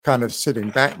kind of sitting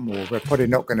back more. They're probably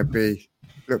not going to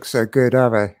look so good, are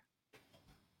they?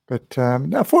 But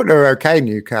I thought they were okay,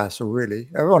 Newcastle, really.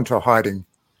 They were onto a hiding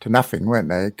to nothing, weren't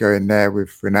they? Going there with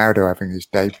Ronaldo having his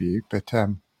debut. But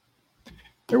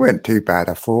it weren't too bad,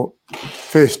 I thought.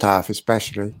 First half,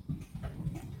 especially.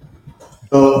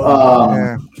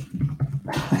 So,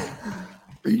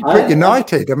 But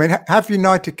United, I mean, have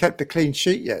United kept a clean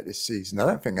sheet yet this season? I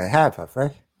don't think they have they?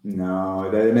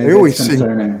 No, they always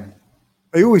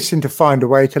seem to find a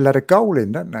way to let a goal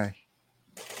in, don't they?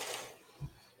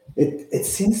 It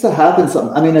seems to happen.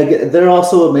 I mean, they're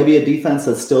also maybe a defense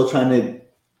that's still trying to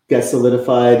get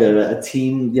solidified. A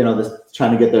team, that's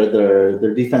trying to get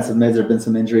their defensive mids. There have been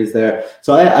some injuries there,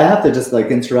 so I have to just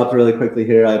interrupt really quickly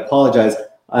here. I apologize.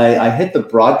 I hit the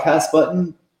broadcast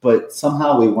button, but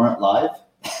somehow we weren't live.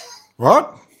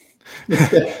 What?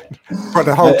 For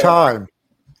the whole time?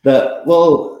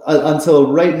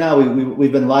 Until right now,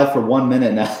 we've been live for 1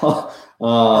 minute now.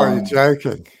 Are you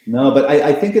joking? No, but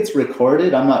I think it's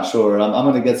recorded. I'm not sure. I'm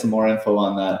going to get some more info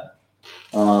on that.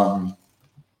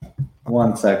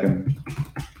 1 second.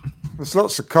 There's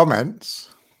lots of comments.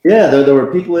 Yeah, there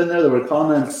were people in there. There were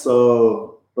comments.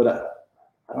 So, but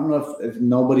I don't know if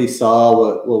nobody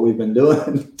saw what we've been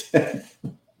doing.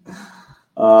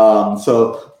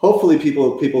 So hopefully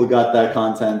people got that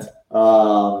content.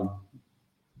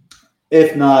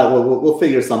 If not, we'll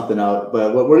figure something out.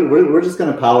 But we're just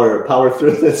going to power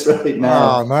through this right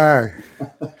now. Oh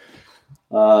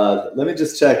no! Let me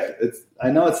just check.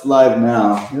 I know it's live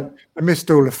now. Yep. I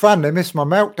missed all the fun. They missed my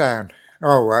meltdown.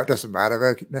 Oh well, it doesn't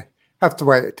matter. They have to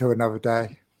wait until another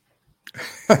day.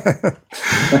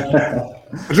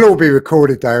 It'll all be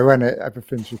recorded though, won't it?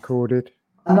 Everything's recorded.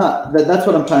 That's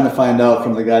what I'm trying to find out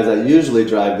from the guys that usually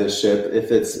drive this ship.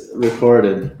 If it's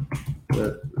recorded.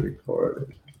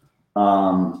 Recorded.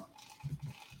 What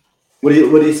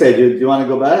do you say? Do you want to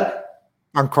go back?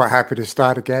 I'm quite happy to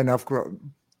start again. I've got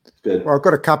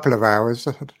a couple of hours.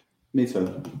 Me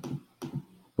too.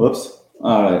 Whoops.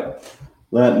 All right.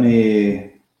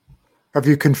 Have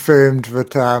you confirmed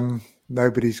that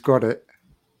nobody's got it?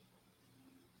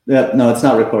 Yeah. No, it's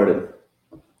not recorded.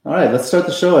 All right. Let's start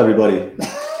the show, everybody.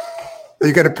 Are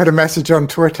you going to put a message on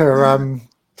Twitter?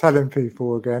 Telling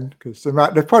people again, because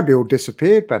they've probably all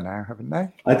disappeared by now, haven't they?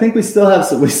 I think we still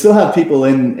have people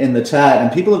in the chat,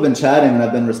 and people have been chatting and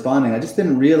I've been responding. I just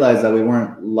didn't realize that we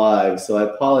weren't live, so I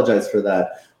apologize for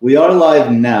that. We are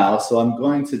live now, so I'm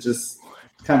going to just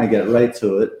kind of get right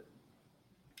to it.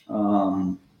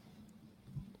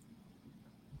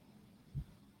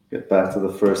 Get back to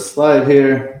the first slide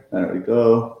here. There we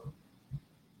go.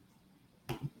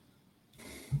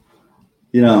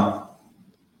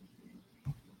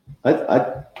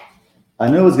 I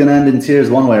knew it was going to end in tears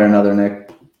one way or another,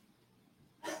 Nick.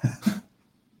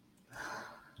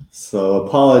 So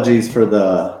apologies for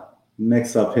the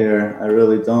mix-up here. I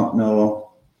really don't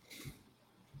know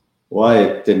why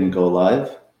it didn't go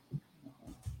live.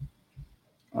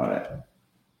 All right.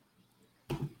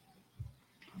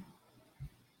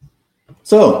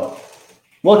 So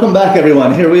welcome back,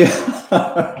 everyone. Here we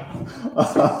are.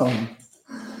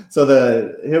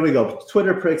 Here we go.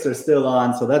 Twitter pricks are still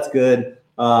on, so that's good.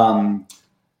 We're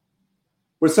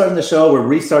starting the show. We're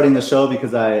restarting the show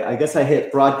because I guess I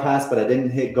hit broadcast, but I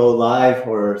didn't hit go live,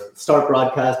 or start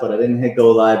broadcast, but I didn't hit go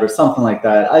live, or something like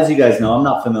that. As you guys know, I'm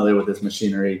not familiar with this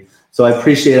machinery, so I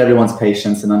appreciate everyone's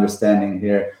patience and understanding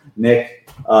here. Nick,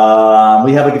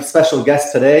 we have a special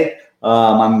guest today.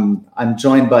 I'm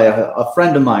joined by a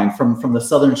friend of mine from the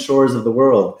southern shores of the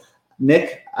world,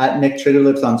 Nick at Nick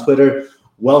Triggerlips on Twitter.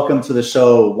 Welcome to the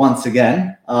show once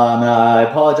again. I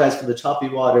apologize for the choppy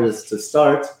waters to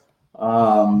start.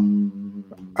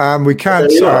 We can't.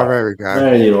 There we go.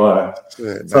 There you are.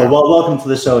 So, welcome to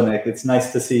the show, Nick. It's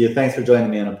nice to see you. Thanks for joining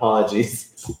me, and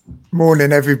apologies.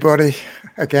 Morning, everybody.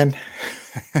 Again,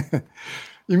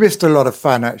 you missed a lot of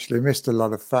fun. Actually,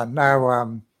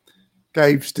 Now,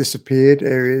 Gabe's disappeared.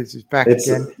 Here he is. He's back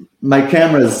again. My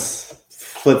camera's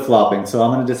flip-flopping, so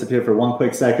I'm going to disappear for 1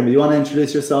 quick second. But you want to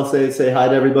introduce yourself? Say hi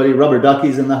to everybody. Rubber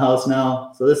Ducky's in the house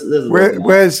now. So this is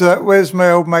where's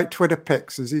my old mate Twitter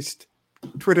Pricks? Is he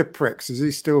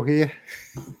still here?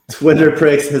 Twitter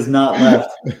Pricks has not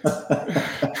left.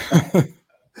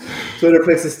 Twitter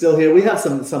Pricks is still here. We have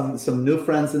some new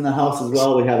friends in the house as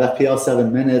well. We have FPL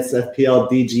 7 Minutes,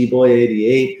 FPL DG Boy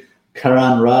 88,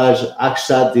 Karan Raj,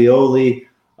 Akshat Dioli,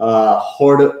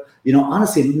 Horde.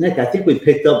 Honestly, Nick, I think we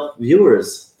picked up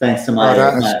viewers thanks to my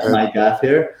gaff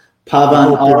here.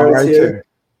 Pavan R is here.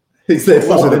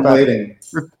 They've all been waiting.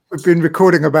 We've been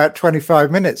recording about 25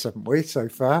 minutes, haven't we, so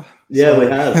far? Yeah, we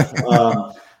have.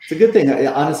 It's a good thing.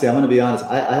 Honestly, I'm going to be honest.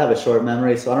 I have a short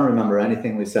memory, so I don't remember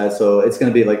anything we said. So it's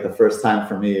going to be like the first time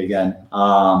for me again.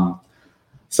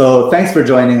 So thanks for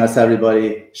joining us,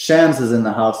 everybody. Shams is in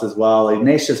the house as well.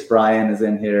 Ignatius Bryan is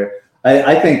in here.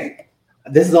 I think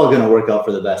this is all going to work out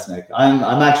for the best, Nick.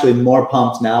 I'm actually more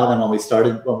pumped now than when we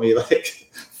started, when we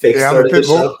fake started the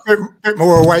show. Bit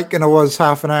more awake than I was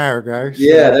half an hour ago. So.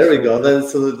 Yeah, there we go. We're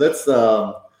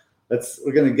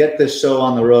going to get this show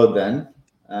on the road then.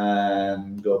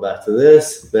 And go back to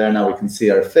this. There, now we can see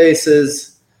our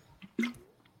faces.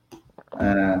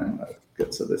 And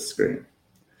get to this screen.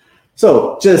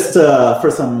 So just for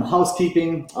some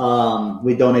housekeeping,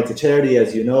 we donate to charity.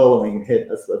 As you know, when we hit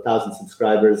 1,000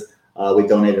 subscribers, we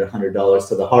donated $100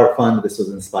 to the Heart Fund. This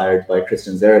was inspired by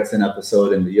Christian Eriksen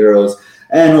episode in the Euros.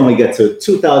 And when we get to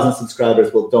 2,000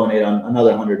 subscribers, we'll donate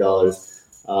another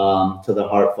 $100 to the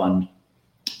Heart Fund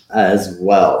as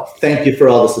well. Thank you for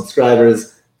all the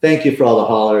subscribers. Thank you for all the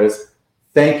haulers.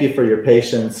 Thank you for your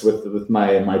patience with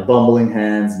my bumbling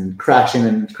hands and crashing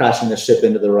the ship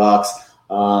into the rocks.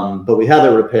 But we have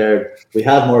it repaired. We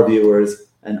have more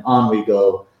viewers, and on we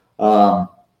go.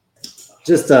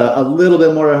 Just a little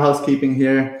bit more housekeeping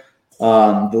here.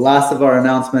 The last of our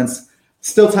announcements.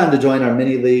 Still time to join our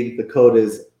mini league. The code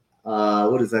is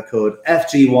what is that code?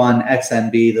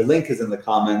 FG1XNB. The link is in the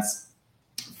comments.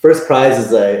 First prize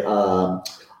is a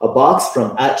box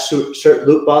from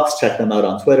 @ShirtLootBox. Check them out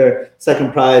on Twitter.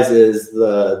 Second prize is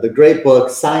the great book,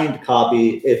 signed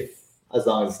copy, as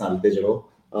long as it's not a digital,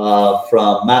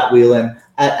 from Matt Whelan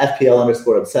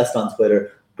 @FPL_obsessed on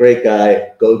Twitter. Great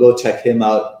guy. Go check him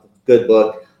out. Good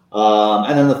book.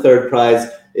 And then the third prize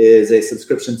is a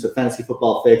subscription to Fantasy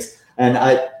Football Fix. And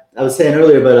I was saying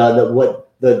earlier, but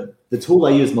the tool I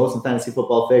use most in Fantasy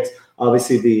Football Fix,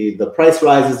 obviously the price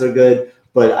rises are good,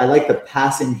 but I like the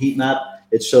passing heat map.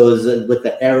 It shows with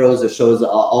the arrows, it shows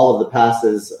all of the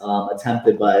passes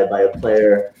attempted by a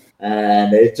player,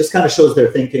 and it just kind of shows their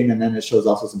thinking, and then it shows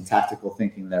also some tactical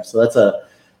thinking there. So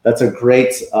that's a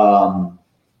great tool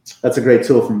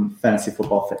from Fantasy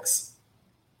Football Fix.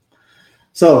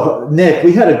 So Nick,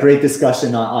 we had a great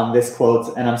discussion on this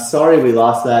quote, and I'm sorry we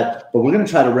lost that, but we're going to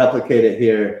try to replicate it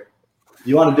here.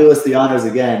 You want to do us the honors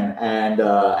again and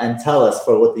tell us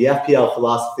for what the FPL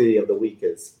philosophy of the week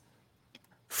is.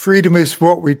 Freedom is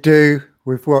what we do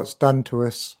with what's done to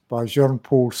us, by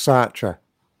Jean-Paul Sartre.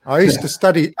 I used to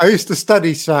study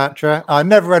Sartre. I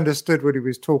never understood what he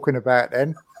was talking about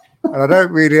then, and I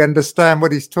don't really understand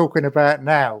what he's talking about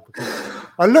now. Because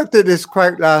I looked at this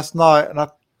quote last night, and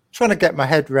I'm trying to get my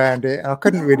head around it, and I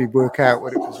couldn't really work out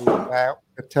what it was all about.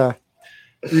 But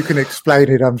you can explain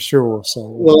it, I'm sure. So,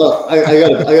 well, I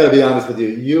gotta be honest with you.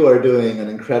 You are doing an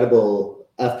incredible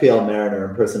FPL Mariner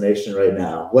impersonation right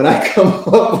now. When I come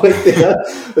up with the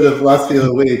philosophy of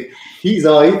the week, he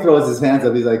throws his hands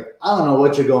up. He's like, I don't know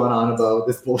what you're going on about,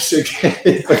 this bullshit game.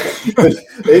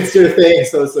 It's your thing,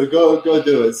 so go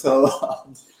do it. So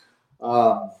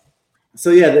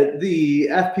yeah, the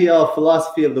FPL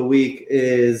philosophy of the week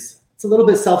it's a little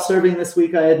bit self-serving this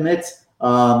week, I admit.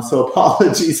 So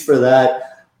apologies for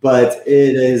that, but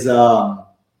it is.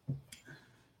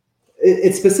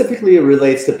 It specifically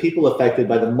relates to people affected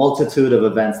by the multitude of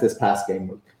events this past game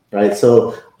week, right?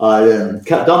 So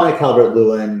Dominic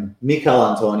Calvert-Lewin, Mikel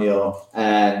Antonio,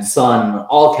 and Son,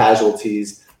 all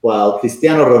casualties, while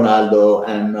Cristiano Ronaldo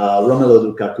and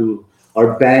Romelu Lukaku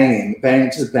are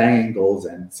banging goals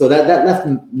in. So that left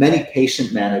many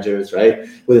patient managers, right,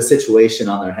 with a situation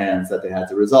on their hands that they had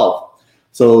to resolve.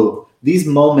 So these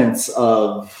moments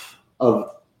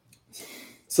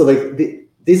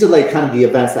these are like kind of the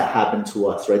events that happen to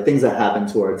us, right? Things that happen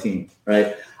to our team,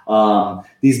 right?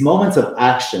 These moments of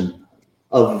action,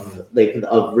 of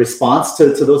response to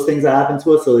those things that happen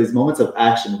to us. So these moments of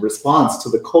action, response to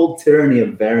the cold tyranny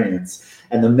of variance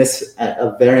and of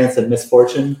variance and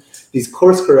misfortune. These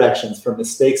course corrections for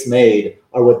mistakes made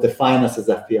are what define us as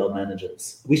FPL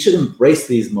managers. We should embrace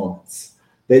these moments.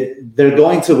 We're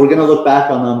going to look back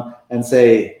on them and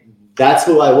say, that's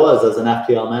who I was as an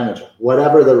FPL manager,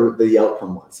 whatever the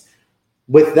outcome was.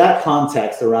 With that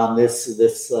context around this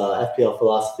FPL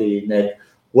philosophy, Nick,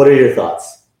 what are your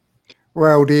thoughts?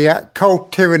 Well, the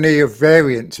cold tyranny of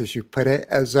variance, as you put it,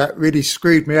 has really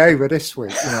screwed me over this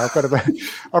week. You know,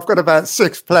 I've got about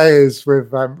 6 players with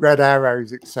red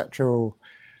arrows, etc., or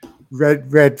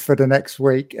red for the next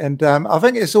week, and I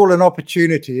think it's all an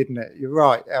opportunity, isn't it? You're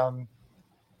right.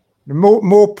 The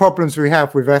more problems we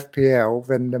have with FPL,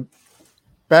 then the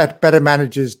better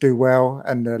managers do well,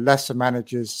 and the lesser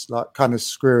managers kind of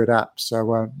screw it up.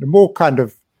 So the more kind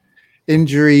of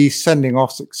injuries, sending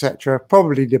offs, etc.,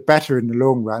 probably the better in the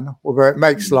long run. Although it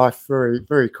makes life very,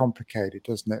 very complicated,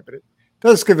 doesn't it? But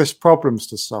does give us problems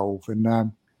to solve.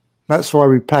 And that's why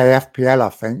we play FPL, I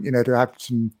think, to have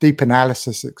some deep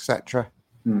analysis, etc.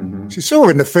 Mm-hmm. So you saw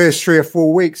in the first 3 or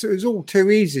 4 weeks, it was all too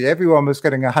easy. Everyone was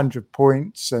getting 100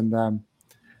 points and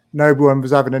no one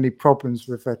was having any problems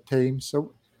with their team.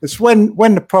 So it's when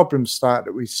the problems start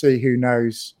that we see who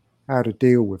knows how to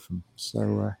deal with them.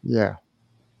 So, yeah.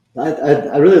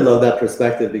 I really love that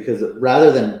perspective, because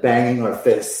rather than banging our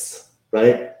fists,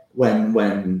 right,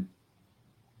 when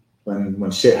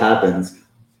shit happens,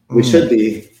 we should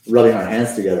be rubbing our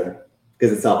hands together,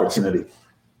 because it's opportunity.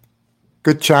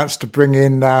 Good chance to bring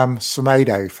in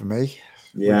Semedo for me.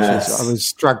 Yes, I was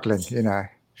struggling,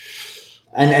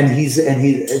 And he's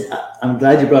I'm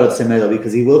glad you brought up Semedo,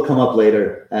 because he will come up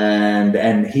later,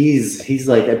 and he's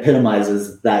like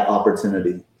epitomizes that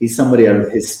opportunity. He's somebody,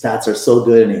 his stats are so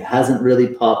good, and he hasn't really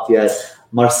popped yet.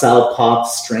 Marcel popped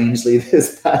strangely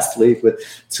this past week with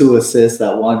 2 assists,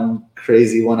 that one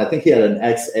crazy one. I think he had an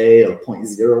XA of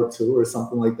 0.02 or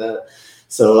something like that.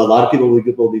 So a lot of people will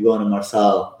be going to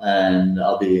Marcel, and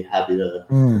I'll be happy to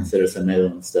consider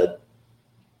Semedo instead.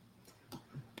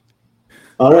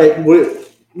 All right,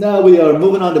 we are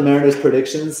moving on to Mariners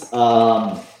predictions.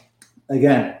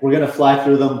 Again, we're gonna fly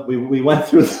through them. We went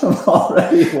through them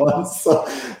already once, so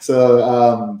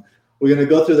we're gonna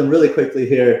go through them really quickly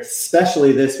here,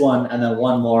 especially this one, and then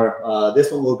one more. This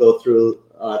one we'll go through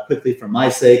quickly for my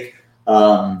sake.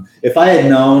 If I had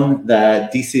known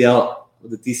that the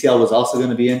DCL was also going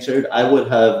to be injured, I would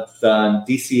have done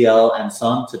DCL and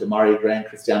Son to Damari Gray and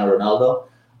Cristiano Ronaldo.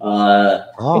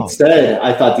 Instead,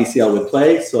 I thought DCL would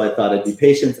play, so I thought I'd be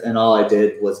patient, and all I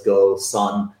did was go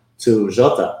Son to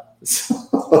Jota.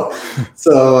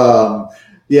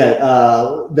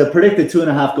 The predicted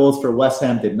 2.5 goals for West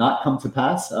Ham did not come to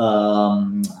pass.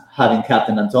 Having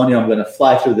Captain Antonio, I'm going to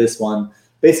fly through this one.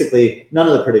 Basically, none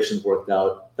of the predictions worked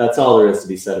out. That's all there is to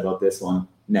be said about this one.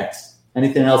 Next.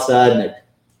 Anything else to add, Nick?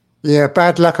 Yeah,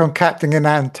 bad luck on captaining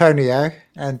Antonio,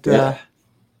 and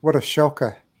what a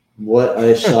shocker. What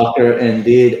a shocker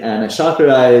indeed, and a shocker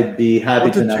I'd be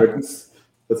happy to never...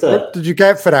 What's up? What did you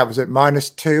get for that? Was it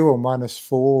 -2 or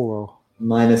 -4? Or?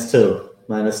 -2.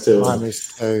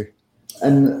 -2.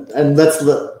 And let's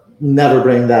never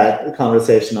bring that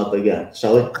conversation up again,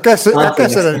 shall we? I guess it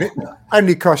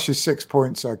only cost you 6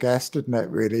 points, I guess, didn't it,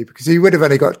 really? Because he would have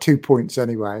only got 2 points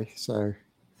anyway, so...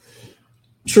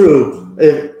 True.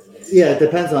 It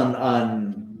depends on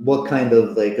what kind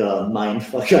of mind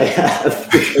fuck I have.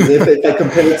 Because if I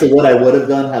compare it to what I would have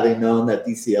done having known that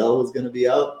DCL was going to be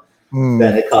out,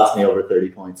 then it cost me over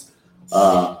 30 points.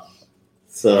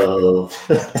 So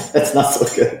that's not so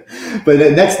good. But the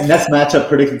next matchup,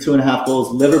 predicted 2.5 goals,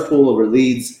 Liverpool over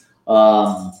Leeds.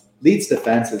 Leeds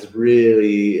defense is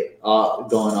really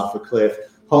going off a cliff.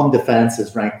 Home defense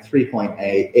is ranked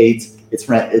 3.8. It's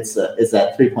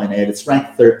at 3.8. It's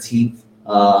ranked 13th.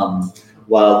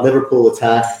 While Liverpool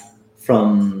attack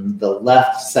from the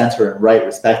left, center, and right,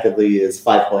 respectively, is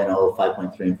 5.0,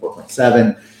 5.3, and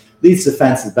 4.7. Leeds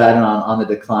defense is batting on the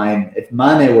decline. If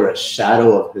Mane were a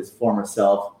shadow of his former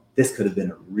self, this could have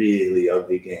been a really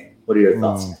ugly game. What are your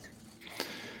thoughts?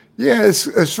 Yeah,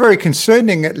 it's very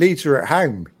concerning that Leeds are at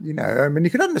home. You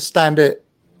can understand it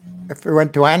if we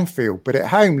went to Anfield, but at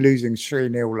home losing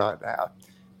 3-0 like that.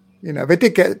 They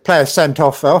did get players sent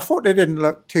off. I thought they didn't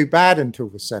look too bad until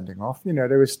the sending off. They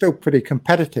were still pretty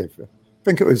competitive. I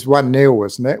think it was 1-0,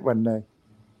 wasn't it?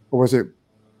 Or was it?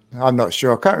 I'm not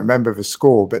sure. I can't remember the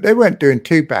score, but they weren't doing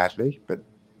too badly. But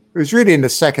it was really in the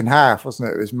second half, wasn't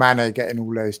it? It was Mane getting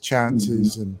all those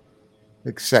chances and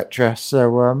etc.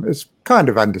 So it's kind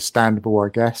of understandable, I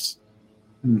guess.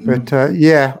 But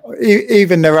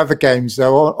even their other games,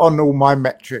 though, on all my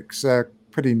metrics,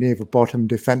 pretty near the bottom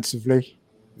defensively.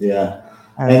 Yeah,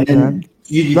 and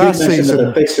you did mention that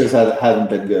the fixtures haven't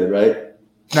been good, right?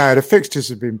 No, the fixtures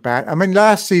have been bad. I mean,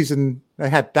 last season they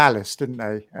had Dallas, didn't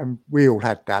they? And we all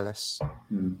had Dallas.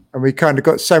 And we kind of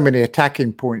got so many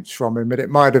attacking points from him that it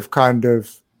might have kind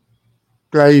of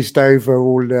glazed over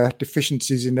all the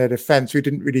deficiencies in their defence. We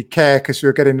didn't really care because we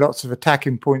were getting lots of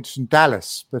attacking points from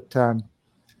Dallas. But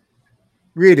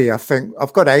really, I think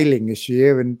I've got Ayling this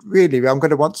year, and really I'm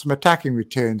going to want some attacking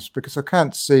returns because I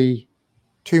can't see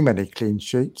too many clean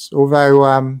sheets.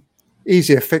 Although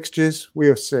easier fixtures,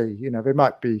 we'll see. They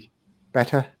might be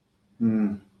better.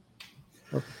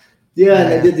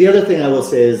 Yeah, the other thing I will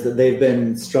say is that they've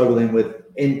been struggling with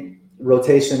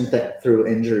rotation through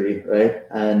injury, right?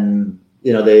 And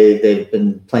they've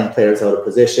been playing players out of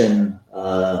position,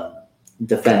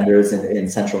 defenders in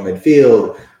central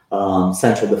midfield.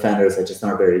 Central defenders that just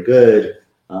aren't very good.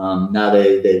 Now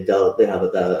they have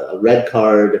a red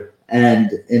card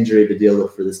and injury to deal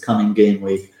with for this coming game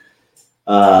week.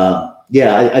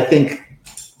 I think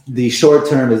the short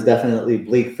term is definitely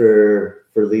bleak for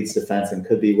Leeds defense and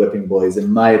could be whipping boys,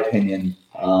 in my opinion.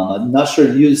 I'm not sure.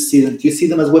 Do you see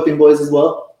them as whipping boys as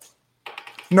well?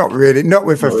 Not really. Not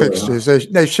with the fixtures.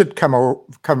 They should come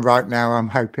right now, I'm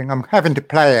hoping. I'm having to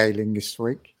play Ayling this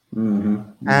week.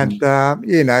 And,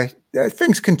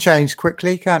 things can change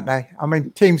quickly, can't they? I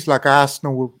mean, teams like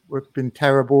Arsenal have been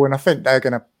terrible, and I think they're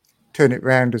going to turn it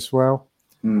round as well.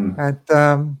 And,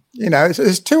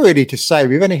 it's too early to say.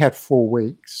 We've only had 4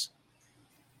 weeks.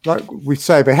 Like we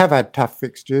say, they have had tough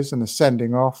fixtures and are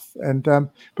sending off. And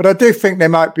but I do think they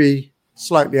might be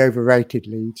slightly overrated,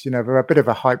 Leeds. They're a bit of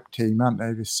a hype team, aren't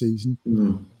they, this season?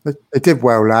 They did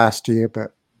well last year,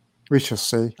 but we shall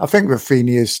see. I think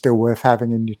Rafinha is still worth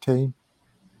having in your team,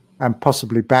 and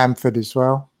possibly Bamford as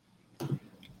well.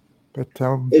 But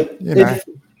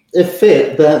if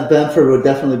fit, Bamford would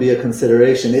definitely be a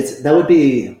consideration. That would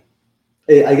be.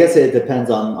 I guess it depends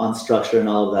on structure and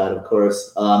all of that, of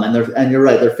course. And you're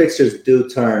right, their fixtures do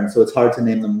turn, so it's hard to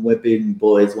name them whipping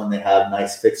boys when they have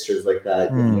nice fixtures like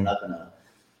that. You're not going to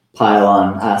pile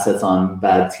on assets on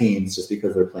bad teams just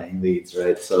because they're playing Leeds,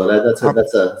 right? So that's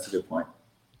a good point.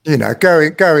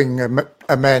 Going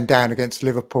a man down against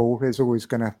Liverpool is always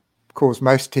going to cause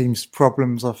most teams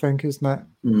problems, I think, isn't it?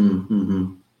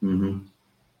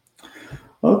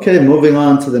 Okay, moving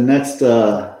on to the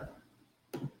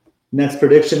next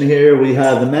prediction here. We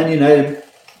have the Man United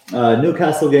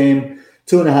Newcastle game,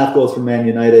 2.5 goals for Man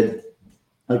United.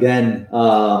 Again,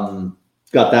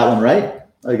 got that one right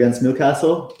against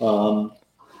Newcastle.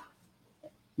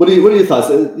 What are your thoughts?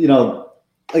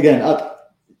 Again,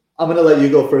 I'm going to let you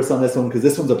go first on this one because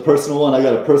this one's a personal one. I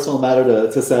got a personal matter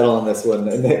to settle on this one,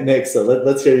 Nick. So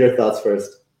let's hear your thoughts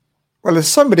first. Well, as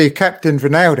somebody who captained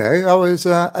Ronaldo, I was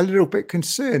a little bit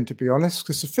concerned, to be honest,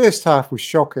 because the first half was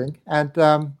shocking, and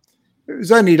it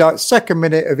was only like second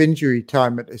minute of injury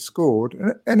time that they scored.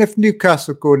 And if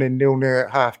Newcastle had gone in 0-0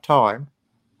 at half time,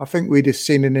 I think we'd have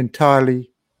seen an entirely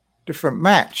different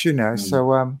match,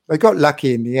 So they got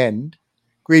lucky in the end.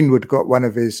 Greenwood got one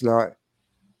of his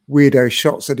weirdo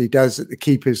shots that he does that the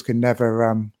keepers can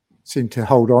never seem to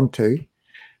hold on to.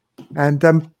 And,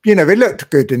 they looked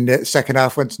good in the second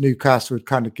half once Newcastle had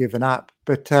kind of given up.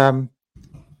 But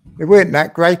they weren't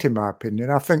that great, in my opinion.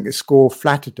 I think the score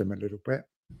flattered them a little bit.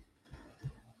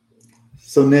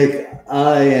 So, Nick,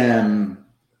 I am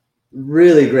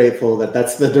really grateful that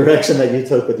that's the direction that you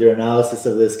took with your analysis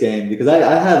of this game, because I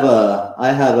have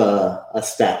a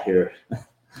stat here,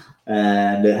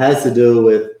 and it has to do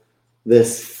with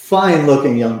this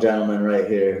fine-looking young gentleman right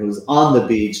here who's on the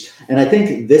beach, and I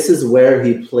think this is where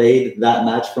he played that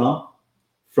match from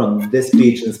this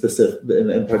beach in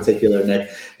particular,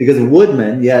 Nick, because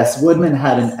Woodman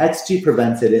had an XG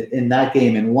prevented in that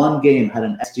game. In one game, had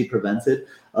an XG prevented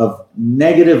of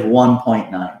negative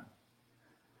 1.9,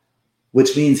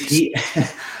 which means he.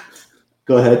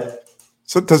 Go ahead.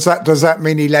 So does that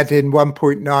mean he let in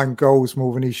 1.9 goals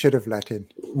more than he should have let in?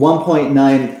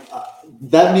 1.9.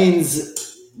 That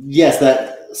means yes.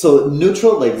 So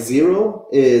neutral, like 0,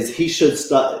 is he should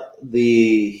stop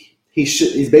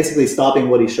He's basically stopping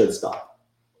what he should stop.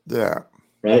 Yeah.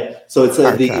 Right. So it's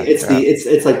like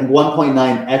it's like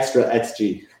 1.9 extra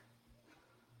XG.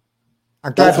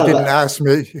 I'm glad you didn't ask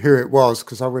me who it was,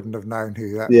 because I wouldn't have known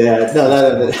who that. Yeah.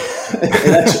 No.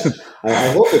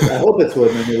 I hope it's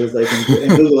Woodman. It was like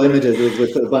in Google Images. It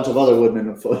was with a bunch of other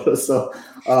Woodman photos. So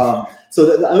I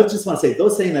just want to say,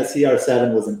 those saying that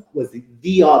CR7 was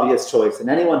the obvious choice, and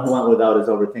anyone who went without is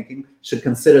overthinking, should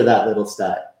consider that little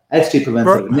stat. XG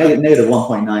prevented negative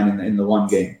 1.9 in the one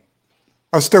game.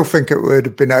 I still think it would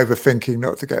have been overthinking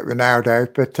not to get Ronaldo,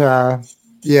 but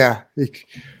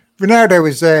Ronaldo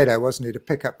was there though, wasn't he, to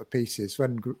pick up the pieces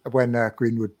when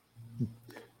Greenwood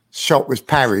shot was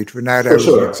parried. Ronaldo was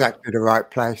in exactly the right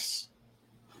place.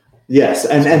 Yes,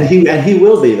 and he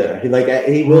will be there. He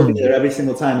will be there every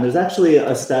single time. And there's actually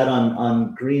a stat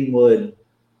on Greenwood.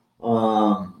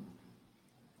 Let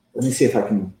me see if I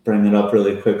can bring it up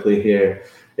really quickly here.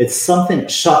 It's something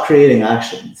shot creating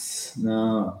actions.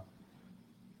 No.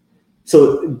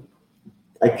 So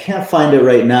I can't find it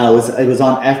right now. It was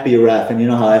on FBref, and you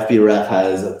know how FBref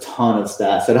has a ton of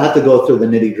stats. So I'd have to go through the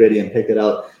nitty gritty and pick it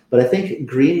out. But I think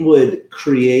Greenwood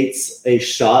creates a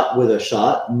shot with a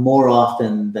shot more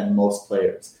often than most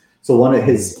players. So one of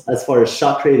his, as far as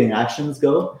shot creating actions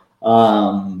go,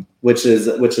 which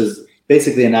is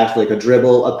basically an act like a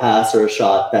dribble, a pass, or a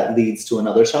shot that leads to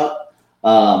another shot.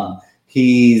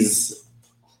 He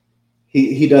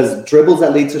does dribbles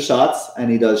that lead to shots, and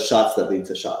he does shots that lead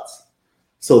to shots.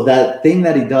 So that thing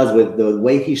that he does with the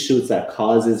way he shoots that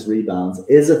causes rebounds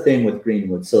is a thing with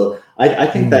Greenwood. So I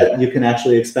think that you can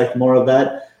actually expect more of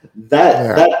that.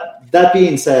 That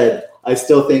being said, I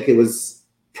still think it was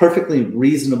perfectly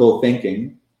reasonable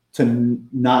thinking to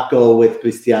not go with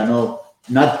Cristiano,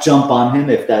 not jump on him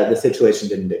if the situation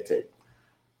didn't dictate.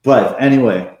 But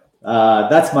anyway,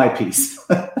 that's my piece.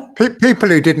 People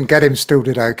who didn't get him still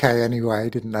did okay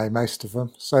anyway, didn't they? Most of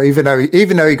them. So even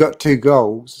though he got 2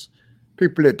 goals,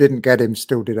 people that didn't get him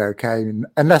still did okay,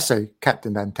 unless they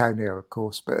captained Antonio, of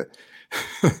course. But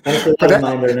thanks for that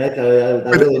reminder, Nick.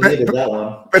 I really needed that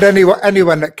one. But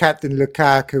anyone that captained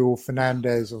Lukaku or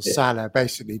Fernandes or Salah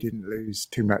basically didn't lose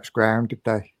too much ground, did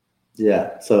they?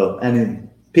 Yeah. So, and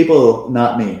people,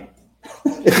 not me.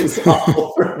 It was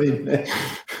awful for me, Nick.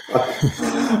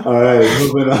 All right,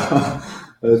 moving on.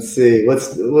 Let's see. What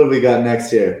do we got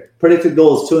next here? Predicted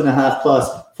goals 2.5 plus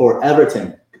for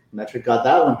Everton. Metric got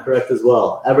that one correct as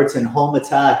well. Everton home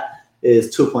attack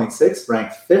is 2.6,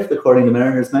 ranked 5th according to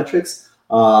Mariners metrics.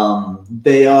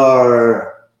 They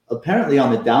are apparently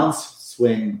on the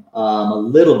downswing a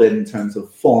little bit in terms of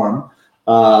form.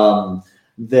 What I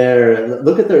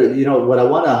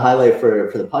want to highlight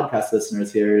for the podcast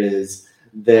listeners here is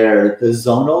the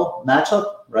zonal matchup,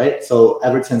 right? So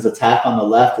Everton's attack on the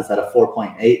left is at a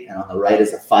 4.8 and on the right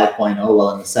is a 5.0,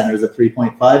 while in the center is a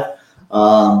 3.5.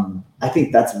 I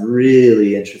think that's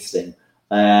really interesting.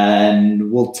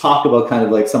 And we'll talk about kind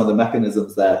of like some of the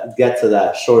mechanisms that get to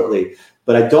that shortly.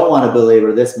 But I don't want to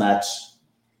belabor this match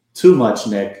too much,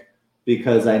 Nick,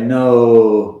 because I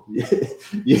know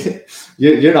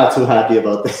you're not too happy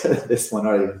about this one,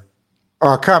 are you?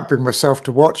 Oh, I can't bring myself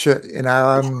to watch it.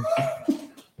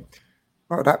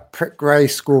 That prick Gray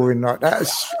scoring like that.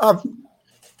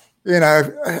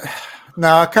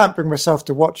 No, I can't bring myself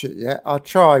to watch it yet. I'll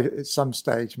try at some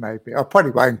stage, maybe. I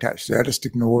probably won't actually. I'll just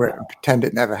ignore it and pretend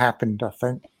it never happened, I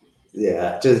think.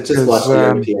 Yeah, just watch the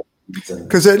European.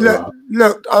 Because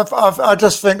look, I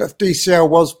just think if DCL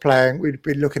was playing, we'd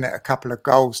be looking at a couple of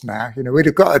goals now. We'd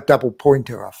have got a double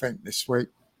pointer, I think, this week.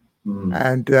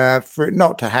 And for it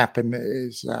not to happen, it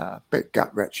is a bit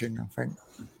gut-wrenching, I think.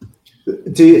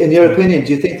 In your opinion,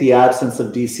 do you think the absence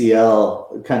of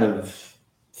DCL kind of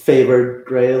favored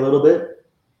Gray a little bit?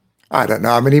 I don't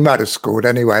know. I mean, he might have scored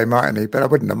anyway, mightn't he? But I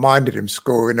wouldn't have minded him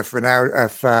scoring if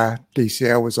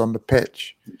DCL was on the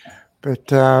pitch.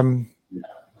 But I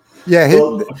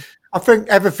think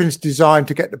everything's designed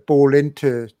to get the ball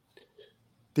into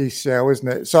DCL, isn't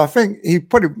it? So I think he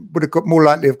probably would have got more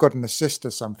likely have got an assist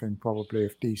or something, probably,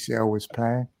 if DCL was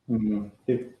playing.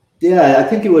 Yeah, I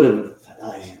think he would have.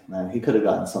 He could have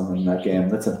gotten something in that game.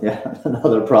 That's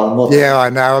another problem. Yeah, I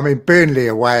know. I mean, Burnley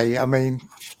away. I mean,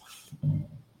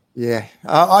 yeah,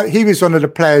 he was one of the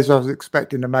players I was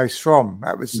expecting the most from.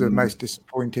 That was the most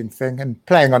disappointing thing. And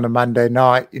playing on a Monday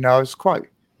night, I was quite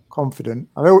confident.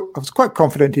 I was quite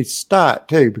confident he'd start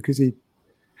too, because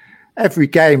every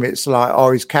game it's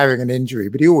like, he's carrying an injury,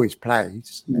 but he always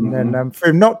plays. And then for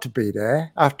him not to be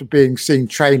there after being seen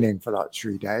training for like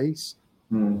 3 days.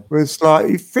 Was like,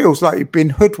 it feels like you've been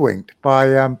hoodwinked by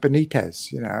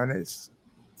Benitez, and it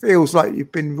feels like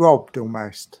you've been robbed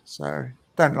almost. So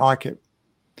don't like it.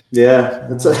 Yeah,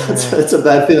 it's a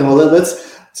bad feeling. Well,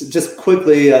 let's just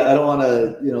quickly. I don't want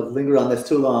to linger on this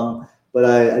too long, but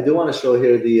I do want to show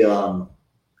here the.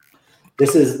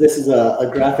 This is a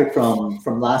graphic from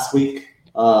last week.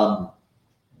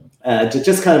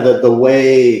 Just kind of the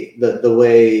way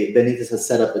Benitez has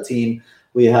set up the team.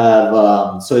 We have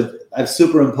I've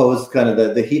superimposed kind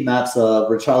of the heat maps of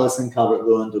Richarlison,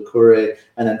 Calvert-Lewin, Doucouré,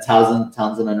 and then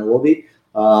Townsend and Iwobi.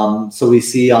 So we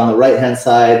see on the right-hand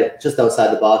side, just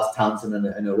outside the box, Townsend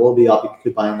and Iwobi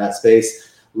occupying that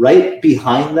space. Right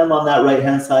behind them on that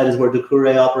right-hand side is where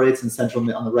Doucouré operates on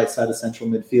the right side of central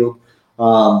midfield.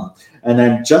 And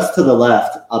then just to the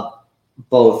left,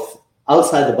 both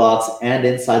outside the box and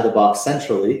inside the box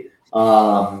centrally,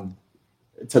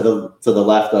 to the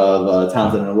left of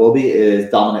Townsend and Iwobi is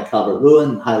Dominic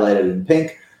Calvert-Lewin, highlighted in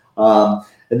pink. And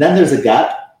then there's a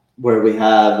gap where we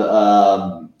have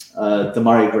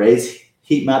Damari Gray's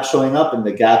heat map showing up, and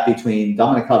the gap between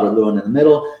Dominic Calvert-Lewin in the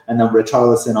middle and then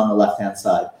Richarlison on the left-hand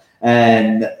side.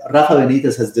 And Rafa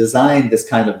Benitez has designed this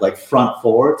kind of like front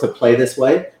four to play this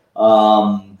way.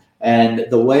 And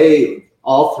the way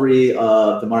all 3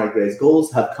 of Damari Gray's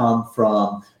goals have come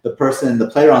from the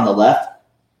player on the left,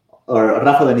 or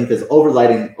Rafa Benitez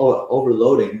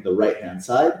overloading the right-hand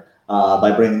side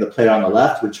by bringing the player on the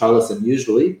left, Richarlison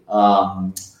usually.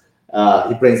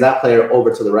 He brings that player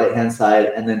over to the right-hand side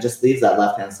and then just leaves that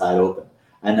left-hand side open,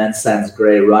 and then sends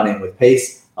Gray running with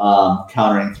pace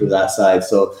countering through that side.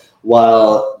 So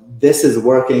while this is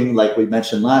working, like we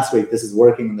mentioned last week, this is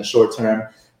working in the short term.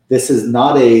 This is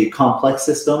not a complex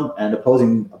system, and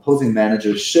opposing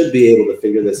managers should be able to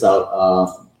figure this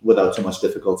out without too much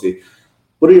difficulty.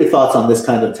 What are your thoughts on this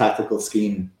kind of tactical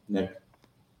scheme, Nick?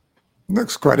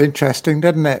 Looks quite interesting,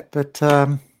 doesn't it? But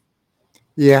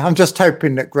yeah, I'm just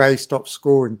hoping that Gray stops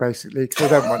scoring, basically,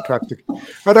 because I don't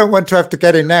want to have to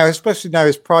get in now, especially now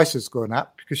his price has gone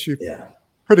up, because you're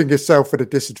putting yourself at a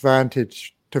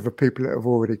disadvantage to the people that have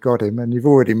already got him, and you've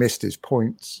already missed his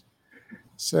points.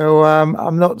 So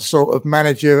I'm not the sort of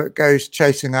manager that goes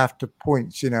chasing after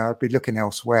points. I'd be looking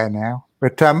elsewhere now.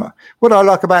 But what I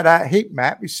like about that heat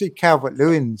map, you see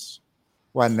Calvert-Lewin's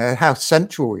one there, how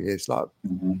central he is, like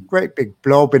great big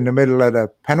blob in the middle of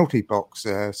the penalty box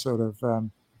there, sort of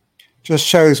just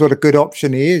shows what a good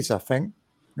option he is, I think,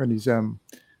 when he's on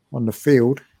the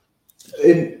field.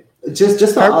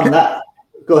 Just on that,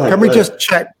 go ahead. Can we just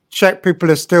check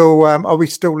people are still, are we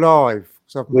still live?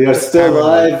 So we are still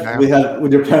live. We have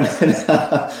with your pen.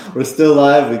 We're still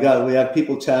live. We have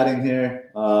people chatting here.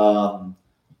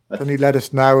 Can you let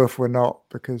us know if we're not?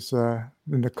 Because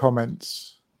in the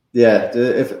comments. Yeah,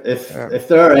 if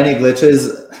there are any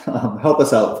glitches, help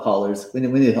us out, haulers. We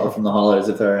need help from the haulers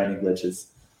if there are any glitches.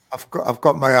 I've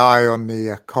got my eye on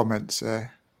the comments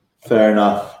there. Fair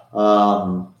enough.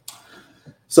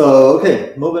 So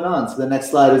okay, moving on to the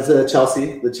next slide is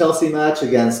Chelsea. The Chelsea match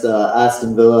against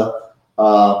Aston Villa.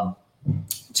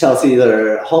 Chelsea,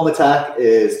 their home attack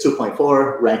is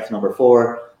 2.4, ranked number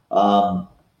 4.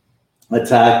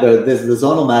 Attack, the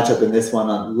zonal matchup in this one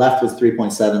on left was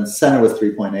 3.7, center was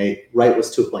 3.8, right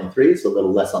was 2.3, so a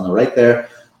little less on the right there.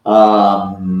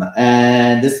 And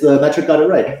the metric got it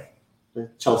right.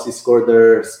 Chelsea scored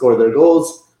their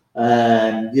goals,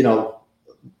 and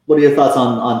what are your thoughts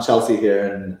on Chelsea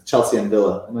here, and Chelsea and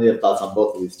Villa? What are your thoughts on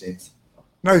both of these teams?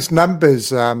 Those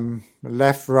numbers,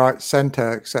 left, right,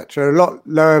 centre, etc., a lot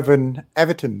lower than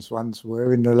Everton's ones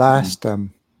were in the last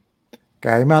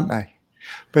game, aren't they?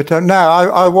 But no,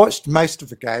 I watched most of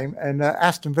the game, and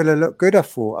Aston Villa looked good, I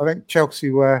thought. I think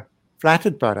Chelsea were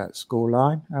flattered by that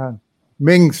scoreline.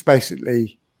 Mings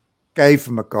basically gave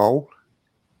them a goal,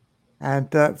 and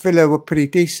Villa were pretty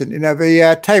decent.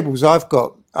 The tables I've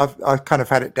got, I kind of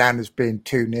had it down as being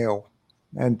 2-0,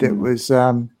 and it was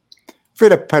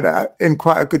Villa put in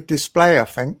quite a good display, I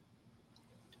think.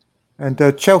 And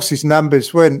Chelsea's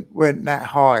numbers weren't that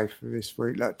high for this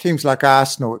week. Like teams like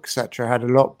Arsenal, etc., had a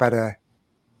lot better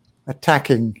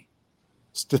attacking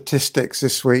statistics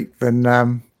this week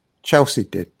than Chelsea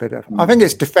did. But I think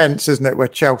it's defence, isn't it, where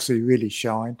Chelsea really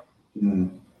shine.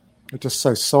 They're just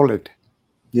so solid.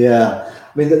 Yeah,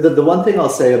 I mean, the one thing I'll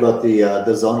say about the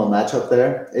zonal matchup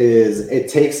there is it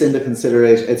takes into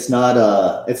consideration it's not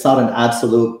an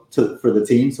absolute for the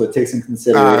team, so it takes into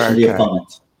consideration the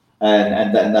opponent,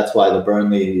 and that's why the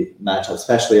Burnley matchup,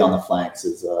 especially on the flanks,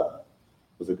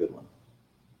 was a good one.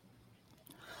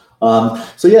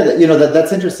 So yeah,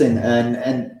 that's interesting,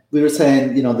 and we were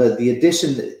saying the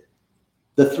addition,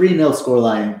 the 3-0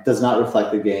 scoreline does not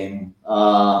reflect the game.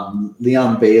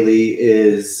 Leon Bailey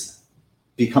is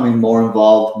becoming more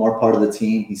involved, more part of the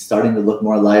team. He's starting to look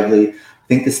more lively. I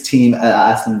think this team at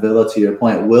Aston Villa, to your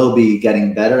point, will be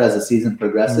getting better as the season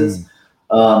progresses.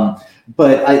 But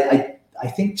I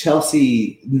think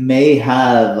Chelsea may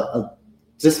have,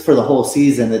 just for the whole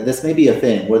season, that this may be a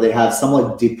thing where they have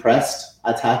somewhat depressed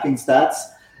attacking stats,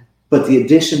 but the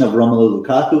addition of Romelu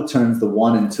Lukaku turns the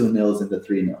 1 and 2-0s into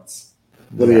 3-0s.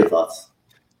 What are your thoughts?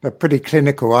 They're pretty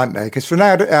clinical, aren't they? Because for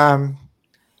now,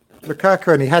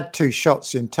 Lukaku only had 2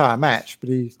 shots the entire match, but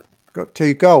he got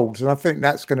 2 goals, and I think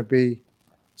that's going to be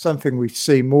something we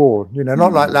see more.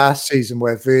 Not like last season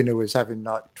where Werner was having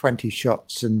like 20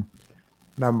 shots and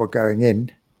none were going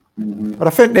in. But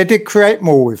I think they did create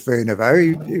more with Werner,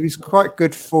 though. He was quite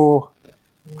good for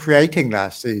creating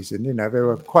last season. They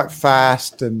were quite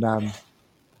fast and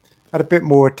had a bit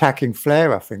more attacking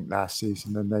flair, I think, last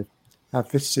season than they have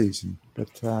this season.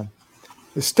 But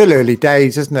it's still early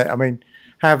days, isn't it? I mean,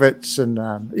 Havertz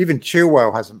and even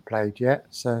Chilwell hasn't played yet,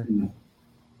 so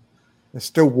they're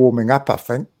still warming up, I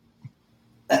think.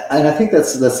 And I think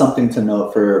that's something to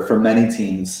note for many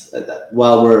teams.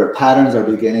 While patterns are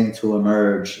beginning to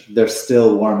emerge, they're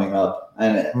still warming up.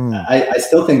 And I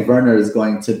still think Werner is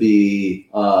going to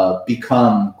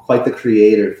become quite the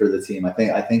creator for the team. I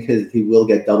think he will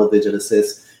get double-digit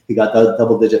assists. He got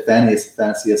double-digit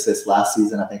fantasy assists last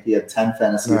season. I think he had 10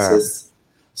 fantasy assists.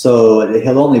 So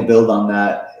he'll only build on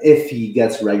that if he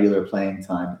gets regular playing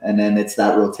time. And then it's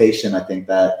that rotation. I think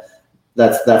that's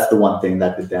the one thing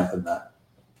that could dampen that.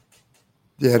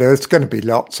 Yeah, there's going to be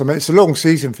lots. I mean, it's a long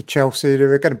season for Chelsea.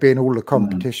 They're going to be in all the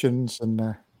competitions, and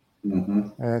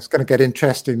it's going to get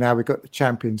interesting now. We've got the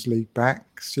Champions League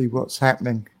back. See what's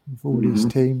happening with all these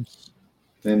teams.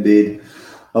 Indeed.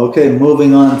 Okay,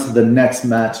 moving on to the next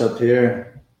matchup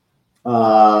here.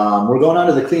 We're going on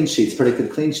to the clean sheets,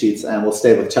 predicted clean sheets, and we'll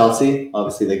stay with Chelsea.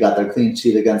 Obviously, they got their clean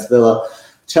sheet against Villa.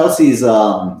 Chelsea's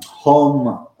home,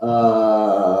 home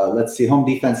defense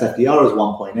FPL is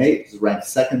 1.8. It's ranked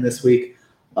second this week.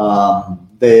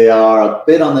 They are a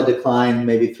bit on the decline,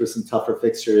 maybe through some tougher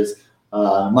fixtures.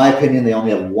 In my opinion, they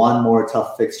only have one more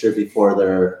tough fixture before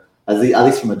they're, at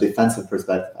least from a defensive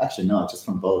perspective. Actually, no, just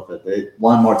from both.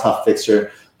 One more tough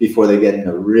fixture before they get in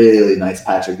a really nice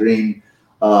patch of green.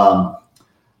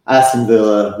 Aston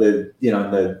Villa, the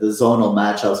zonal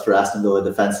matchups for Aston Villa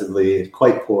defensively,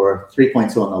 quite poor.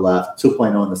 3.2 on the left,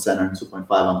 2.0 in the center, and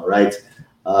 2.5 on the right.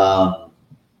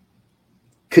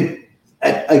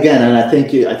 And I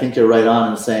think you're right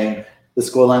on in saying the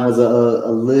scoreline was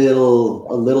a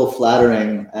little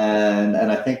flattering,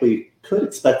 and I think we could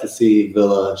expect to see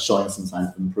Villa showing some signs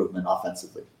of improvement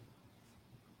offensively.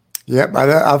 Yep,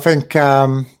 I think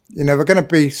we're going to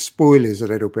be spoilers a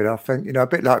little bit. I think a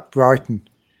bit like Brighton,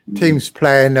 teams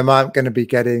playing them aren't going to be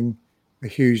getting a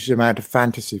huge amount of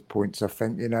fantasy points. I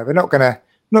think they're not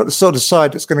the sort of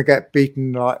side that's going to get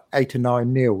beaten like 8 or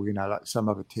 9-0. Like some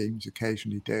other teams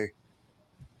occasionally do.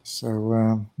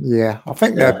 So I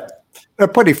think they'll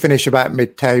probably finish about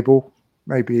mid-table,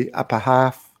 maybe upper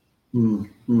half.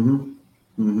 Maybe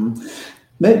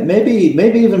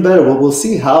even better. We'll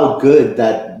see how good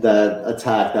that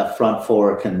attack, that front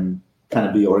four can kind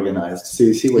of be organized.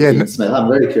 See what Dean Smith. I'm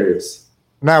very curious.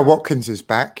 Now Watkins is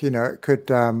back. It could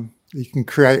he can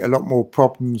create a lot more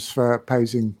problems for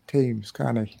opposing teams,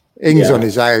 can't he? Ings on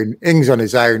his own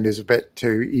is a bit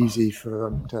too easy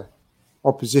for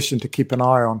opposition to keep an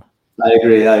eye on. I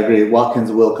agree.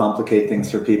 Watkins will complicate things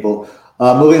for people.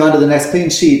 Moving on to the next clean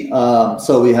sheet.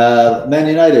 So we have Man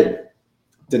United.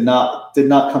 Did not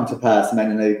come to pass.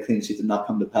 Man United clean sheet did not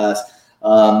come to pass.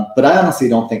 But I honestly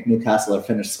don't think Newcastle are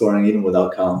finished scoring even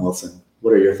without Callum Wilson.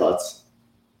 What are your thoughts?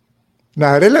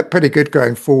 No, they looked pretty good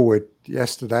going forward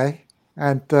yesterday.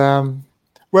 And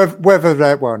whether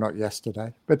they, well, not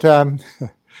yesterday, but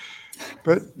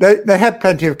they had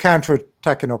plenty of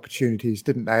counter-attacking opportunities,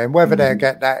 didn't they? And whether they'll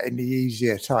get that in the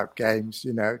easier type games,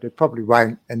 they probably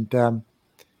won't. And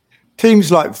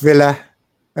teams like Villa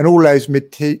and all those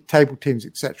mid-table teams,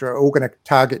 etc., are all going to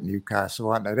target Newcastle,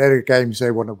 aren't they? They're the games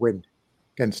they want to win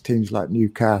against teams like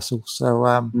Newcastle. So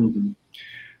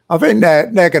I think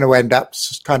they're going to end up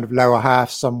kind of lower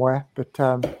half somewhere, but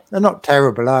they're not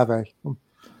terrible, are they?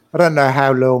 I don't know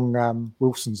how long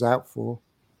Wilson's out for.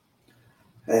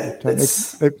 They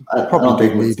probably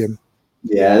do need him.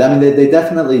 Yeah, I mean, they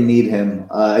definitely need him.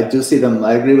 I do see them.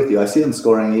 I agree with you. I see them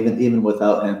scoring even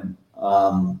without him.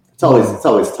 It's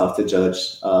always tough to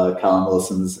judge Callum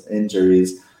Wilson's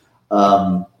injuries.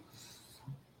 But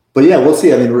yeah, we'll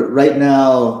see. I mean, right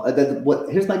now,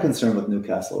 here's my concern with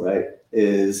Newcastle, right,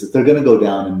 is they're going to go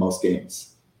down in most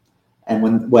games. And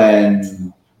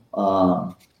when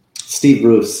Steve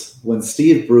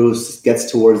Bruce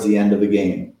gets towards the end of a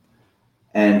game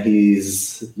and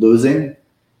he's losing,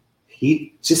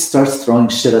 he just starts throwing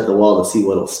shit at the wall to see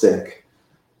what'll stick.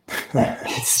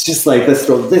 It's just like, let's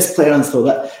throw this player, let's throw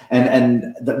that,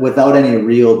 and without any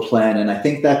real plan. And I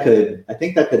think that could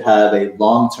have a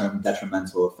long-term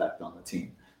detrimental effect on the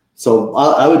team. So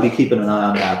I would be keeping an eye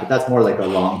on that, but that's more like a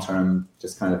long-term,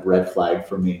 just kind of red flag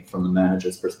for me from the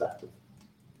manager's perspective.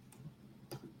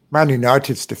 Man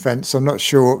United's defence, I'm not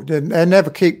sure. They never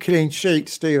keep clean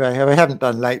sheets, do they? They haven't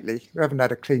done lately. We haven't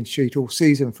had a clean sheet all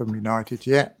season from United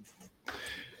yet.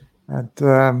 And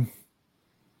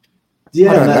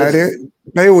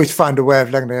they always find a way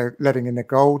of letting in a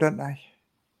goal, don't they?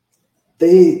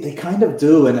 They kind of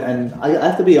do, and I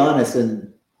have to be honest,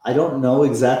 and I don't know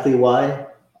exactly why.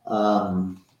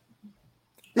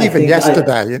 Even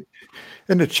yesterday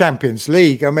in the Champions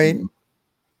League, I mean,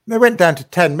 they went down to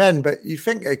 10 men, but you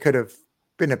think they could have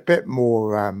been a bit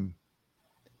more, a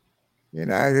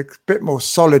bit more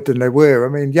solid than they were. I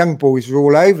mean, young boys were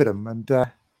all over them and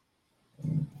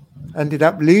ended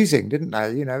up losing, didn't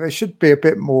they? They should be a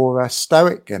bit more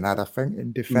stoic in that, I think,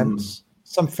 in defence.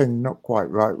 Something not quite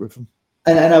right with them.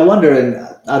 And I wonder, and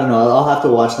I don't know, I'll have to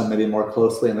watch them maybe more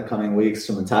closely in the coming weeks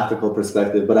from a tactical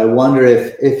perspective, but I wonder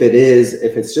if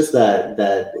it's just that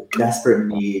desperate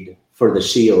need for the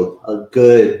shield, a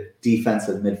good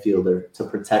defensive midfielder to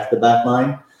protect the back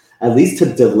line, at least to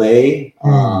delay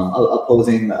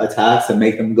opposing attacks and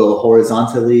make them go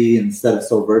horizontally instead of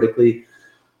so vertically.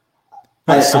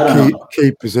 That's the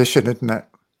key position, isn't it?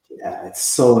 Yeah, it's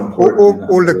so All,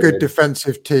 important. all the good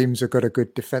defensive teams have got a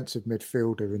good defensive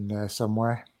midfielder in there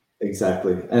somewhere.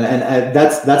 Exactly, and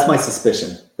that's my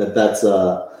suspicion that's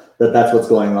what's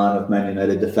going on with Man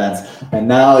United defense. And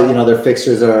now their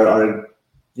fixtures are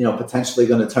potentially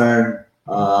going to turn.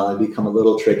 They become a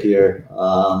little trickier.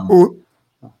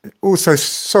 Also,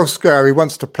 Solskjaer, he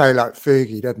wants to play like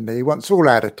Fergie, doesn't he? He wants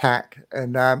all-out attack,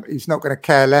 and he's not going to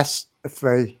care less if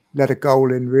they let a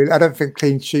goal in. Really, I don't think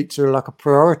clean sheets are like a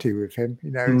priority with him.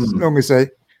 As long as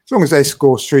they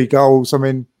score 3 goals, I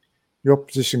mean, the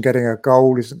opposition getting a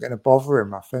goal isn't going to bother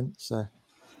him, I think. So,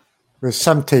 whereas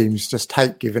some teams just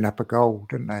hate giving up a goal,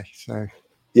 don't they? So,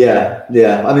 yeah.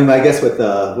 I mean, I guess with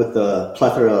the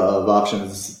plethora of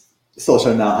options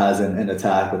Solskjaer now has in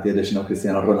attack with the addition of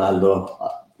Cristiano Ronaldo,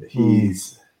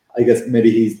 I guess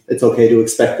maybe it's okay to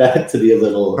expect that to be a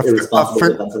little irresponsible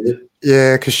defensively.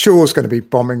 Yeah, because Shaw's going to be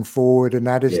bombing forward and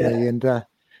that, isn't he? And they're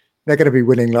going to be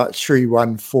winning like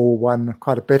 3-1, 4-1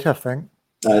 quite a bit, I think.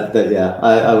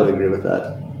 I would agree with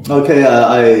that. Okay,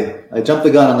 I jumped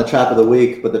the gun on the trap of the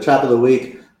week, but the trap of the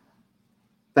week,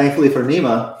 thankfully for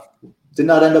Nima, did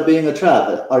not end up being a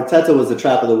trap. Arteta was the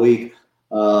trap of the week,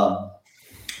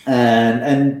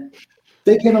 and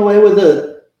they came away with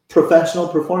a professional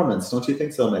performance. Don't you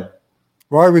think so, man?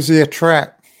 Why was he a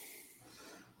trap?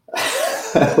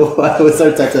 Why was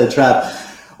Arteta a trap?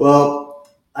 Well,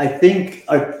 I think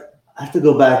I have to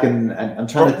go back and I'm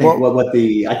trying to think what were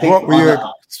you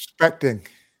expecting?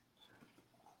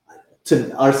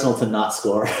 To Arsenal to not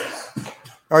score.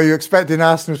 Are you expecting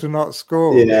Arsenal to not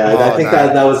score? Yeah, I think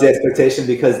that was the expectation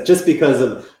because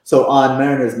on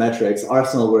Mariners metrics,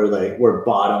 Arsenal were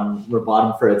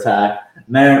bottom for attack.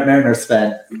 Mariner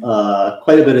spent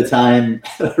quite a bit of time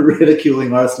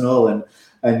ridiculing Arsenal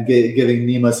and giving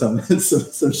Nima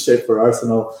some shit for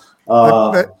Arsenal.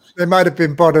 They might have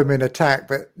been bottom in attack,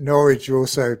 but Norwich were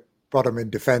also bottom in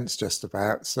defence just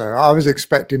about. So I was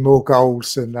expecting more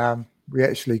goals than we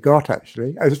actually got,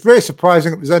 actually. It was very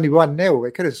surprising it was only 1-0.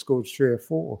 They could have scored 3 or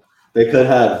 4. They could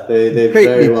have. They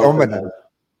very well dominant.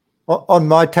 On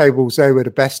my tables, they were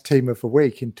the best team of the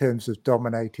week in terms of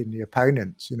dominating the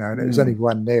opponents, and it was only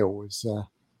 1-0 was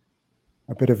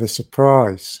a bit of a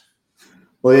surprise.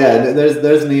 Well, yeah,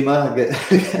 there's Nima.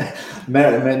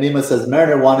 Nima says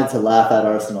Mariner wanted to laugh at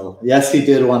Arsenal. Yes, he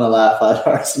did want to laugh at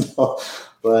Arsenal,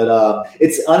 but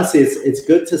it's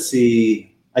good to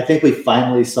see. I think we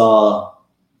finally saw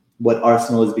what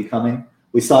Arsenal is becoming.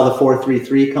 We saw the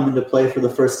 4-3-3 come into play for the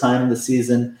first time in the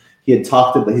season. He's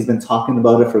been talking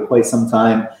about it for quite some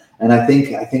time, and I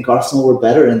think Arsenal were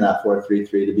better in that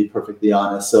 4-3-3, to be perfectly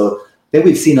honest. So I think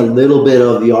we've seen a little bit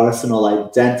of the Arsenal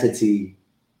identity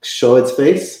show its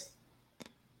face.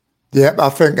 Yeah, I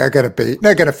think they're going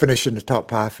to finish in the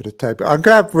top half of the table. I'm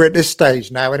glad we're at this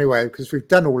stage now anyway, because we've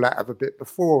done all that a bit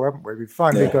before, haven't we? We've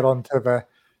finally got onto the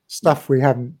stuff we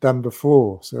haven't done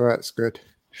before, so that's good.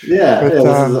 Yeah,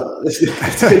 it's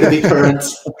good to be current.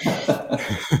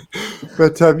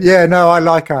 But I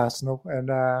like Arsenal,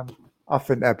 and I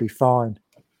think they'll be fine.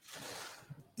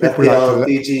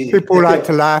 People like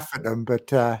to laugh at them, but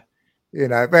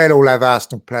they'll all have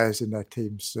Arsenal players in their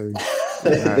teams soon.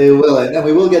 They will, and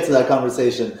we will get to that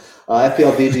conversation.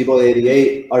 FPL BG Boy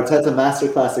 88, Arteta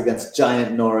masterclass against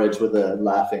Giant Norwich with a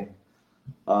laughing.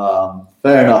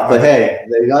 Fair enough, but hey,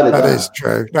 they got it.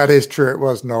 That is true. It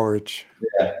was Norwich.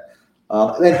 Yeah,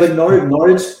 but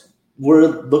Norwich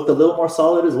looked a little more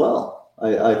solid as well.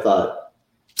 I thought.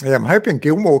 Yeah, I'm hoping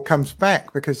Gilmore comes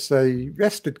back because they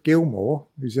rested Gilmore,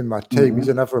 who's in my team. He's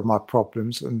another of my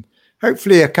problems, and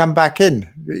hopefully he'll come back in.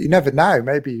 You never know.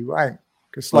 Maybe he won't.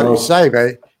 Because like you say,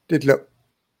 they did look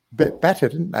a bit better,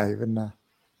 didn't they, than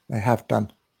they have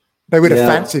done. They would have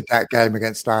fancied that game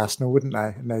against Arsenal, wouldn't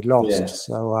they? And they lost. Yeah.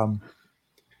 So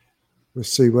we'll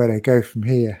see where they go from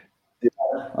here. Yeah.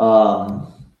 I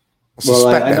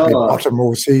suspect they'll be bottom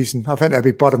all season. I think they'll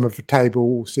be bottom of the table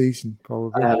all season,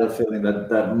 probably. I have a feeling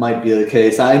that might be the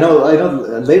case. I know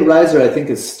late riser, I think,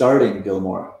 is starting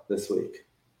Gilmore this week.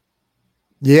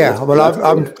 Yeah, well,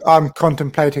 I'm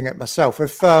contemplating it myself.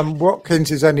 If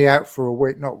Watkins is only out for a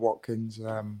week, not Watkins,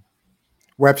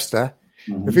 Webster.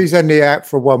 Mm-hmm. If he's only out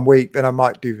for 1 week, then I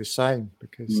might do the same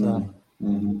because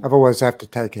otherwise I have to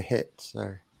take a hit.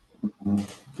 So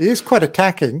he is quite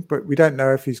attacking, but we don't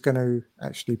know if he's going to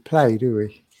actually play, do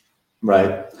we?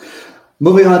 Right.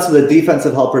 Moving on to the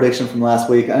defensive hull prediction from last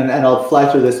week, and I'll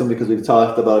fly through this one because we've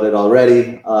talked about it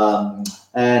already.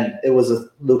 And it was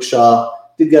Luke Shaw.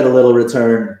 Did get a little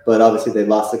return, but obviously they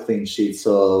lost a clean sheet,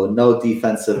 so no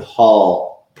defensive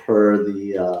haul per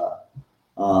the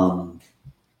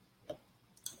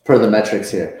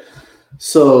metrics here.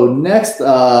 So next,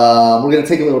 we're going to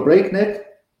take a little break, Nick,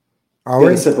 Are Get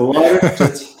we? a sip of water.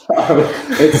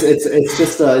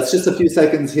 It's just a few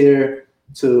seconds here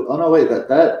to. Oh no, wait,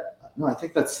 no, I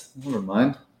think that's. Never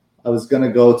mind. I was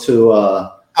gonna go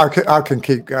to. I can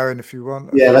keep going if you want.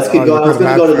 Yeah, let's keep You've going. I was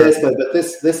got an going to go to advert.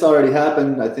 this, but this already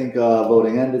happened. I think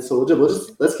voting ended, so we'll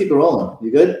just let's keep it rolling.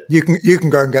 You good? You can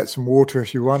go and get some water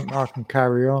if you want. I can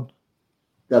carry on.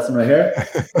 Got some right here.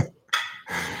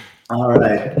 All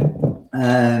right,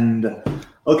 and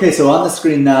okay. So on the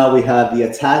screen now we have the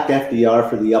attack FDR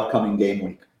for the upcoming game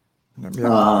week.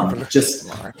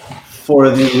 Just for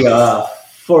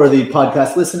the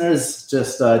podcast listeners,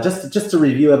 just to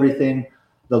review everything.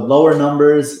 The lower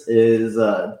numbers is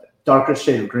darker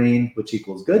shade of green, which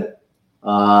equals good.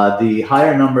 The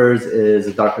higher numbers is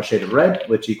a darker shade of red,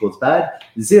 which equals bad.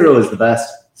 0 is the best.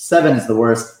 7 is the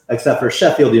worst, except for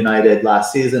Sheffield United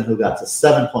last season, who got to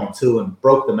 7.2 and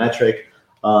broke the metric.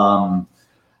 And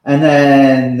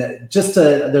then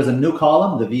there's a new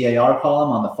column, the VAR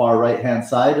column on the far right-hand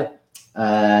side.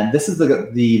 And this is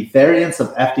the variance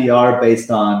of FDR based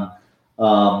on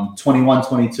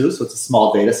 21-22, so it's a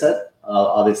small data set.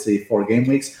 Obviously 4 game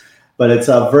weeks, but it's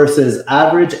versus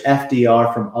average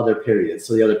FDR from other periods.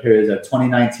 So the other periods are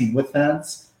 2019 with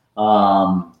fans,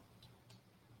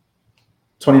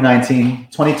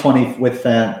 2020 with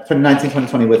fans,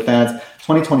 2020 with fans,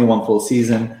 2021 full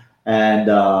season, and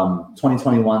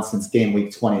 2021 since game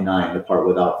week 29, the part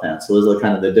without fans. So those are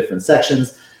kind of the different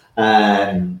sections.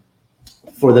 And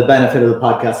for the benefit of the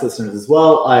podcast listeners as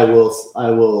well, I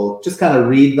will just kind of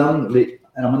read them.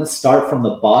 And I'm going to start from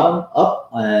the bottom up.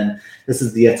 And this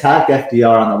is the attack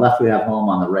FDR. On the left, we have home.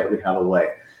 On the right, we have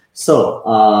away. So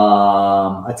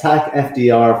attack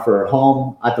FDR for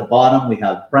home. At the bottom, we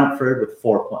have Brentford with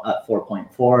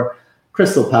 4.4.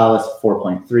 Crystal Palace,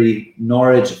 4.3.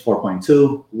 Norwich,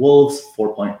 4.2. Wolves,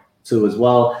 4.2 as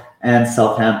well. And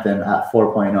Southampton at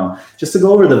 4.0. Just to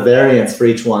go over the variance for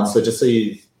each one. So just so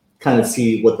you kind of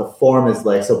see what the form is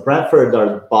like. So Brentford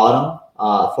are bottom.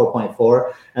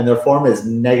 4.4, and their form is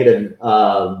negative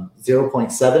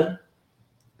 0.7,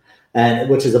 and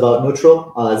which is about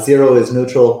neutral. 0 is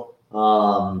neutral.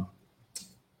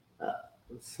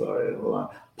 Sorry, hold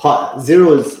on.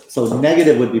 0 is so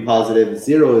negative would be positive.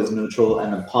 0 is neutral,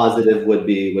 and then positive would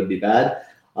be bad.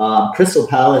 Crystal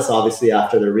Palace, obviously,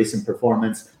 after their recent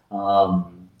performance,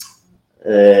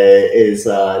 is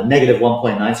negative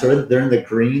 1.9. So they're in the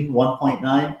green,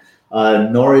 1.9.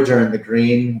 Norwich are in the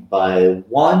green by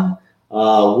 1.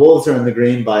 Wolves are in the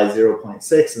green by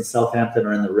 0.6, and Southampton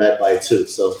are in the red by 2.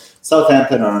 So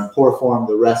Southampton are in poor form.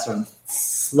 The rest are in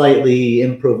slightly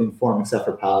improving form, except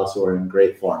for Palace, who are in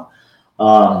great form.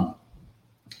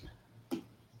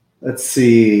 Let's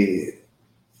see.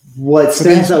 What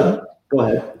stands out? Go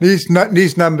ahead. These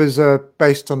numbers are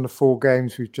based on the 4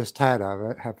 games we've just had,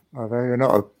 are they? They're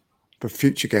not for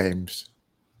future games.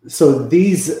 So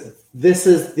these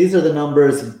are the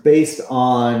numbers based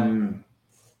on.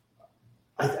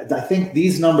 I think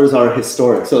these numbers are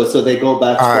historic. So they go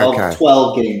back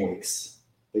 12 game weeks.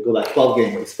 They go back 12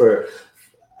 game weeks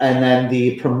and then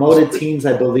the promoted teams.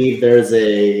 I believe there's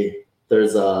a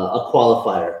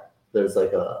qualifier. There's I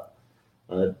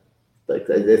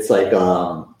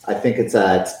think it's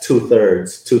at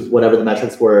 2/3, whatever the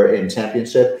metrics were in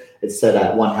championship. It's set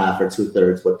at 1/2 or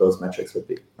 2/3 what those metrics would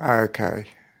be. Okay.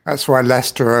 That's why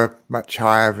Leicester are much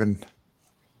higher than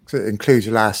it includes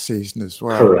last season as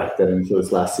well. Correct. That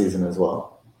includes last season as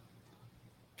well.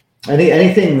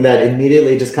 Anything that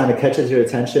immediately just kind of catches your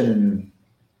attention?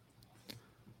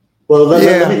 Well,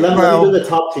 let me do the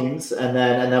top teams, and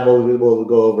then we'll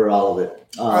go over all of it.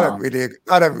 I don't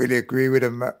really agree with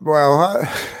them. Well,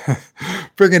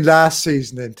 bringing last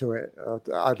season into it,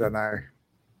 I don't know.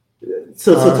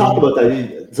 So talk about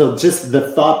that. So just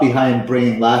the thought behind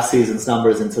bringing last season's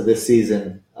numbers into this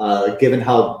season, given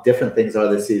how different things are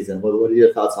this season. What are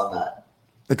your thoughts on that?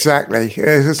 Exactly.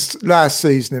 Last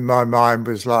season in my mind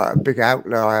was like a big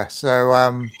outlier. So,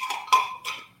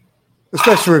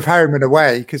 especially with home and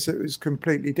away, because it was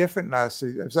completely different last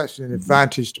season. It was actually an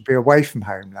advantage to be away from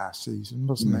home last season,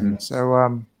 wasn't it?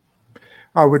 So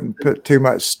I wouldn't put too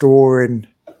much store in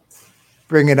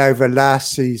bringing over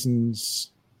last season's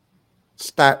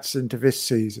stats into this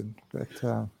season. But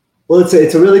well,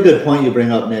 it's a really good point you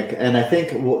bring up, Nick. And I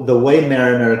think the way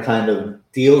Mariner kind of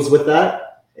deals with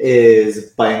that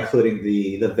is by including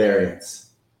the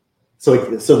variance. So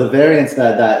the variance,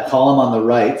 that column on the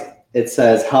right, it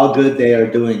says how good they are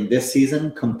doing this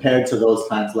season compared to those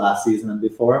times last season and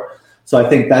before. So I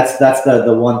think that's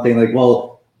the one thing. Like,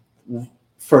 well,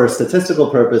 for statistical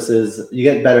purposes, you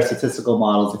get better statistical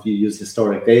models if you use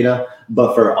historic data.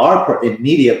 But for our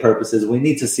immediate purposes, we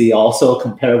need to see also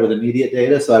compare with immediate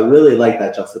data. So I really like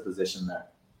that juxtaposition there.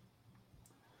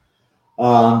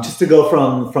 Just to go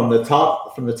from the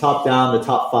top down, the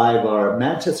top 5 are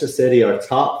Manchester City are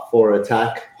top for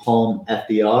attack home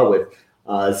FDR with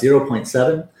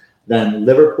 0.7. Then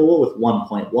Liverpool with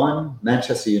 1.1,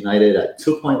 Manchester United at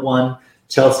 2.1,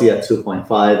 Chelsea at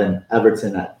 2.5, and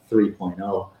Everton at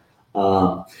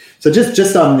 3.0. So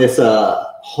just on this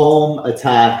home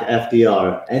attack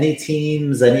FDR, any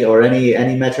teams,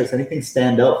 any metrics, anything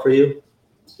stand out for you?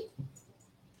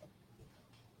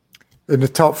 In the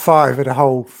top 5 of the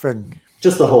whole thing?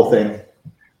 Just the whole thing.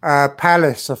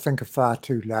 Palace, I think, are far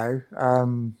too low.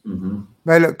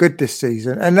 They look good this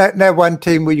season. And they're one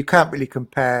team where you can't really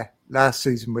compare last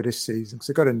season with this season because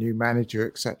they've got a new manager,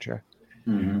 etc.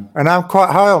 And I'm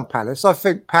quite high on Palace. I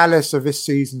think Palace are this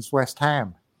season's West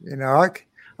Ham. You know,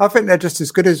 I think they're just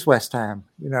as good as West Ham.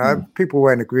 You know, people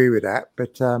won't agree with that,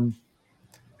 but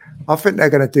I think they're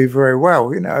going to do very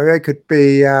well. You know, they could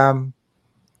be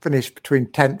finish between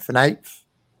 10th and 8th.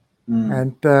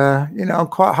 And, you know, I'm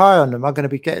quite high on them. I'm going to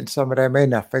be getting some of them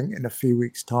in, I think, in a few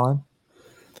weeks' time.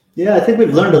 Yeah, I think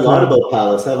we've learned a lot about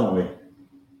Palace, haven't we?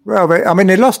 Well,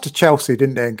 they lost to Chelsea,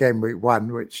 didn't they, in game week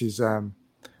 1, which is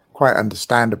quite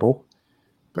understandable.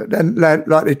 But then,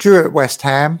 like they drew at West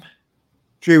Ham,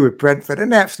 drew with Brentford,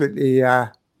 and they absolutely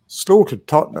slaughtered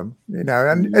Tottenham, you know.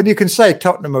 And you can say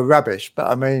Tottenham are rubbish, but,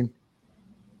 I mean,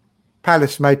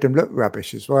 Palace made them look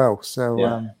rubbish as well. So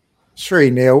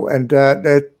 3-0, and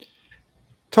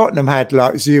Tottenham had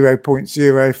like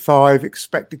 0.05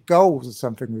 expected goals or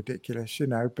something ridiculous, you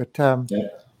know. But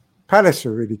Palace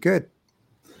are really good.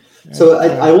 So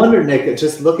I wonder, Nick,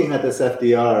 just looking at this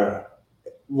FDR,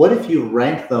 what if you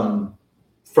rank them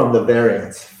from the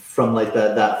variance, from like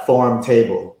that form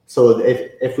table? So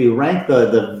if we rank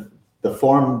the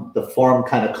form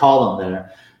kind of column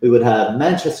there, we would have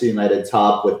Manchester United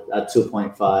top at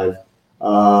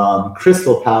 2.5,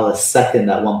 Crystal Palace second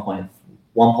at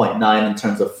 1.9 in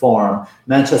terms of form,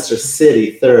 Manchester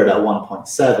City third at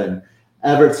 1.7,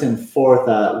 Everton fourth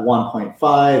at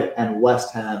 1.5, and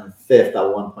West Ham fifth at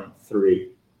 1.3.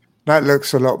 That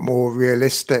looks a lot more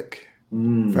realistic.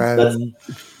 You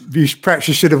perhaps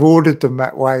you should have ordered them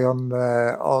that way on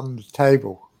the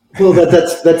table. Well,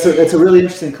 that's a really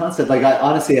interesting concept. Like,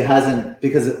 honestly, it hasn't,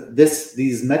 because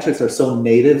these metrics are so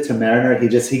native to Mariner. He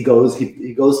goes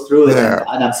through it,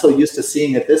 and I'm so used to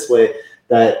seeing it this way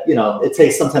that, you know,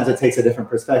 sometimes it takes a different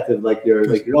perspective. Like you're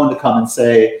going to come and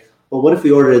say, well, what if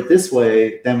we ordered it this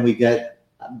way? Then we get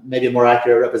maybe a more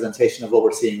accurate representation of what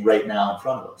we're seeing right now in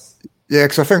front of us. Yeah,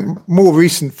 because I think more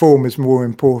recent form is more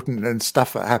important than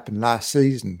stuff that happened last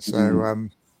season. So.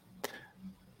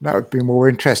 That would be more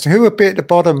interesting. Who would be at the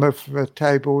bottom of the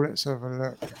table? Let's have a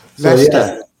look.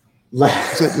 Leicester.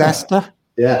 Is it Leicester?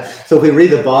 Yeah. So if we read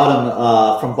the bottom,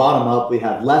 from bottom up, we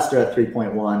have Leicester at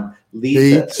 3.1,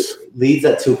 Leeds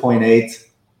at 2.8,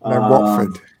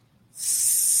 Watford.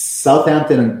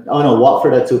 Southampton,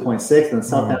 Watford at 2.6, and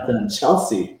Southampton and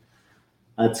Chelsea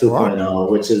at 2.0,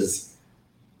 which is...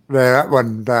 Yeah,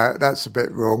 that's a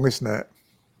bit wrong, isn't it?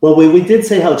 Well, we did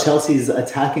say how Chelsea's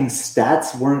attacking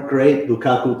stats weren't great.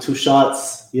 Lukaku 2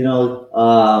 shots, you know,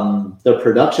 their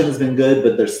production has been good,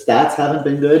 but their stats haven't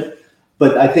been good.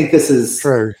 But I think this is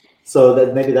true. So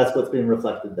that maybe that's what's being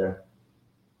reflected there.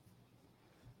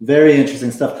 Very interesting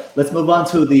stuff. Let's move on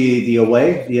to the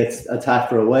away, the attack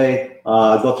for away.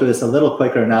 Go through this a little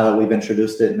quicker now that we've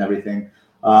introduced it and everything.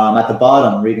 At the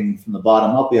bottom, reading from the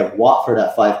bottom up, we have Watford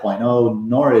at 5.0,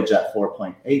 Norwich at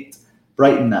 4.8.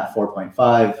 Brighton at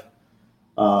 4.5,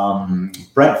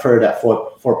 Brentford at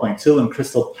 4.2, and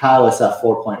Crystal Palace at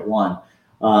 4.1.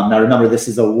 Now remember, this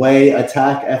is away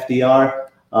attack FDR.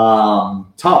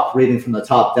 Top, reading from the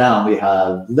top down, we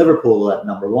have Liverpool at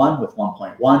number 1 with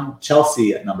 1.1,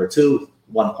 Chelsea at number 2,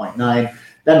 1.9,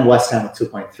 then West Ham with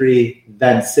 2.3,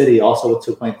 then City also with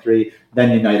 2.3,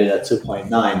 then United at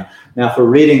 2.9. Now for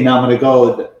reading, I'm going to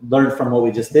go learn from what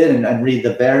we just did and read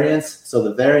the variance. So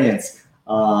the variance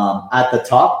at the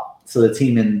top, so the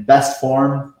team in best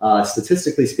form,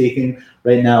 statistically speaking,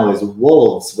 right now is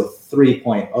Wolves with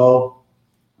 3.0.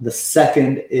 The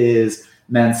second is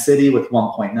Man City with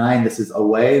 1.9. This is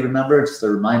away, remember, just a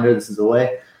reminder, this is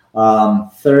away.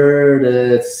 Third,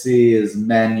 let's see, is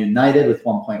Man United with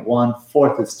 1.1.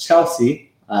 Fourth is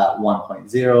Chelsea at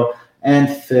 1.0. And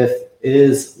fifth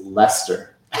is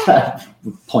Leicester at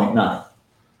 0.9.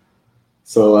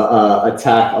 So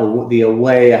attack the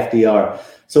away FDR.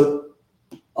 So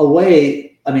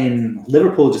away, I mean,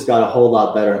 Liverpool just got a whole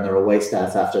lot better in their away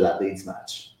stats after that Leeds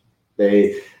match.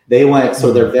 They They went,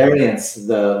 so their variance,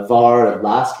 the VAR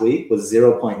last week was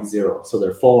 0.0. So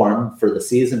their form for the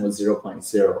season was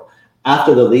 0.0.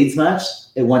 After the Leeds match,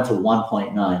 it went to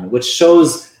 1.9, which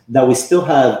shows that we still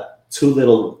have too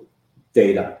little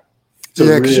data.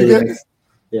 You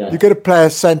get a player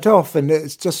sent off, and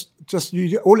it's just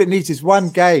all it needs is one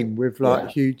game with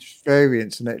huge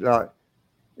variance, and it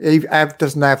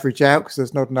doesn't average out because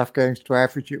there's not enough games to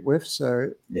average it with, so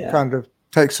it kind of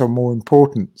takes on more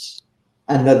importance.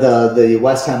 And the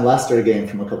West Ham Leicester game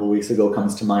from a couple of weeks ago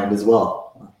comes to mind as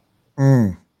well.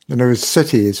 And there was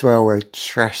City as well, where they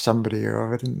trashed somebody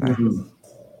over, didn't they? Mm-hmm.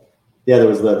 Yeah, there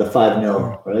was the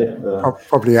 5-0, right?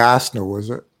 Probably Arsenal, was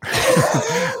it?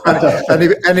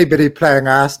 Anybody playing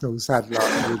Arsenal's had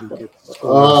really good scores.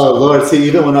 Oh, Lord. See,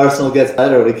 even when Arsenal gets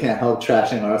better, we can't help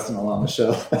trashing Arsenal on the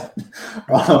show.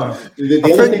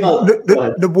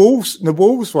 The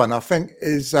Wolves one, I think,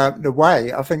 is the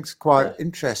way I think is quite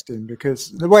interesting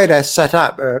because the way they're set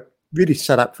up are really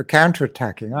set up for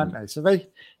counter-attacking, aren't they? So they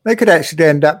could actually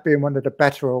end up being one of the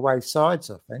better away sides,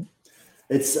 I think.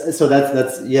 That's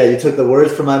you took the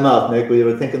words from my mouth, Nick. We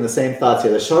were thinking the same thoughts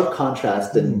here. The sharp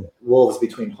contrast in Wolves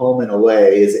between home and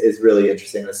away is really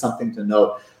interesting. It's something to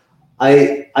note.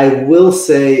 I will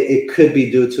say it could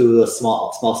be due to a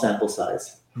small sample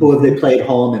size. Who have they played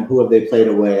home and who have they played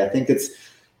away? I think it's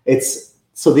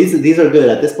so these are good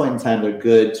at this point in time. They're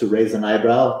good to raise an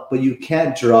eyebrow, but you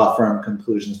can't draw firm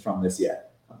conclusions from this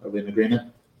yet. Are we in agreement?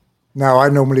 No, I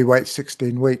normally wait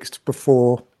 16 weeks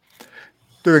before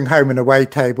doing home and away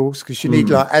tables because you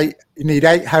need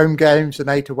eight home games and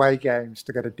 8 away games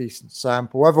to get a decent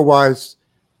sample. Otherwise,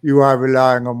 you are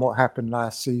relying on what happened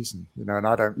last season, and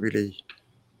I don't really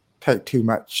take too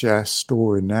much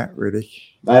store in that, really.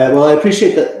 Well, I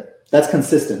appreciate that. That's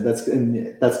consistent.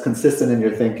 That's consistent in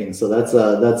your thinking. So that's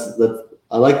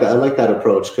I like that. I like that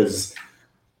approach because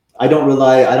I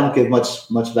don't give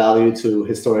much value to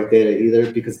historic data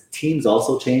either because teams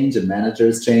also change and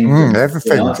managers change.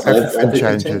 Everything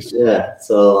changes. Yeah.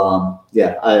 So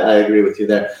I agree with you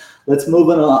there. Let's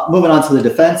moving on to the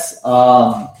defense.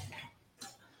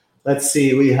 Let's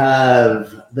see. We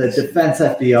have the defense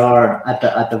FDR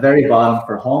at the very bottom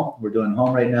for home. We're doing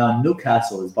home right now.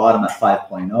 Newcastle is bottom at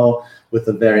 5.0 with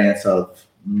a variance of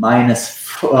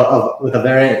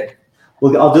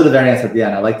I'll do the variance at the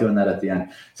end. I like doing that at the end.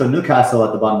 So Newcastle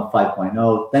at the bottom of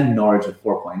 5.0, then Norwich with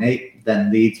 4.8,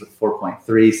 then Leeds with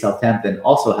 4.3, Southampton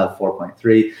also have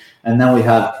 4.3, and then we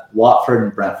have Watford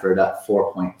and Brentford at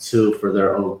 4.2 for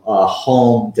their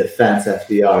home defense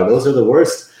FDR. Those are the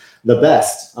worst. The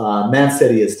best. Man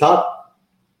City is top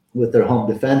with their home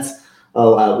defense at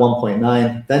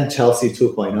 1.9, then Chelsea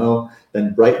 2.0,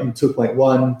 then Brighton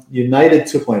 2.1, United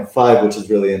 2.5, which is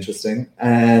really interesting,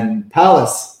 and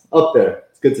Palace up there.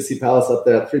 It's good to see Palace up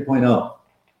there at 3.0.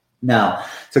 Now,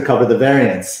 to cover the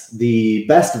variance, the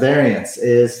best variance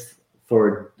is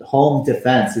for home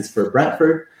defense is for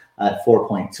Brentford at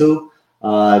 4.2.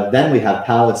 Then we have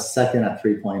Palace second at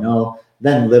 3.0.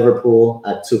 Then Liverpool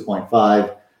at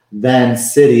 2.5. Then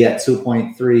City at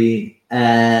 2.3.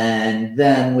 And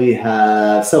then we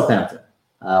have Southampton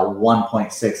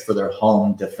 1.6 for their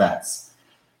home defense.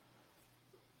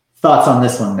 Thoughts on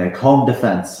this one, Nick? Home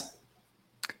defense.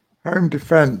 Home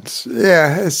defence,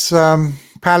 it's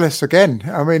Palace again.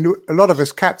 I mean, a lot of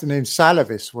us captaining Salah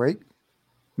this week,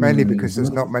 mainly because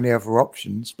there's not many other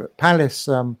options. But Palace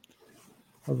are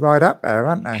right up there,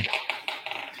 aren't they?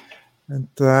 And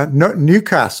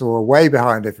Newcastle are way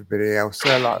behind everybody else.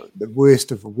 They're like the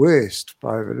worst of the worst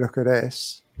by the look of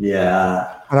this.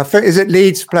 Yeah. And I think, is it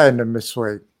Leeds playing them this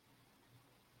week?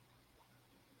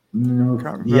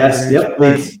 Yes, yep,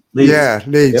 Leeds. Yeah,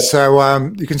 Leeds. Yep.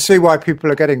 So you can see why people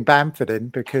are getting Bamford in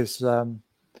because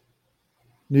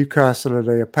Newcastle are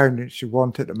the opponents you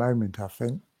want at the moment, I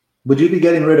think. Would you be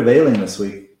getting rid of Ayling this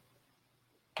week?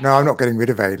 No, I'm not getting rid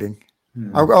of Ayling.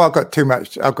 I've got too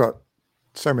much. I've got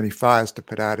so many fires to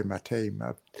put out in my team.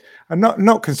 I'm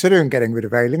not considering getting rid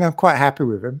of Ayling. I'm quite happy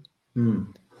with him.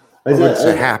 I wouldn't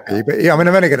say happy, but I'm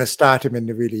only going to start him in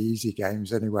the really easy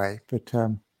games anyway. But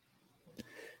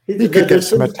he could get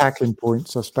some attacking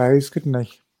points, I suppose, couldn't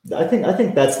he? I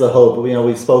think that's the hope.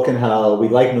 We've spoken how we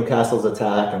like Newcastle's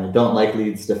attack and we don't like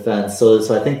Leeds' defense. So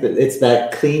I think that it's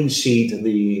that clean sheet,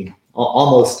 the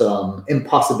almost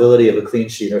impossibility of a clean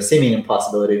sheet or seeming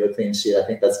impossibility of a clean sheet. I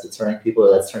think that's deterring people,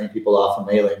 or that's turning people off from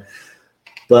Ayling.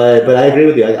 But I agree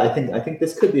with you. I think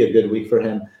this could be a good week for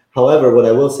him. However, what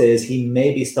I will say is he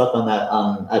may be stuck on that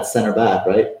at center back,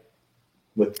 right?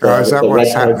 Is that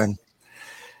what's happening?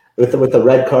 With the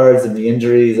red cards and the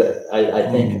injuries, I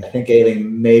think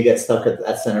Ayling may get stuck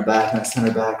at center back. And that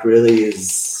center back really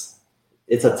it's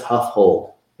a tough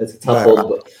hole. It's a tough hold.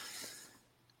 But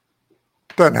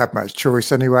don't have much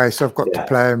choice anyway, so I've got to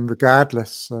play him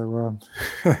regardless. So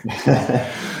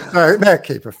they'll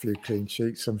keep a few clean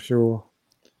sheets, I'm sure.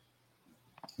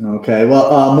 Okay,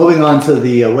 well, moving on to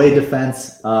the away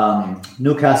defense.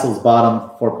 Newcastle's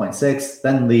bottom 4.6,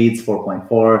 then Leeds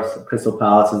 4.4. So Crystal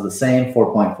Palace is the same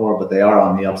 4.4, but they are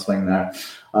on the upswing there.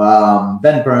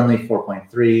 Then Burnley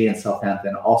 4.3 and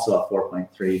Southampton also at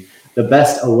 4.3. The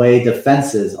best away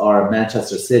defenses are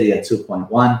Manchester City at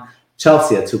 2.1,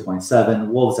 Chelsea at 2.7,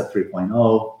 Wolves at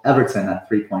 3.0, Everton at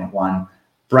 3.1,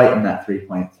 Brighton at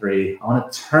 3.3. I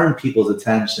want to turn people's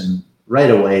attention right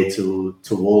away to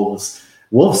Wolves.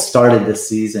 Wolves started this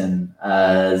season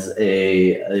as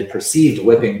a perceived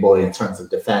whipping boy in terms of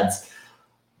defense.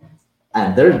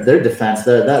 And their defense,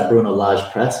 that Bruno Lage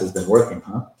press has been working,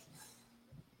 huh?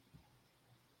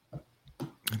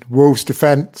 Wolves'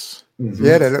 defense. Mm-hmm.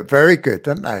 Yeah, they look very good,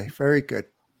 don't they? Very good.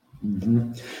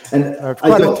 Mm-hmm. And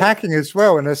quite attacking as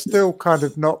well, and they're still kind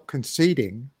of not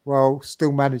conceding while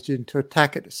still managing to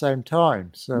attack at the same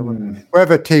time. So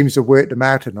whether teams have worked them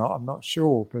out or not, I'm not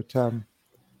sure, but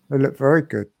they look very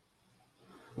good.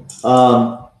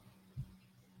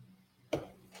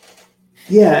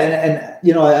 Yeah, and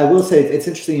you know, I will say it's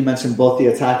interesting you mentioned both the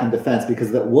attack and defense,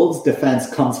 because the Wolves'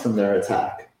 defense comes from their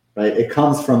attack, right? It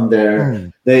comes from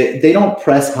their they don't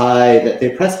press high. They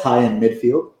press high in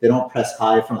midfield. They don't press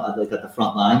high from like at the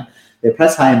front line. They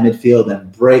press high in midfield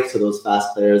and break to those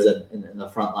fast players in the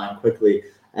front line quickly,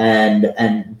 and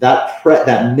that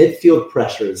midfield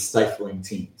pressure is stifling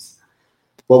teams.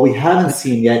 What we haven't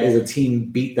seen yet is a team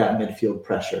beat that midfield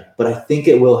pressure, but I think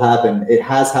it will happen. It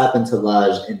has happened to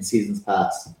Lage in seasons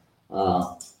past.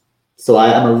 So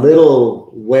I'm a little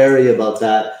wary about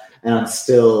that, and I'm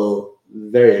still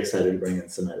very excited to bring in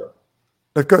Semedo.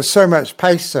 They've got so much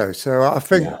pace, though, so I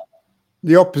think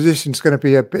the opposition's going to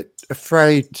be a bit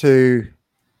afraid to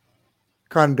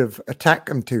kind of attack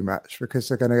them too much because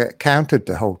they're going to get countered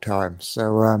the whole time.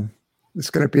 So it's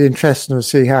going to be interesting to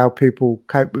see how people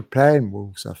cope with playing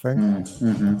Wolves, I think.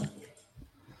 Mm-hmm.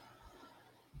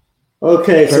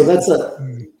 Okay, so that's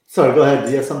sorry, go ahead.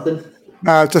 Do you have something?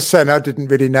 No, I was just saying I didn't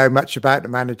really know much about the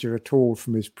manager at all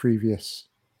from his previous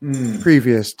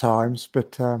times,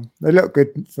 but they look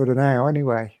good for the now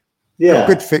anyway. Yeah. Got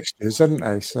good fixtures, haven't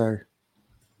they? So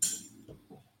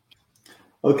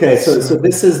okay, so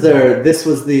this is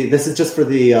just for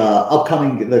the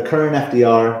the current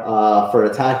FDR for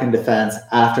attack and defense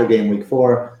after game week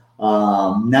 4.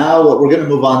 Now we're going to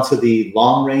move on to the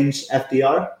long range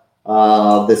FDR.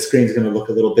 The screen's going to look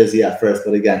a little busy at first,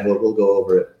 but again, we'll go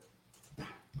over it.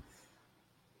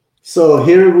 So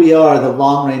here we are, the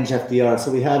long range FDR.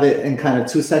 So we have it in kind of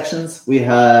two sections. We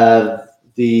have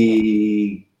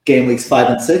the game weeks 5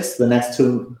 and 6, the next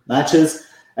 2 matches,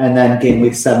 and then game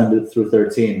week 7 through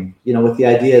 13. You know, with the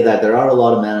idea that there are a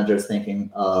lot of managers thinking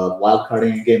of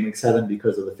wildcarding in game week 7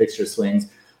 because of the fixture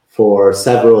swings for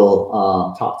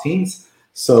several top teams.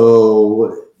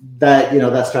 So that, you know,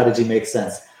 that strategy makes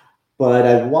sense. But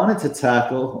I wanted to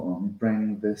tackle, hold on, let me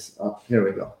bring this up. Here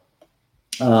we go.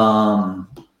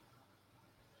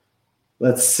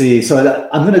 Let's see. So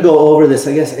I'm going to go over this.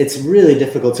 I guess it's really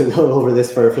difficult to go over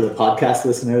this for the podcast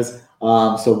listeners.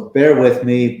 So bear with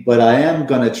me, but I am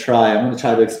going to try. I'm going to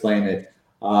try to explain it.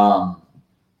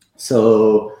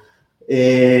 So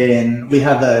we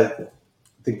have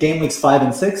the game weeks 5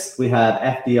 and 6. We have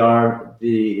FDR,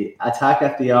 the attack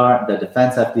FDR, the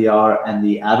defense FDR, and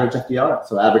the average FDR.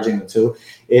 So averaging the two.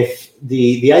 If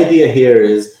the idea here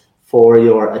is for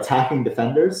your attacking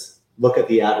defenders, look at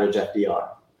the average FDR.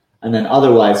 And then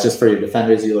otherwise, just for your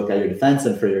defenders, you look at your defense,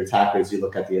 and for your attackers, you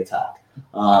look at the attack.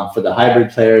 For the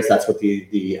hybrid players, that's what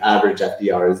the average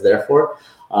FDR is there for.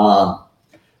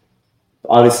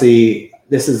 Obviously,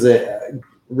 this is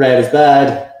red is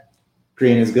bad,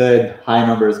 green is good, high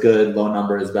number is good, low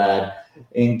number is bad.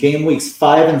 In game weeks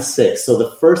 5 and 6, so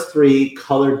the first 3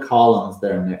 colored columns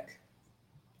there, Nick,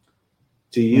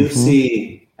 do you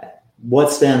see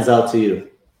what stands out to you?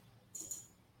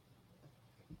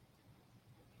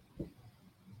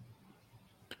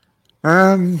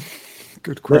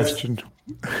 Good question.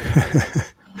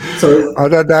 So I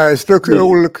don't know. It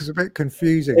all looks a bit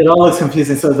confusing. It all looks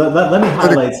confusing. So let me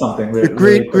highlight something. The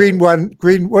green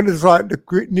one is like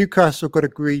Newcastle got a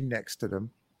green next to them.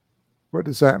 What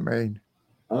does that mean?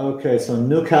 Okay, so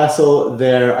Newcastle,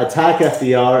 their attack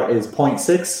FDR is 0.6.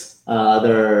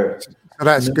 So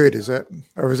that's good, is it?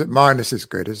 Or is it minus is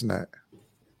good, isn't it?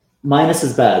 Minus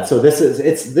is bad. So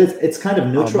it's kind of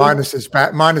neutral. Minus is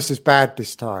bad. Minus is bad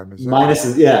this time. Minus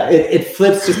is it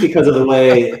flips just because of the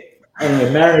way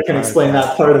Anyway, Maren can explain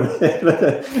that part of it, but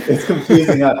it's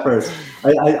confusing at first.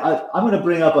 I'm going to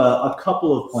bring up a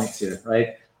couple of points here,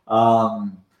 right?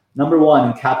 Number one,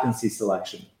 in captaincy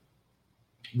selection.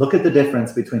 Look at the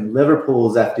difference between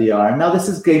Liverpool's FDR. Now, this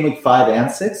is game week 5 and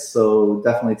 6, so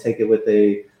definitely take it with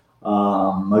a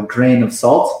grain of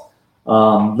salt.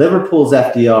 Liverpool's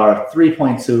FDR,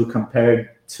 3.2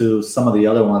 compared to some of the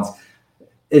other ones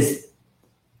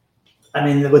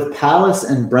with Palace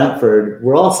and Brentford,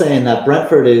 we're all saying that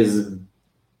Brentford is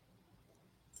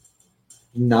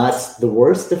not the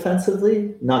worst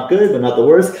defensively, not good, but not the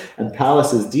worst, and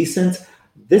Palace is decent.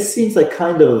 This seems like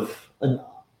kind of an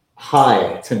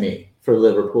high to me for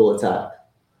Liverpool attack.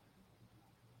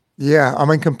 Yeah, I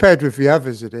mean, compared with the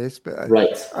others, it is, but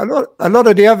right. A lot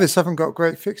of the others haven't got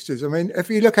great fixtures. I mean, if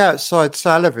you look outside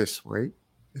Salah this week,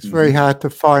 it's very hard to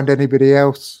find anybody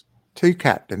else to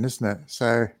captain, isn't it?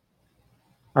 So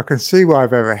I can see why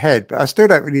they're ahead, but I still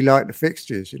don't really like the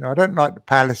fixtures. I don't like the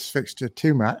Palace fixture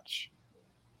too much.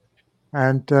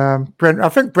 And I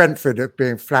think Brentford are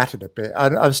being flattered a bit.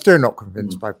 I'm still not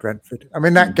convinced by Brentford. I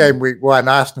mean, that game week 1,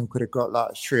 Arsenal could have got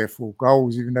like 3 or 4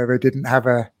 goals, even though they didn't have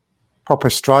a proper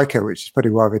striker, which is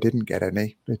probably why they didn't get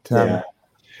any. But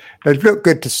they looked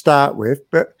good to start with.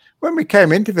 But when we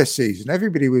came into the season,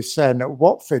 everybody was saying that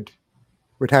Watford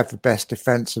would have the best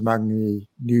defence among the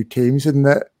new teams and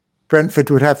that Brentford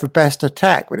would have the best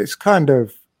attack. But it's kind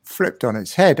of flipped on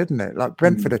its head, isn't it? Like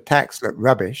Brentford attacks look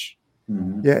rubbish.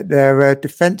 Yet their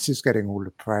defence is getting all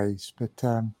the praise. But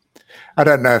I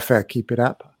don't know if they'll keep it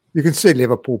up. You can see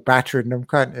Liverpool battering them,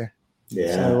 can't you?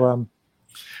 Yeah. So,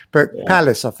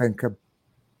 Palace, I think,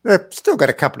 they've still got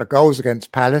a couple of goals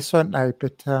against Palace, haven't they?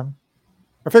 But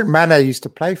I think Mane used to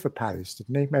play for Palace,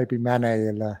 didn't he? Maybe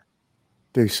Mane will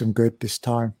do some good this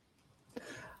time.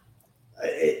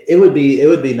 It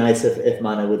wowould be nice if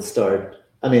Mane would start.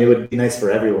 I mean, it would be nice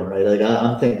for everyone, right? Like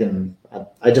I'm thinking,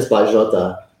 I just bought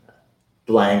Jota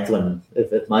blanked when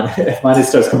if Mane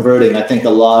starts converting. I think a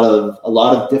lot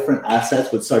of different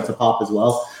assets would start to pop as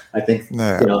well. I think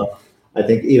I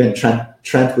think even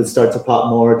Trent would start to pop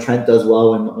more. Trent does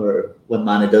well when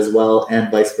Mane does well,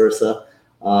 and vice versa.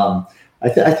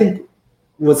 I think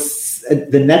with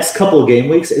the next couple of game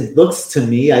weeks, it looks to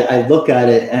me. I look at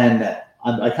it and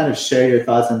I kind of share your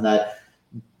thoughts in that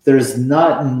there's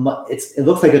not much. It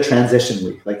looks like a transition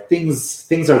week. Like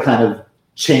things are kind of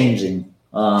changing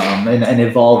and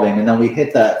evolving, and then we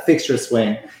hit that fixture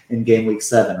swing in game week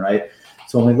 7, right?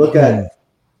 So when we look at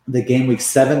the game week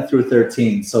 7 through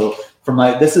 13, so for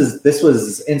this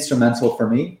was instrumental for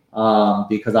me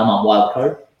because I'm on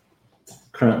wildcard,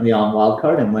 currently on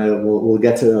wildcard, and we'll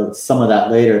get to some of that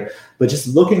later. But just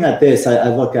looking at this,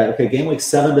 I look at game week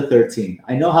 7 to 13.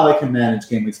 I know how I can manage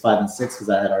game weeks 5 and 6 because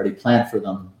I had already planned for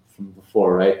them from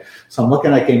before, right? So I'm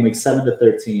looking at game week 7 to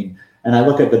 13, and I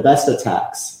look at the best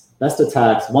attacks. Chelsea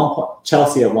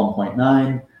at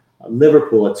 1.9,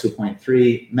 Liverpool at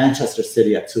 2.3, Manchester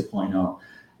City at 2.0.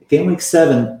 Game week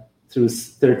 7 through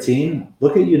 13,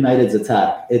 look at United's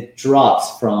attack. It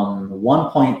drops from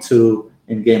 1.2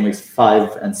 in game weeks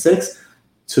 5 and 6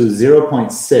 to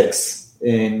 0.6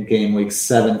 in game weeks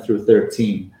 7 through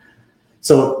 13.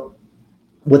 So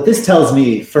what this tells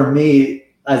me, for me,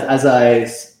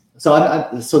 this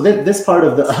part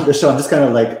of the show, I'm just kind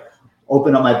of like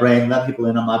open up my brain, let people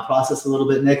in on my process a little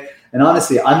bit, Nick. And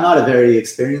honestly, I'm not a very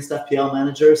experienced FPL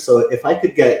manager. So if I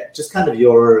could get just kind of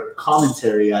your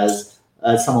commentary as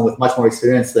someone with much more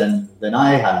experience than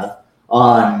I have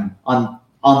on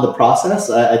the process,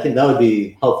 I think that would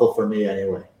be helpful for me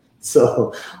anyway.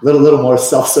 So a little more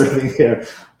self-serving here.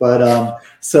 But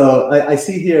so I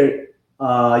see here,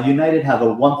 United have a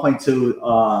 1.2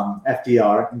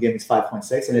 FDR in games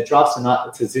 5.6, and it drops to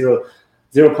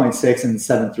 0.6 in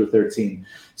 7 through 13.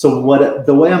 So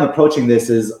the way I'm approaching this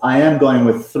is I plan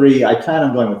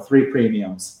on going with 3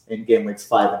 premiums in game weeks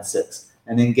 5 and 6.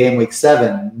 And in game week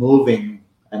 7, moving,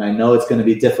 and I know it's going to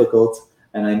be difficult,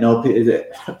 and I know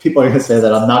people are going to say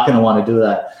that I'm not going to want to do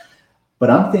that, but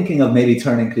I'm thinking of maybe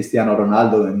turning Cristiano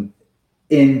Ronaldo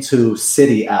into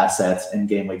City assets in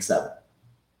game week 7.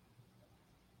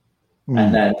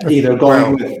 And then either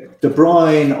going with De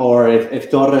Bruyne, or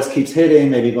if Torres keeps hitting,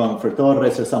 maybe going for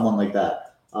Torres or someone like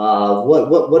that.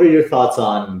 What are your thoughts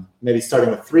on maybe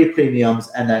starting with 3 premiums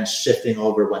and then shifting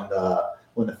over when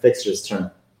the fixtures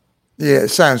turn? Yeah, it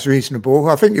sounds reasonable.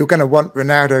 I think you're going to want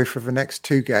Ronaldo for the next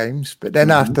 2 games, but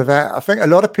then after that, I think a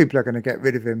lot of people are going to get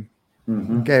rid of him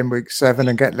in game week 7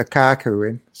 and get Lukaku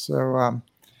in. So,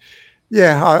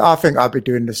 I think I'll be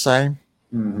doing the same.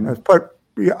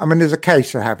 I mean, there's a case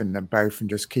for having them both and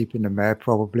just keeping them there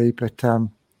probably, but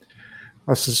I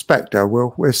I suspect I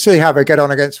will. We'll see how they get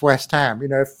on against West Ham.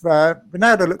 If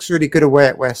Ronaldo looks really good away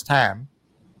at West Ham,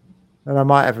 then I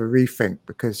might have a rethink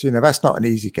because that's not an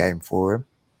easy game for him.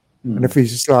 And if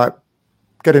he's just like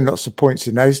getting lots of points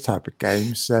in those type of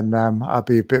games, then I'll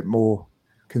be a bit more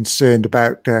concerned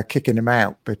about kicking him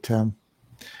out. But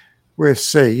we'll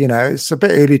see. It's a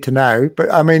bit early to know.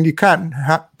 But I mean, you can't.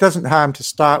 Doesn't harm to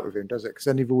start with him, does it? Because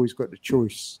then you've always got the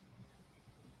choice.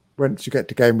 Once you get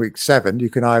to game week 7, you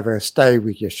can either stay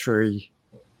with your 3,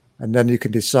 and then you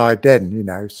can decide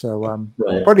then. So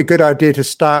probably a good idea to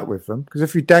start with them, because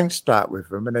if you don't start with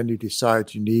them and then you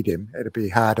decide you need him, it'll be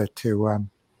harder to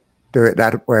do it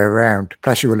that way around.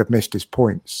 Plus, you will have missed his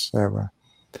points. So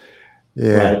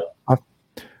I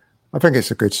think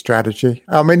it's a good strategy.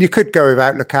 I mean, you could go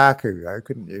without Lukaku though,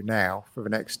 couldn't you? Now for the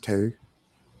next 2.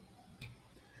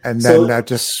 And then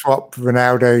just swap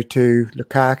Ronaldo to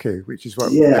Lukaku, which is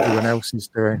what everyone else is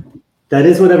doing. That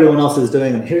is what everyone else is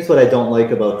doing. And here's what I don't like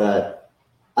about that.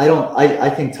 I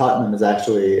think Tottenham is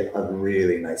actually a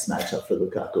really nice matchup for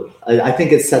Lukaku. I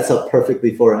think it sets up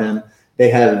perfectly for him.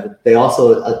 They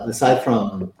also, aside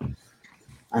from,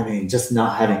 just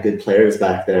not having good players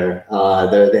back there,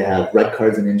 they have red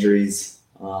cards and injuries,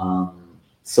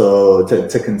 so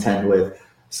to contend with.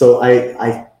 So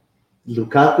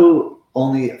Lukaku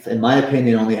only, in my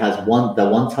opinion, only has one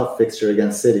tough fixture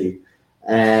against City,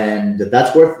 and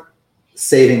that's worth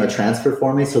saving a transfer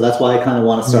for me. So that's why I kind of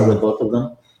want to start with both of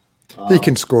them. He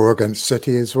can score against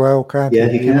City as well, can't he? Yeah,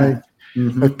 he can.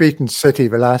 They've beaten City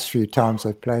the last few times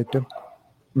they've played them.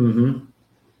 Mm-hmm.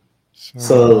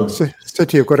 So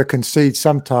City have got to concede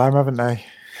sometime, haven't they?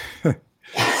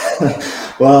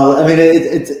 Well, I mean,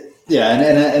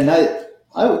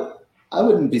 I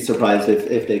wouldn't be surprised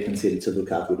if they conceded to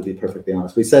Lukaku, to be perfectly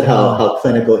honest. We said how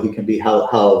clinical he can be,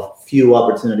 how few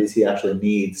opportunities he actually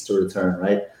needs to return,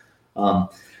 right?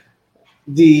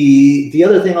 The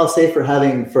other thing I'll say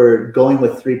for going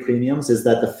with 3 premiums is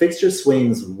that the fixture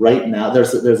swings right now,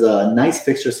 there's a nice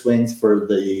fixture swings for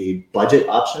the budget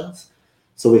options.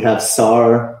 So we have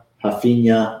Sarr,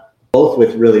 Rafinha, both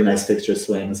with really nice fixture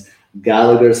swings.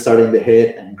 Gallagher's starting to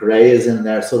hit, and Gray is in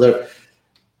there. So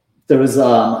there was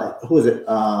who is it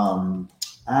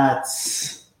at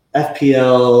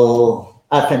FPL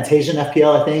at Fantasian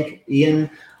FPL, I think Ian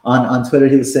on Twitter,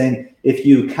 he was saying if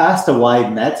you cast a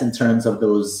wide net in terms of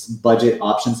those budget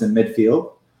options in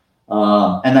midfield,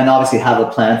 and then obviously have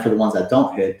a plan for the ones that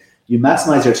don't hit, you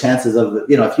maximize your chances of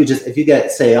if you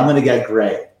get, say, I'm going to get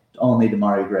Gray, only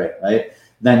Damari Gray, right?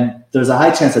 Then there's a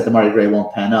high chance that Damari Gray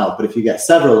won't pan out. But if you get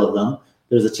several of them,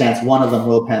 there's a chance one of them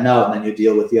will pan out, and then you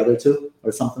deal with the other 2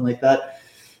 or something like that.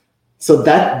 So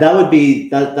that would be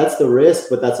that's the risk,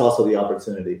 but that's also the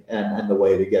opportunity and the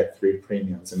way to get 3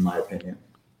 premiums, in my opinion.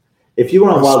 If you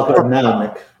were on wildcard now,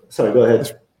 Nick, sorry, go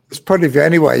ahead. It's probably the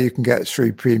only way you can get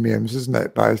 3 premiums, isn't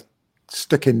it? By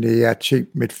sticking the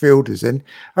cheap midfielders in.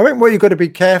 I think what you've got to be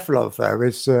careful of, though,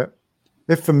 is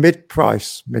if the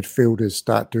mid-price midfielders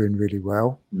start doing really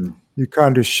well, you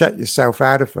kind of shut yourself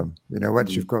out of them.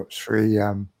 Once you've got 3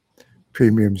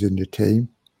 premiums in your team.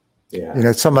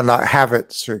 Yeah. Someone like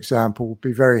Havertz, for example, would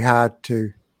be very hard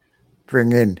to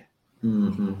bring in.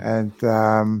 Mm-hmm. And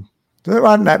there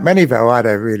aren't that many, though, are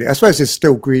there, really? I suppose there's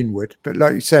still Greenwood, but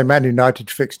like you say, Man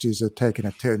United fixtures are taking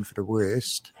a turn for the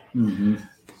worst. Mm-hmm.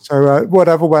 So what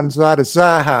other ones are there?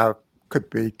 Zaha could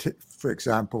be, for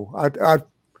example. I'd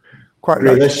quite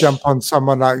Grealish. Like to jump on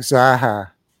someone like Zaha.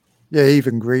 Yeah,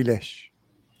 even Grealish.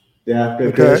 Yeah,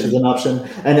 Grealish is an option.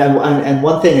 And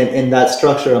one thing in that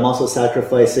structure, I'm also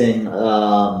sacrificing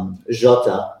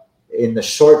Jota in the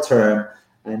short term.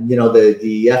 And,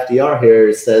 the FDR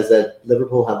here says that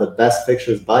Liverpool have the best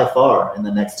fixtures by far in the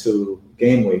next 2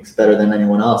 game weeks, better than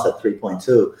anyone else at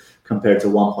 3.2 compared to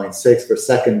 1.6 for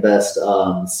second best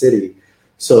City.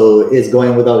 So is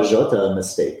going without Jota a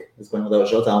mistake? Is going without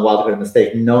Jota on wildcard a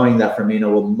mistake, knowing that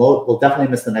Firmino will definitely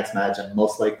miss the next match and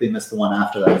most likely miss the one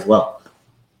after that as well?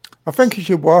 I think if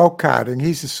you're wildcarding,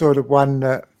 he's the sort of one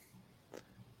that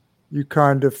you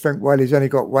kind of think, well, he's only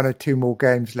got 1 or 2 more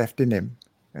games left in him.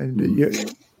 And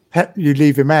you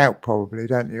leave him out probably,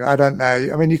 don't you? I don't know.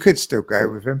 I mean, you could still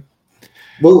go with him.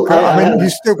 Well,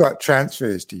 you've still got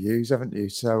transfers to use, haven't you?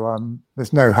 So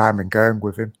there's no harm in going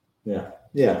with him.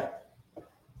 Yeah.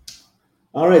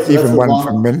 All right. So even one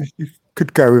from you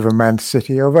could go with a Man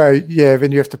City, although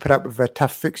then you have to put up with their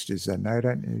tough fixtures, then, though,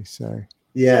 don't you? So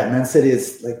Man City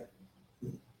is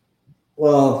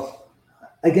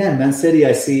again, Man City.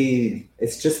 I see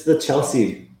it's just the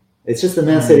Chelsea. It's just the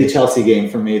Man City Chelsea game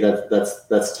for me.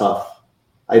 That's tough.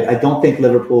 I don't think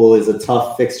Liverpool is a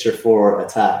tough fixture for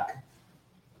attack.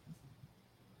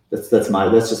 That's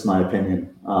just my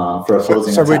opinion for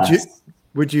opposing so attacks.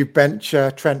 would you bench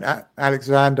Trent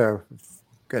Alexander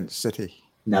against City?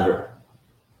 Never,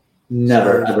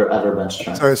 So, ever bench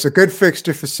Trent. So it's a good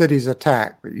fixture for City's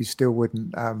attack, but you still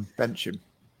wouldn't bench him.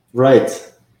 Right.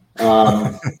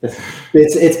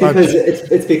 It's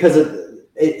because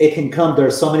it can come. There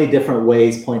are so many different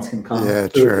ways points can come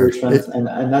through Trent,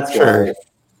 and that's why.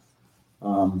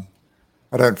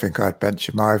 I don't think I'd bench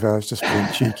him either. I was just being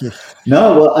cheeky.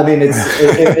 No, well, I mean, it's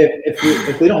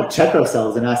if we don't check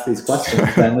ourselves and ask these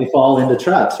questions, then we fall into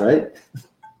traps, right?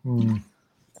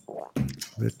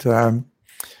 But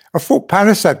I thought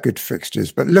Palace had good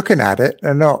fixtures, but looking at it,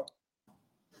 they're not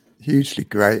hugely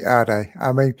great, are they?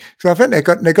 I mean, so I think they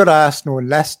got Arsenal and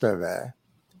Leicester there,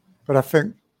 but I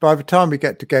think by the time we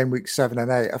get to game week 7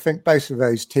 and 8, I think both of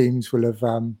those teams will have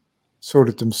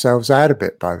sorted themselves out a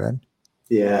bit by then.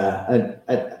 Yeah,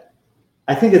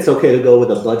 I think it's okay to go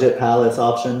with a budget Palace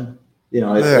option. You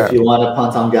know, if you want to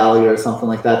punt on Gallagher or something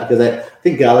like that, because I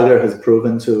think Gallagher has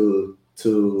proven to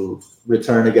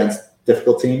return against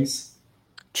difficult teams.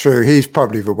 True, he's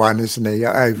probably the one, isn't he,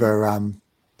 over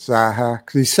Zaha,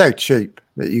 because he's so cheap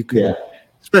that you can,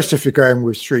 especially if you're going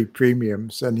with 3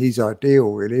 premiums, and he's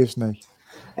ideal, really, isn't he?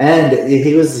 And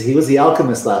he was the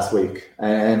alchemist last week,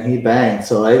 and he banged.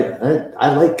 So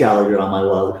I like Gallagher on my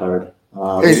wild card.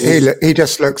 He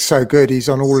just looks so good. He's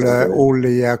on all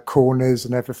the corners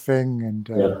and everything, and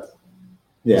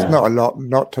there's not a lot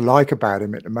not to like about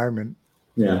him at the moment.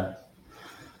 Yeah.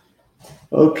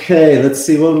 Okay, let's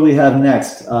see what do we have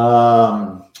next.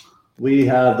 We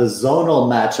have the zonal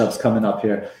matchups coming up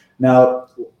here now.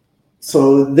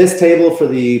 So this table for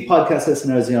the podcast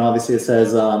listeners, you know, obviously it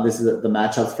says this is the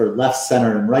matchups for left,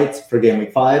 center, and right for game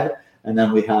week 5. And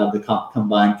then we have the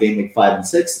combined game week 5 and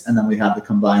 6, and then we have the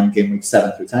combined game week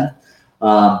 7 through 10.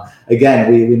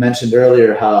 Again, we mentioned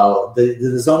earlier how the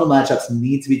zonal matchups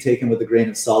need to be taken with a grain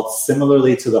of salt,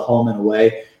 similarly to the home and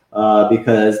away,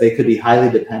 because they could be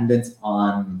highly dependent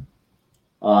on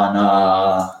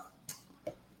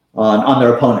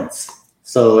their opponents.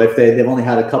 So if they've only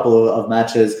had a couple of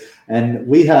matches, and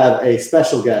we have a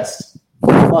special guest,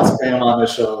 must bring him on the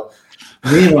show,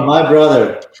 Nima, my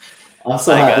brother. I'm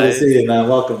so happy to see you, man.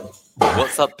 Welcome.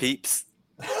 What's up, peeps?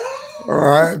 All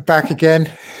right, back again.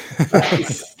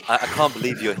 I can't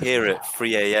believe you're here at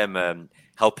 3 a.m.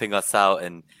 Helping us out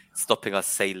and stopping us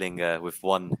sailing with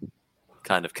one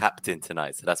kind of captain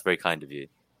tonight. So that's very kind of you.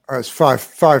 Oh, it's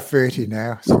 5:30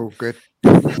 now. It's all good.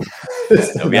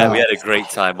 No, we had a great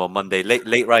time on Monday.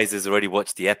 Late Risers already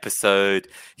watched the episode.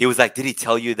 He was like, "Did he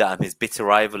tell you that I'm his bitter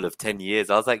rival of 10 years?"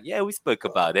 I was like, "Yeah, we spoke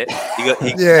about it."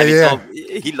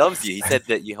 He loves you. He said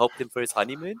that you helped him for his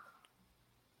honeymoon.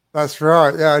 That's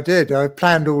right. Yeah, I did. I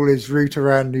planned all his route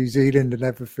around New Zealand and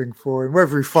everything for him.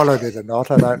 Whether he followed it or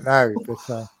not, I don't know.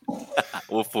 But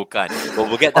awful kind. Well,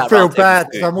 we'll get that. I feel bad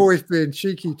because I'm always being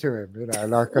cheeky to him. You know,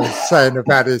 like I was saying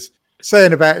about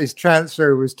his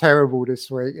transfer was terrible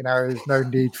this week. You know, there's no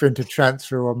need for him to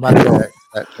transfer on Monday,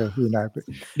 etc. You know, but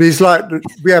he's like,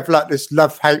 we have like this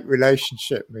love-hate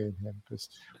relationship, me and him. Because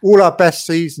all our best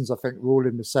seasons, I think, were all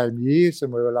in the same years,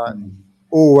 and we were like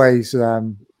always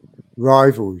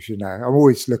rivals. You know, I'm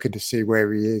always looking to see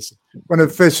where he is. One of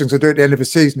the first things I do at the end of the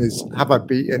season is have I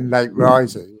beaten Late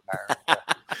Riser? You know,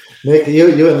 Nick,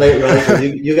 you and Late Riser,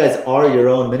 you guys are your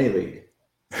own mini league.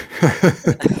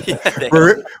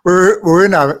 we're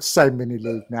in our same mini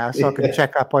league now, so I can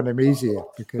check up on him easier.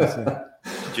 Because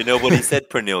do you know what he said,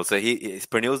 Pranil? So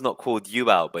Pranil's not called you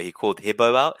out, but he called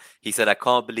Hibbo out. He said, "I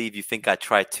can't believe you think I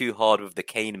tried too hard with the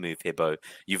cane move, Hibbo.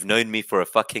 You've known me for a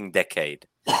fucking decade."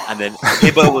 And then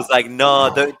Hibbo was like,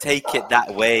 "No, don't take it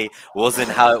that way. Wasn't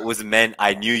how it was meant.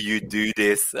 I knew you'd do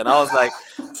this." And I was like,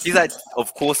 he's like,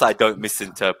 "Of course I don't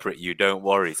misinterpret you. Don't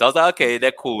worry." So I was like, "Okay,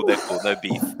 they're cool. No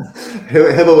beef."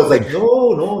 Hibbo was like,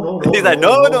 no. He's like,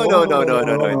 no, in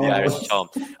the Irish charm.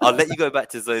 I'll let you go back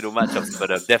to zonal matchups, but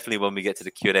definitely when we get to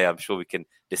the Q&A, I'm sure we can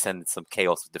descend some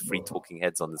chaos with the 3 talking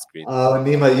heads on the screen.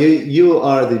 Nima, you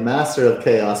are the master of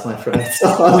chaos, my friend. So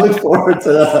I look forward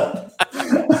to that.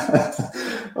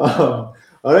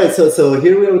 All right, so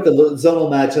here we are with the zonal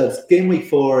matchups, game week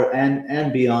 4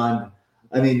 and beyond.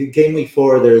 I mean, game week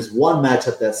 4, there's one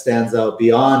matchup that stands out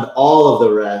beyond all of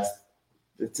the rest.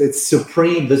 It's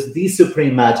supreme. The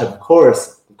supreme matchup, of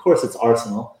course, it's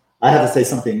Arsenal. I have to say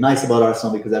something nice about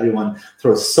Arsenal because everyone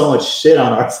throws so much shit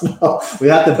on Arsenal. We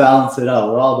have to balance it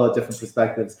out. We're all about different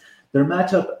perspectives. Their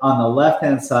matchup on the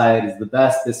left-hand side is the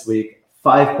best this week,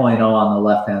 5.0 on the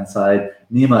left-hand side.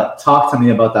 Nima, talk to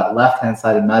me about that left-hand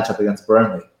sided matchup against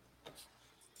Burnley.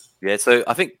 Yeah, so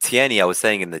I think Tierney, I was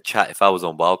saying in the chat, if I was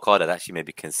on wildcard, I'd actually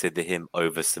maybe consider him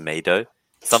over Semedo.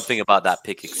 something about that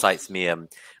pick excites me.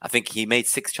 I think he made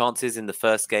 6 chances in the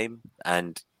first game,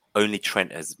 and only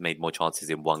Trent has made more chances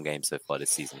in 1 game so far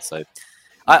this season. So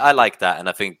I like that, and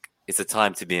I think it's a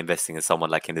time to be investing in someone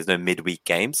like him. There's no midweek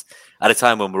games at a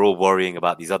time when we're all worrying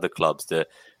about these other clubs, the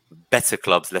better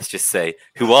clubs, let's just say,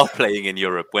 who are playing in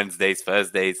Europe Wednesdays,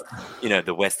 Thursdays. You know,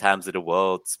 the West Hams of the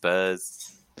world,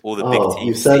 Spurs, all the big teams.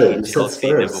 You said it. You said Chelsea,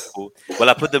 Spurs. Liverpool. Well,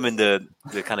 I put them in the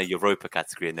kind of Europa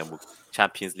category, and then we'll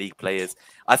Champions League players.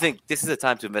 I think this is a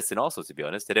time to invest in Arsenal, to be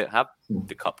honest. They don't have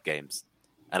the cup games.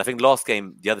 And I think last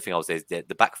game, the other thing I would say is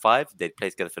the back five, they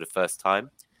played together for the first time.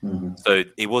 Mm-hmm. So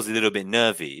it was a little bit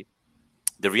nervy.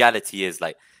 The reality is,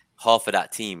 like, half of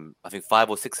that team, I think 5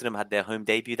 or 6 of them had their home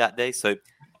debut that day. So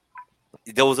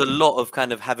there was a lot of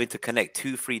kind of having to connect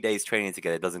 2-3 days training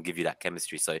together. It doesn't give you that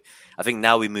chemistry. So I think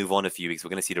now we move on a few weeks.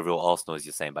 We're going to see the real Arsenal, as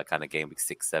you're saying, by kind of game week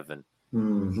 6, 7.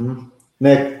 Mm-hmm.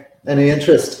 Nick, any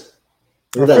interest?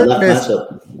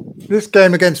 This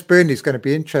game against Burnley is going to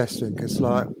be interesting because,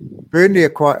 like, Burnley are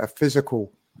quite a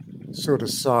physical sort of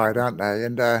side, aren't they?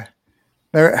 And they're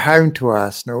at home to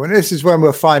Arsenal, and this is when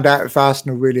we'll find out if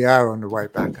Arsenal really are on the way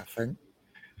back. I think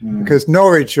because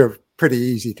Norwich are pretty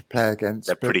easy to play against.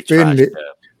 They're pretty Burnley, trash.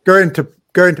 Yeah.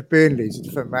 Going to Burnley is a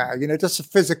different matter. You know, just the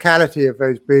physicality of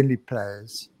those Burnley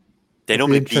players. They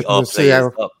normally beat our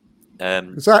players up.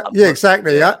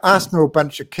 Exactly. Arsenal are a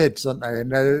bunch of kids, aren't they?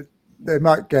 And they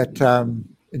might get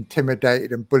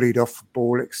intimidated and bullied off the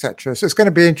ball, etc. So it's going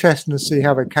to be interesting to see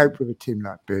how they cope with a team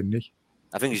like Burnley.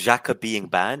 I think Xhaka being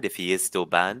banned, if he is still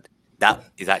banned, that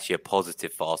is actually a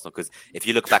positive for Arsenal, because if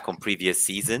you look back on previous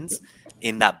seasons,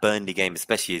 in that Burnley game,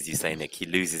 especially as you say, Nick, he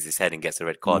loses his head and gets a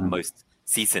red card most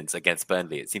seasons against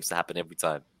Burnley. It seems to happen every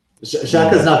time.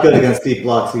 Xhaka's not good against deep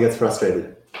blocks. He gets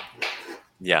frustrated.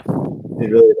 Yeah. He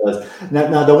really does.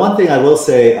 Now, the one thing I will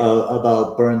say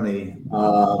about Burnley,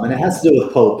 and it has to do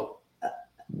with Pope,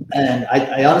 and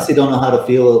I honestly don't know how to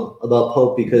feel about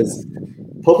Pope, because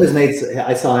Pope has made,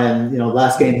 I saw him,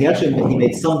 last game, he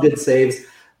made some good saves,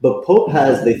 but Pope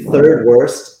has the 3rd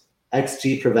worst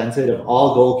XG prevented of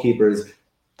all goalkeepers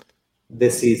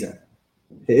this season.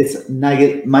 It's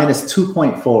minus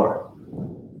 2.4.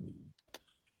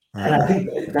 And I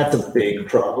think that's a big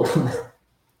problem.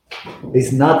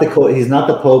 He's not the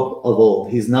Pope of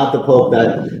old. He's not the Pope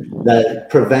that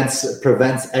prevents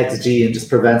XG and just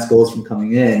prevents goals from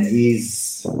coming in.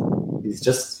 He's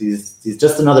just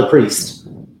another priest.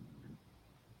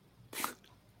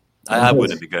 I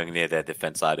wouldn't be going near their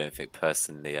defense, I don't think,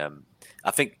 personally.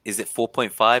 I think, is it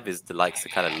 4.5 is the likes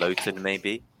of kind of Lowton,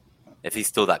 maybe? If he's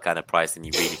still that kind of price and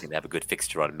you really think they have a good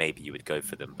fixture on, maybe you would go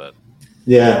for them. But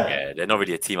yeah, they're not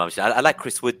really a team. I like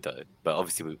Chris Wood, though, but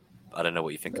obviously I don't know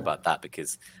what you think about that,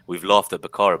 because we've laughed at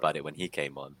Bakar about it when he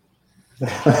came on.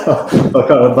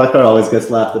 Bakar always gets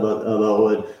laughed about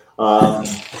Wood.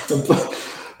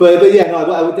 But yeah,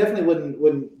 no, I would definitely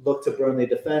wouldn't look to Burnley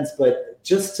defense. But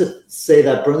just to say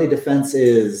that Burnley defense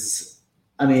is,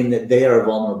 they are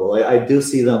vulnerable. I do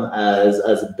see them as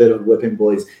a bit of whipping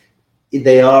boys.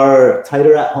 They are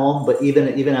tighter at home, but even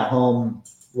at home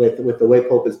with the way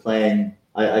Pope is playing,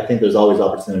 I think there's always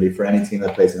opportunity for any team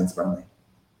that plays against Burnley.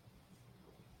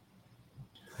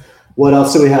 What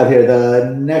else do we have here?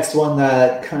 The next one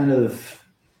that kind of,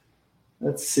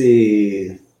 let's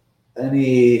see,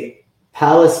 any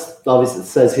Palace, obviously it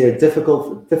says here,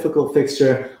 difficult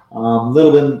fixture, a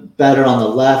little bit better on the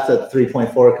left at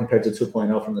 3.4 compared to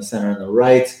 2.0 from the center and the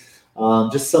right.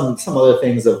 Just some other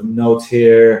things of note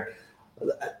here.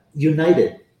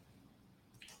 United.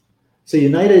 So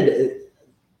United,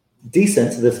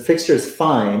 decent. The fixture is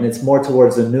fine. It's more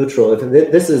towards a neutral.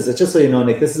 This is, just so you know,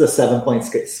 Nick, this is a 7-point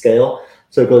scale.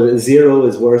 So it goes 0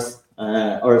 is worse,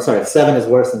 7 is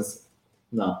worse than,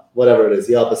 whatever it is,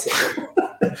 the opposite.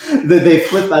 They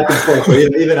flip back and forth. So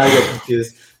even I get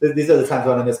confused. These are the times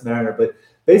when I miss Mariner. But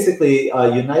basically,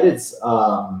 United's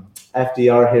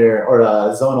FDR here, or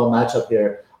zonal matchup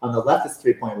here, on the left it's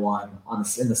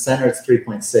 3.1. In the center it's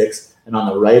 3.6, and on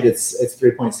the right it's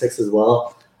 3.6 as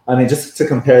well. Just to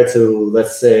compare to,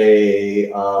 let's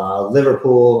say,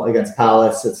 Liverpool against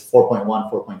Palace, it's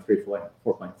 4.1, 4.3,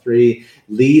 4.3.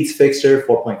 Leeds fixture,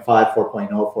 4.5, 4.0,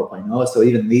 4.0. So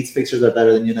even Leeds fixtures are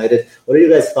better than United. What are you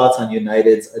guys' thoughts on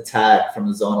United's attack from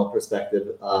a zonal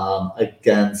perspective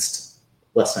against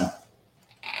West Ham?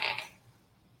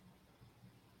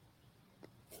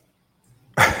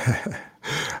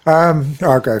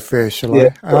 I'll go first, shall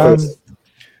I?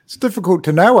 It's difficult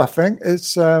to know, I think. It's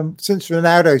since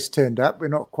Ronaldo's turned up, we're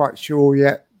not quite sure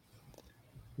yet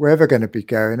where they're going to be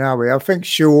going, are we? I think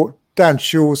down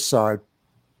Shaw's side,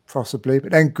 possibly,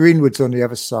 but then Greenwood's on the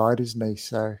other side, isn't he?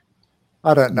 So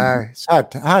I don't know. It's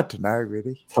hard to know,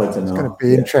 really. It's hard to know. It's going to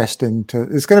be interesting.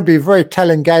 It's going to be a very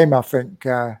telling game, I think.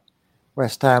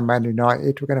 West Ham, Man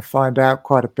United. We're going to find out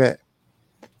quite a bit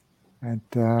and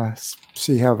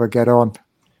see how they get on.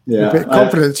 Yeah,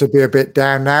 confidence will be a bit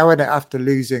down now, and after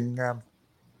losing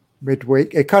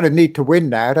midweek, they kind of need to win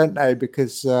now, don't they?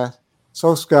 Because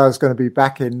Solskjaer's going to be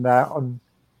back in on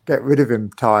get rid of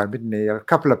him time, isn't he? A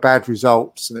couple of bad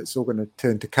results, and it's all going to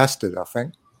turn to custard, I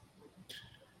think.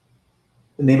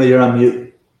 Nima, you're on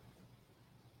mute.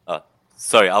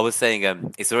 Sorry, I was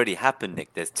saying it's already happened,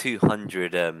 Nick. There's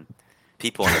 200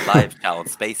 people on the live chat on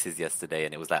Spaces yesterday,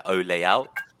 and it was like Ole out.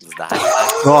 It was the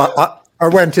hashtag. Well, I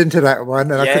went into that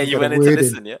one, and I couldn't you get went a in to word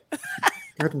listen, in. yeah.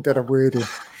 Couldn't get a word in.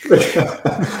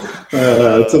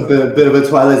 It's a bit of a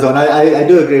twilight zone. I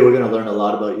do agree. We're going to learn a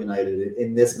lot about United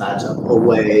in this matchup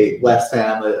away. West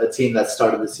Ham, a team that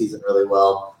started the season really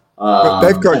well. But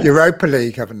they've got Europa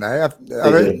League, haven't they?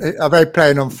 Are they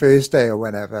playing on Thursday or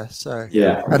whenever? So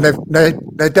yeah, and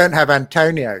they don't have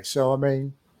Antonio. So I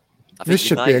mean, this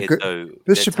should be a good.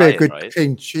 This should be a good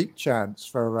clean sheet chance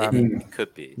for it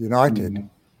could be United. Mm-hmm.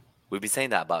 We've been saying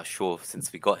that about Shaw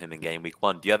since we got him in game week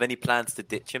 1. Do you have any plans to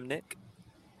ditch him, Nick?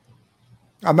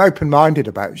 I'm open-minded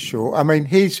about Shaw. I mean,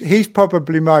 he's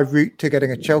probably my route to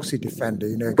getting a Chelsea defender,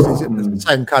 because he's at the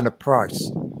same kind of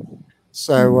price.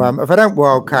 So if I don't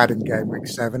wildcard in game week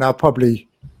 7, I'll probably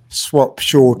swap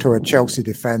Shaw to a Chelsea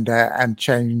defender and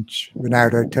change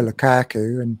Ronaldo to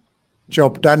Lukaku, and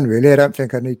job done, really. I don't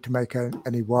think I need to make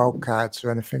any wildcards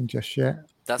or anything just yet.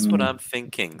 That's what I'm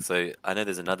thinking. So I know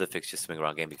there's another fixture swing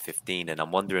around game week 15, and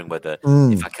I'm wondering whether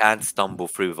if I can stumble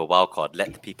through with a wild card,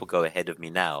 let the people go ahead of me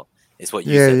now. It's what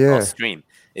you said last stream.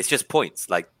 It's just points.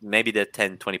 Like maybe they're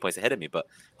 10, 20 points ahead of me, but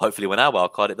hopefully when I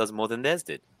wild card, it does more than theirs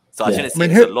did. So I shouldn't see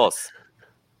it as a loss.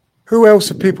 Who else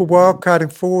are people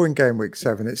wildcarding for in game week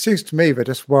 7? It seems to me they're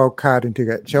just wildcarding to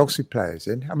get Chelsea players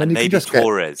in. I mean, and maybe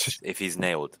Torres if he's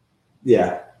nailed.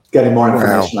 Yeah. Getting more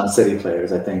information on City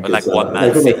players, I think. Or like one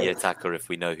Man City attacker if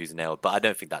we know who's nailed. But I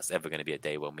don't think that's ever going to be a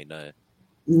day when we know.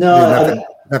 No,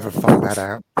 never find that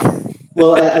out.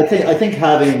 Well, I think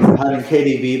having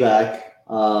KDB back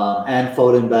and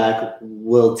Foden back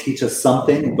will teach us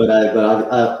something. But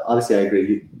obviously I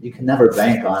agree. You can never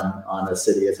bank on a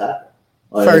City attacker.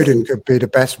 Foden could be the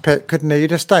best pick, couldn't he? You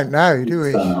just don't know, do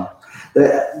we?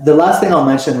 The last thing I'll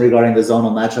mention regarding the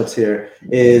zonal matchups here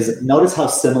is notice how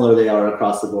similar they are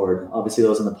across the board. Obviously,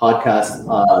 those in the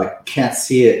podcast can't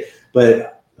see it,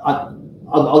 but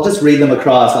I'll just read them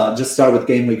across. I'll just start with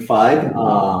game week 5.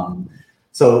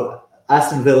 So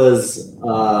Aston Villa's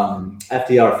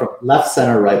FDR from left,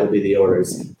 center, right will be the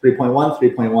orders. 3.1,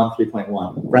 3.1,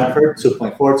 3.1. Brentford,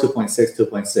 2.4, 2.6,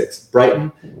 2.6.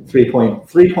 Brighton,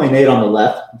 3.8 on the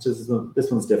left, which is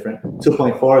this one's different.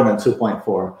 2.4 and then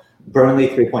 2.4. Burnley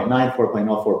 3.9, 4.0,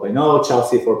 4.0,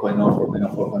 Chelsea 4.0,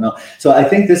 4.0, 4.0. So I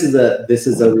think this is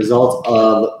a result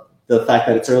of the fact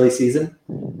that it's early season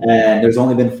and there's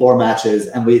only been 4 matches,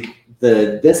 and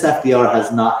this FDR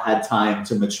has not had time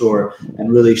to mature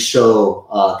and really show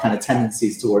kind of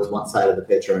tendencies towards one side of the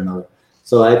pitch or another.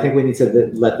 So I think we need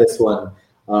to let this one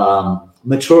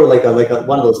mature like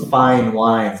one of those fine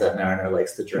wines that Mariner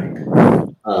likes to drink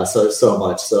so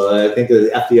much. So I think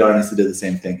the FDR needs to do the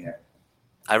same thing here.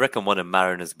 I reckon one of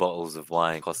Mariner's bottles of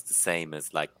wine costs the same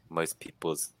as like most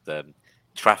people's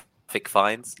traffic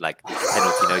fines, like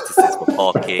penalty notices for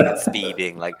parking and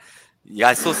speeding. Like, yeah,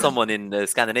 I saw someone in the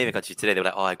Scandinavian country today. They were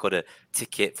like, "Oh, I got a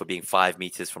ticket for being 5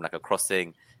 meters from like a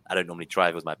crossing. I don't normally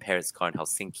drive. It was my parents' car in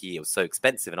Helsinki. It was so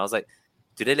expensive." And I was like,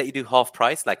 "Do they let you do half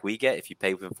price like we get if you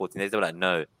pay within 14 days?" They were like,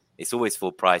 "No, it's always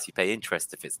full price. You pay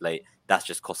interest if it's late. That's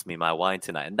just cost me my wine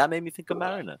tonight." And that made me think of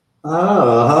Mariner.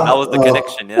 That was the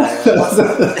connection, yeah.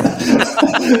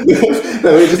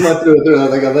 We just went through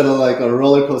like a little like a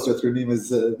roller coaster through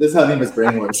Nima's. This is how Nima's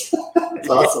brain works. It's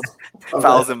awesome.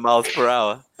 1,000 miles per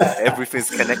hour. Everything's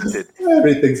connected.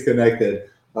 Everything's connected.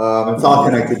 It's all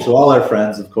connected to all our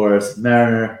friends, of course.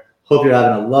 Mariner, hope you're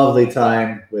having a lovely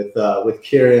time with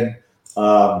Kieran.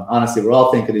 Honestly, we're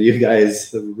all thinking of you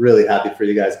guys. Really happy for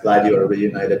you guys. Glad you are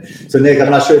reunited. So, Nick, I'm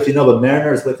not sure if you know, but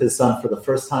Mariner is with his son for the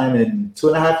first time in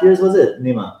 2.5 years, was it,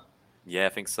 Nima? Yeah, I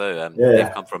think so.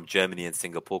 They've come from Germany and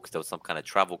Singapore because there was some kind of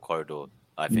travel corridor,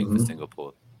 I think, for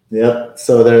Singapore. Yep.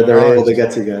 So they're able to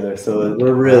get together. So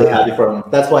we're really happy for him.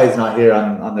 That's why he's not here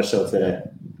on the show today.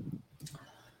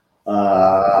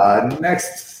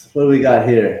 Next, what do we got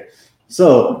here?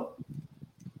 So,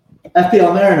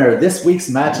 FPL Mariner, this week's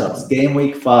matchups, game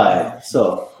week 5.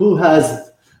 So who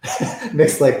has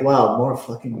Nick's like, wow, more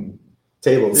fucking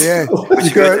tables. Yeah. We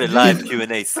should go to the live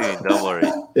Q&A soon, don't worry.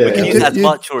 We can use as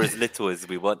much or as little as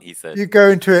we want, he said. You go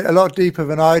into it a lot deeper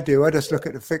than I do. I just look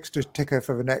at the fixture ticker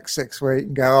for the next 6 weeks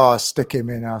and go, oh, I'll stick him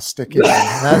in. That's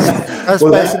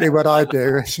basically what I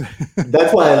do.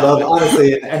 That's why I love,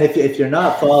 honestly, and if you're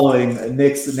not following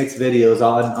Nick's videos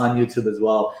on YouTube as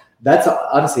well, that's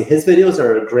honestly, his videos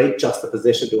are a great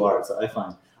juxtaposition to ours, I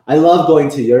find. I love going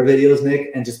to your videos, Nick,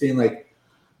 and just being like,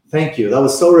 thank you. That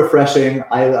was so refreshing.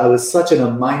 I was such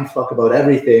a mind fuck about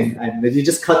everything, and you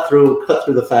just cut through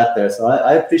the fat there. So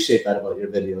I appreciate that about your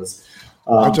videos.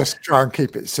 I just try and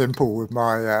keep it simple with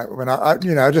my when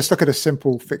I just look at a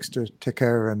simple fixture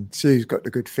ticker and see who's got the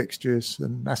good fixtures,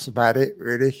 and that's about it,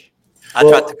 really. I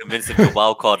tried to convince him to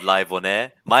wildcard live on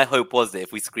air. My hope was that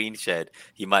if we screen shared,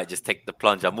 he might just take the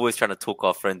plunge. I'm always trying to talk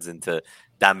our friends into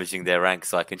damaging their rank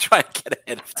so I can try and get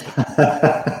ahead of them.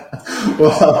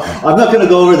 Well, I'm not going to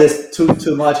go over this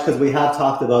too much because we have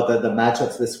talked about the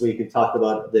matchups this week. We've talked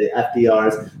about the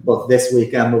FDRs both this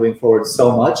week and moving forward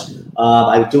so much.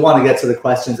 I do want to get to the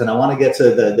questions, and I want to get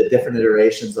to the different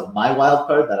iterations of my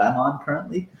wildcard that I'm on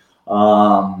currently.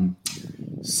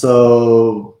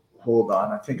 So hold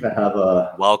on. I think I have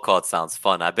a... Wildcard sounds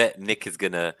fun. I bet Nick is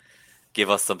going to give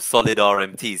us some solid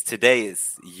RMTs. Today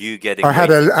is you getting... I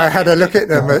had a look at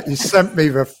them. You sent me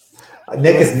the...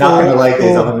 Nick is not going to like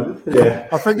these. Yeah.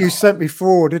 I think you sent me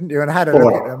 4, didn't you? And I had a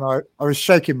look at them. I was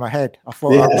shaking my head. I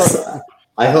thought... Yes.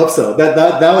 I hope so.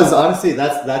 That was honestly,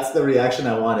 that's the reaction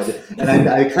I wanted. And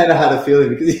I kind of had a feeling,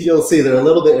 because you'll see they're a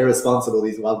little bit irresponsible,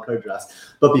 these wildcard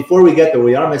drafts. But before we get there,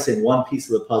 we are missing one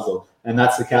piece of the puzzle, and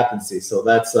that's the captaincy. So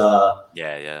that's...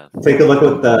 Take a look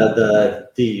at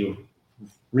the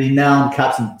renowned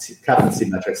captaincy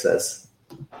metric says.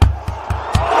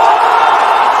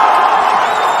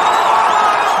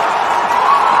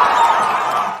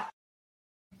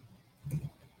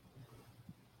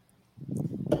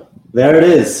 There it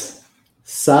is.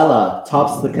 Salah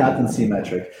tops the captaincy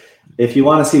metric. If you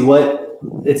want to see what,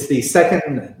 it's the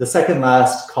second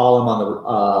last column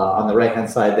on the right hand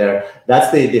side there.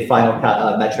 That's the final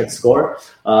metric score.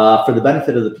 For the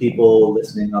benefit of the people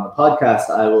listening on the podcast,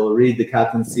 I will read the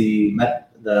captaincy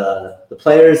the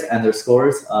players and their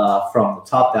scores from the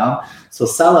top down. So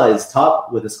Salah is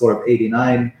top with a score of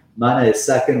 89. Mane is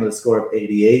second with a score of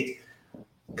 88.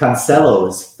 Cancelo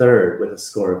is third with a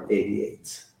score of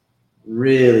 88.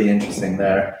 Really interesting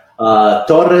there. Ferran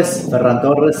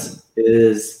Torres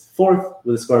is fourth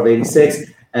with a score of 86,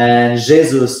 and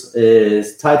Jesus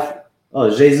is tied.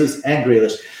 Jesus and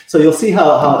Grealish. So you'll see how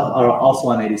are also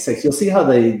on 86. You'll see how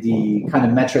the kind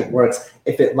of metric works.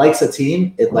 If it likes a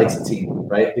team, it likes a team,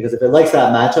 right? Because if it likes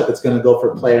that matchup, it's going to go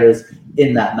for players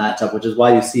in that matchup, which is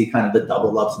why you see kind of the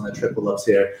double ups and the triple ups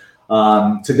here.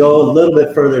 To go a little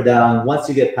bit further down, once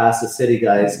you get past the City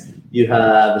guys, you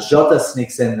have Jota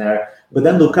sneaks in there, but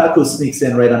then Lukaku sneaks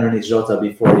in right underneath Jota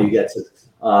before you get to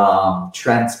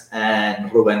Trent and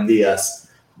Ruben Diaz.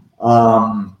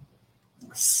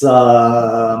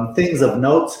 Some things of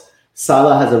note: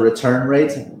 Salah has a return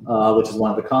rate, which is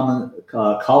one of the common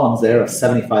columns there, of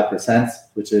 75%,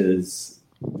 which is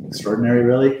extraordinary,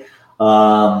 really.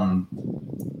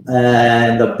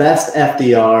 And the best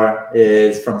FDR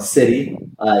is from City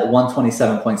at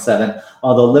 127.7,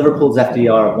 although Liverpool's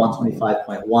FDR of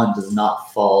 125.1 does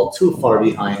not fall too far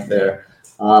behind there.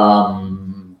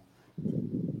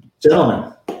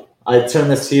 Gentlemen, I turn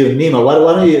this to you. Nima, why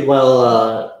don't you,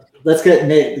 let's give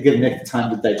Nick the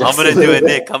time to digest. I'm going to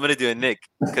do a Nick.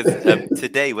 Because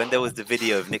today, when there was the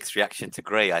video of Nick's reaction to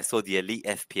Gray, I saw the elite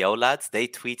FPL lads. They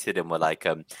tweeted and were like,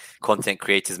 content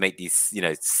creators make these,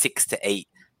 6 to 8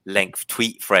 length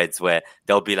tweet threads where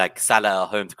they'll be like, Salah at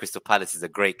home to Crystal Palace is a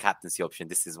great captaincy option.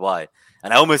 This is why.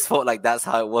 And I almost felt like that's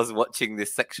how it was watching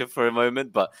this section for a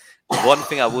moment. But one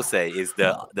thing I will say is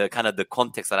the kind of the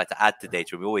context I like to add to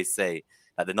data. We always say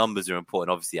that the numbers are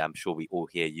important. Obviously, I'm sure we all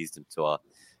here use them to our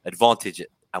advantage,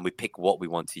 and we pick what we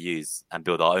want to use and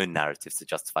build our own narratives to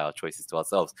justify our choices to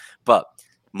ourselves. But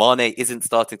Mane isn't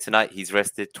starting tonight. He's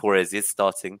rested. Torres is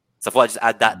starting. So I thought I'd just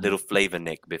add that little flavor,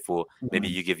 Nick, before maybe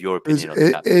you give your opinion on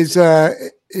that.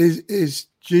 Is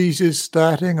Jesus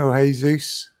starting or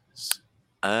Jesus?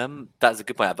 That's a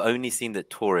good point. I've only seen that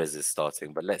Torres is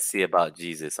starting, but let's see about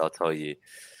Jesus. I'll tell you.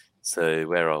 So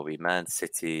where are we? Man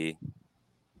City.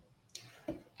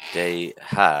 They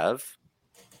have...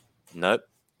 Nope.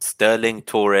 Sterling,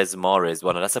 Torres, Mahrez.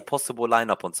 Well, that's a possible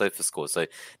lineup on SofaScore. So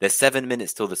there's 7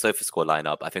 minutes till the SofaScore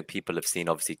lineup. I think people have seen,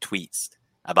 obviously, tweets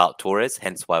about Torres,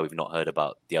 hence why we've not heard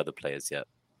about the other players yet.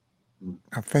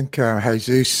 I think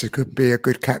Jesus could be a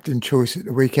good captain choice at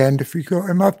the weekend if we got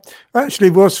him up. I actually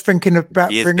was thinking about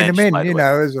bringing him in,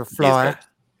 as a flyer.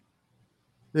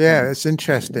 Yeah, it's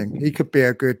interesting. He could be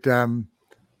a good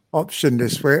option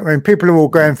this week. I mean, people are all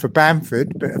going for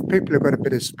Bamford, but if people have got a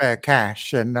bit of spare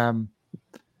cash and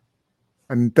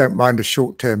don't mind a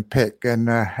short-term pick, and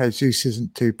Jesus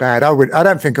isn't too bad. I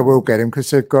don't think I will get him because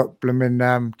they've got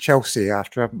blooming Chelsea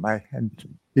after, haven't they?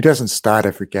 And he doesn't start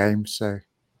every game, so.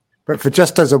 But for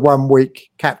just as a 1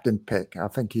 week captain pick, I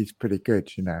think he's pretty good.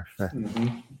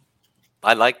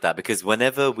 I like that because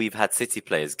whenever we've had City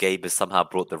players, Gabe has somehow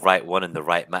brought the right one and the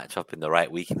right matchup in the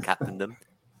right week and captained them.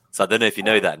 So I don't know if you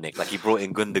know that, Nick. Like he brought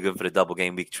in Gundogan for the double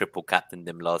game week, triple captained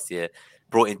him last year.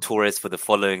 Brought in Torres for the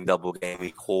following double game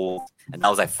week, hauled, and that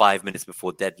was like 5 minutes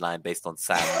before deadline, based on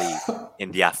Sam Lee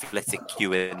in the Athletic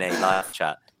Q&A live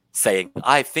chat, saying,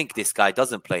 "I think this guy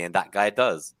doesn't play and that guy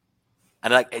does."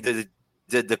 And like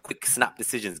the quick snap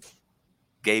decisions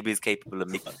Gabe is capable of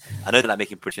making. I know they're not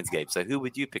making predictions, Gabe. So who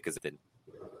would you pick as a then?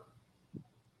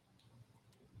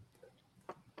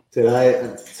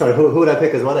 Sorry, who would I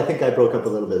pick as what? I think I broke up a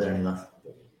little bit there, Nima.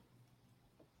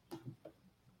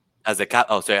 As a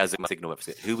signal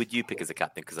website, who would you pick as a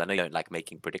captain? Because I know you don't like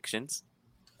making predictions.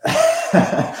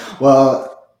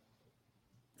 Well,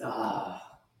 I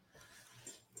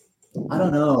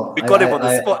don't know. We got him on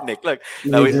the spot, Nick. Look,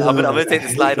 I'm going to take the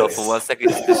slide off for 1 second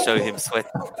just to show him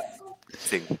sweating.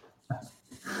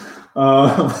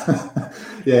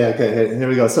 Yeah. Okay. Here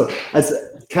we go. So as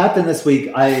captain this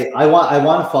week, I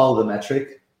want to follow the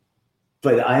metric,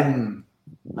 but I'm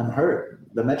hurt.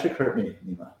 The metric hurt me,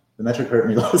 Nima. The metric hurt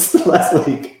me last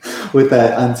week with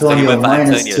that Antonio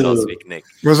Antonio last week, Nick.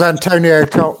 Was Antonio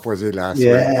top? Was he last week?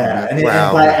 Yeah,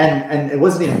 and it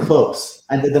wasn't even close.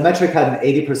 And the metric had an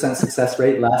 80% success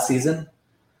rate last season.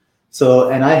 So,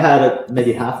 and I had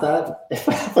maybe half that,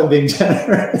 if I'm being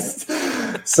generous.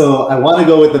 So I want to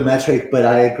go with the metric, but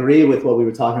I agree with what we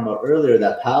were talking about earlier,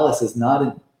 that Palace is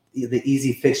not the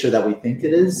easy fixture that we think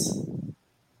it is.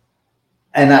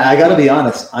 And I got to be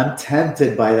honest, I'm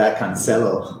tempted by that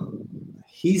Cancelo.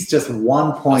 He's just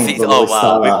 1 point below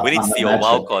Salah. We need to see your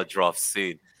wildcard draft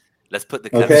soon. Let's put the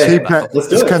Cancelo back up.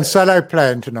 Is Cancelo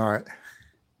playing tonight?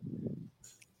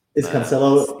 Is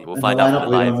Cancelo? We'll find out in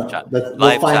the live chat.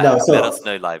 We'll find out. So, let us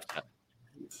know live chat.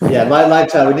 Yeah, live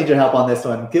chat. We need your help on this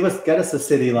one. Get us a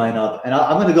City lineup, and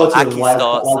I'm going to go to the wild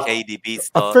starts. KDB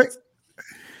starts.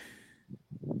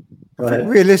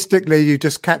 Realistically, you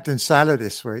just captain Salah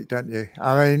this week, don't you?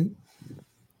 I mean,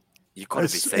 you've got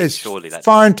to be safe, surely. It's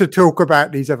fine to talk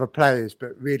about these other players,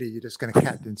 but really, you're just going to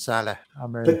captain Salah. I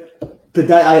mean,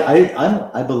 but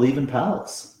I believe in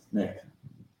Palace, Nick.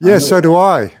 Yeah, so do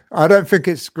I. I don't think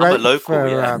it's great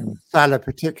for Salah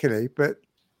particularly, but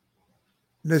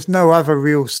there's no other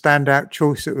real standout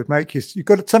choice that would make you.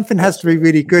 Something has to be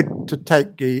really good to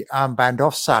take the armband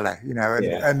off Salah,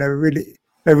 and there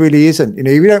really isn't.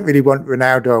 We don't really want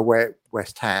Ronaldo away at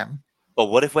West Ham. But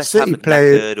what if West Ham get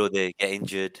knackered or they get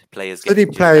injured? City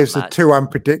players are too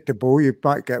unpredictable. You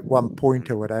might get 1 point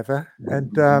or whatever.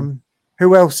 And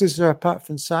who else is there apart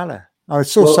from Salah? I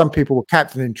saw some people were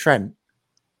captaining Trent,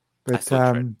 but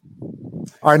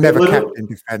I never captain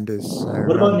defenders. So,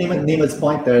 what about Nima's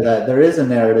point there that there is a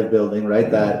narrative building,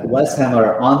 right? That West Ham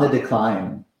are on the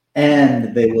decline,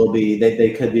 and they will be.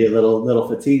 They could be a little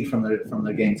fatigued from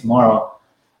their game tomorrow.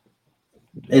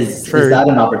 Is that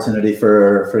an opportunity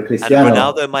for Cristiano? And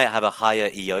Ronaldo might have a higher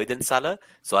EO than Salah.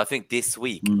 So I think this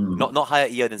week, not higher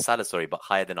EO than Salah, sorry, but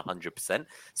higher than 100%.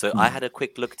 So I had a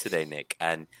quick look today, Nick,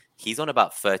 and he's on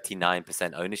about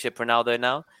 39% ownership, Ronaldo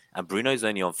now, and Bruno's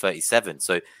only on 37%.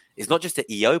 So it's not just an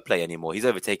EO play anymore. He's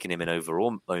overtaken him in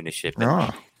overall ownership.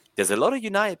 And there's a lot of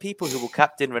United people who will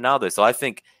captain Ronaldo. So I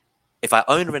think if I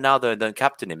own Ronaldo and don't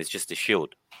captain him, it's just a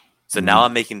shield. So now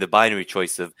I'm making the binary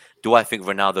choice of, do I think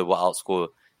Ronaldo will outscore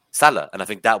Salah? And I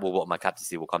think that what my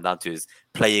captaincy will come down to is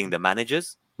playing the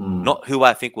managers, not who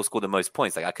I think will score the most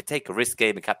points. Like I could take a risk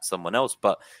game and captain someone else,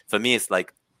 but for me, it's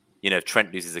like, if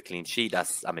Trent loses a clean sheet,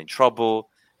 I'm in trouble.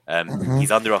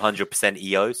 He's under 100%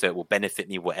 EO, so it will benefit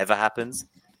me whatever happens.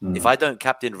 If I don't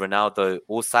captain Ronaldo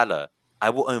or Salah, I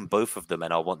will own both of them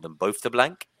and I want them both to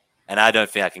blank. And I don't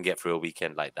think I can get through a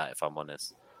weekend like that, if I'm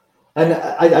honest. And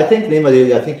I think,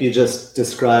 Nima, I think you just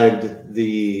described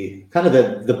the kind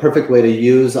of the perfect way to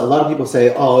use. A lot of people say,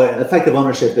 effective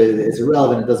ownership is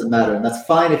irrelevant. It doesn't matter. And that's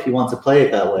fine if you want to play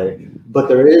it that way. But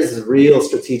there is real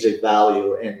strategic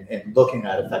value in looking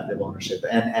at effective ownership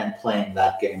and playing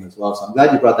that game as well. So I'm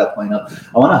glad you brought that point up.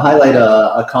 I want to highlight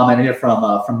a comment here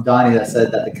from Donnie that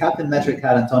said that the captain metric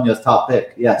had Antonio's top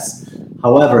pick. Yes.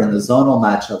 However, in the zonal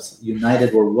matchups,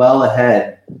 United were well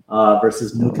ahead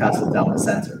versus Newcastle down the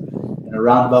center. In a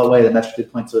roundabout way, the metric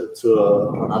did point to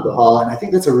Ronaldo Hall, and I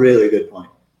think that's a really good point.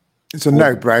 It's a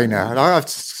no-brainer. And I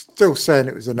still saying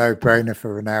it was a no-brainer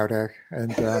for Ronaldo,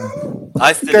 and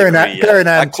I still agree. going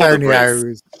I call the Antonio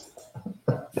brace.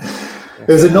 It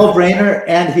was a no-brainer,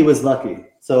 and he was lucky.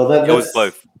 So It was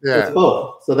both. Yeah. It's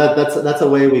both. So that's a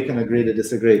way we can agree to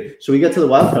disagree. Should we get to the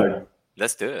wild card?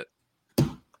 Let's do it.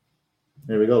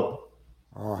 There we go.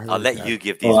 I'll let you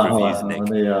give these reviews, Nick.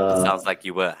 It sounds like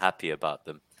you weren't happy about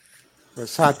them. Well,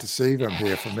 it's hard to see them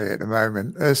here for me at the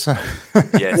moment. Yes, I'm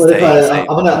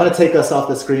gonna take us off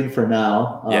the screen for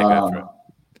now. Yeah, go for it.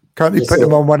 Can't you put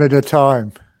them on one at a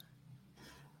time?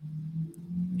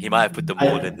 He might have put them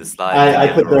all in the slide.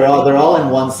 I put they're all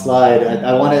in one slide.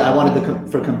 I wanted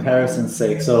for comparison's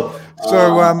sake. So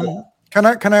can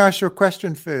I ask you a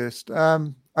question first?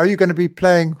 Are you going to be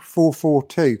playing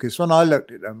 4-4-2? Because when I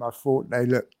looked at them, I thought they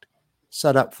looked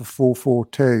set up for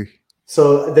 4-4-2.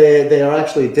 So they are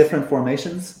actually different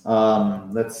formations.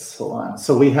 Let's hold on.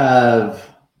 So we have.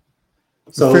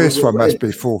 The first one must be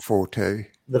 4-4-2.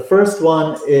 The first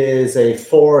one is a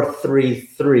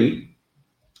 4-3-3.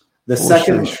 The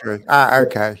second.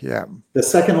 Okay, yeah. The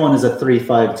second one is a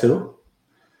 3-5-2.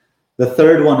 The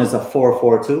third one is a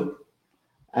 4-4-2.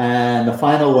 And the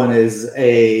final one is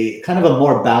a kind of a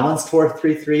more balanced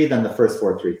 4-3-3 than the first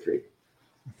 4-3-3.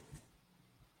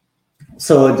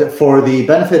 So for the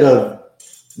benefit of,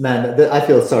 I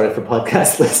feel sorry for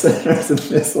podcast listeners in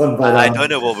this one, but I don't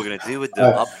know what we're going to do with the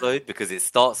upload, because it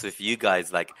starts with you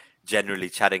guys like generally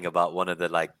chatting about one of the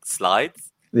like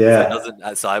slides.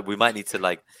 Yeah. So we might need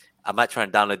to I might try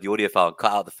and download the audio file and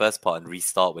cut out the first part and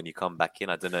restart when you come back in.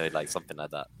 I don't know, like something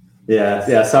like that.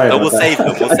 Yeah. Sorry. But we'll save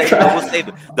them. We'll save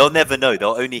them. They'll never know.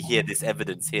 They'll only hear this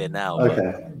evidence here now.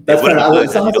 Okay. That's fair.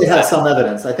 Some of they have some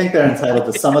evidence. I think they're entitled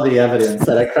to some of the evidence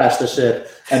that I crashed the ship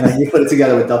and then you put it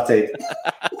together with duct tape.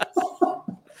 All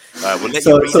right, we'll let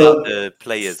you read out the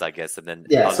players, I guess, and then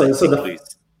the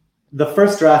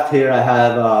first draft here, I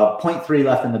have 0.3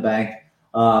 left in the bank.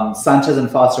 Sanchez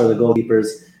and Foster are the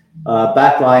goalkeepers.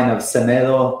 Back line of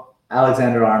Semedo,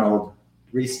 Alexander-Arnold,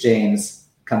 Reece James,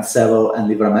 Cancelo, and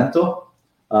Livramento.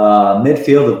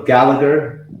 Midfield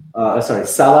of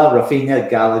Salah, Rafinha,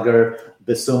 Gallagher,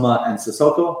 Bissouma, and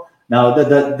Sissoko. Now,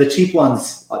 the cheap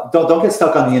ones, don't get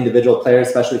stuck on the individual players,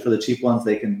 especially for the cheap ones.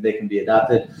 They can be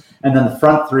adapted. And then the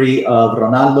front three of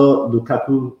Ronaldo,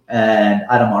 Lukaku, and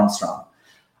Adam Armstrong.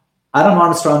 Adam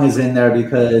Armstrong is in there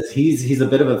because he's a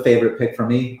bit of a favorite pick for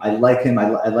me. I like him.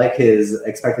 I like his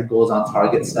expected goals on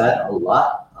target stat a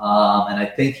lot. And I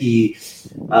think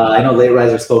I know Late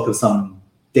Riser spoke of some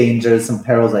dangers, some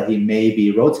perils that he may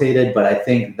be rotated, but I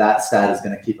think that stat is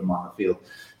going to keep him on the field.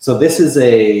 So this is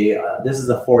a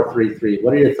 4-3-3.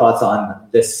 What are your thoughts on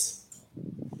this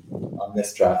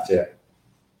draft here?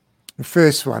 The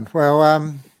first one.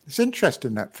 Well, it's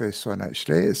interesting, that first one,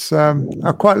 actually. It's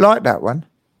I quite like that one.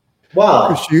 Wow.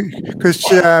 Because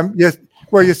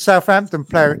your Southampton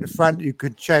player at the front, you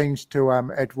could change to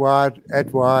Edward,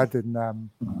 and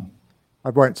I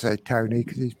won't say Tony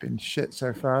because he's been shit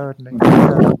so far, hasn't he?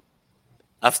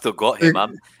 I've still got him.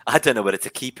 I don't know whether to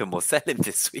keep him or sell him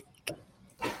this week.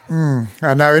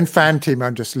 I know in fan team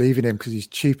I'm just leaving him because he's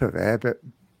cheaper there, but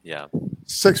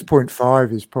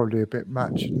 6.5 is probably a bit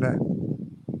much, isn't it?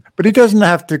 But he doesn't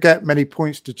have to get many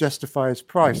points to justify his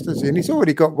price, does he? And he's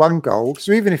already got one goal,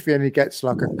 so even if he only gets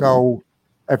like a goal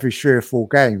every 3 or 4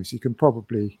 games, he can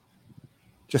probably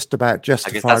just about justify.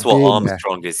 I guess that's what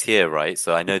Armstrong is here, right?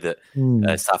 So I know that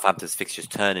Southampton's fixtures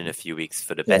turn in a few weeks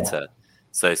for the better,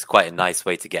 so it's quite a nice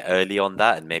way to get early on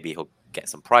that, and maybe he'll get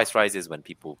some price rises when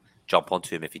people jump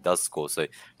onto him if he does score. So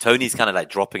Tony's kind of like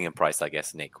dropping in price, I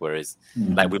guess, Nick. Whereas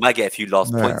like we might get a few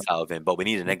last points out of him, but we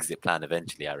need an exit plan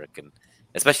eventually, I reckon.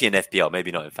 Especially in FPL, maybe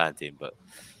not in fan team, but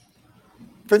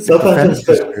Southampton's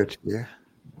fixtures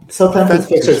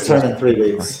turn in 3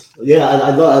 weeks. Yeah,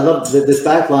 I love this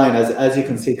back line. As you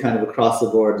can see, kind of across the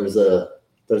board, there's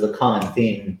a common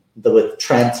theme with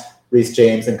Trent, Reece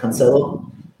James, and Cancelo.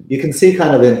 You can see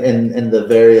kind of in the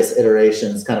various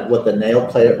iterations, kind of what who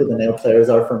the nail players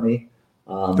are for me.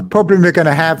 The problem we're going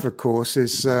to have, of course,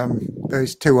 is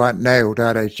those two aren't nailed,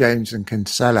 are they? James and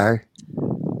Cancelo,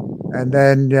 and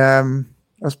then.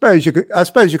 I suppose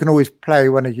you can always play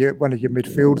one of your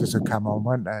midfielders will come on,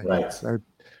 won't they? Right. So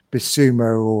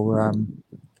Bissouma or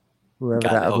whoever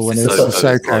that other one is,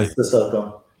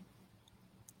 Sissoko.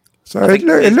 So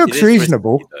it looks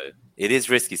reasonable. Risky, it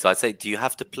is risky. So I'd say, do you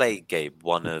have to play, Gabe,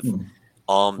 one of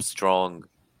Armstrong,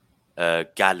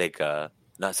 Gallagher?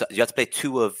 No, so you have to play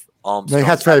 2 of Armstrong. They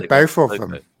had to play both of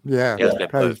them. Yeah,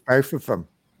 play both of them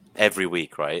every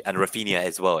week, right? And Rafinha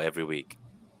as well every week.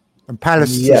 And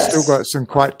Palace have still got some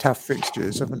quite tough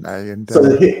fixtures, haven't they? And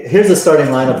so here's the starting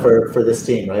lineup for this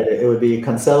team, right? It would be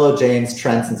Cancelo, James,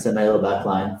 Trent, and Semedo back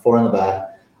line, 4 in the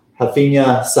back.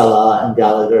 Rafinha, Salah, and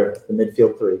Gallagher, the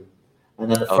midfield three.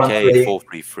 And then the front three.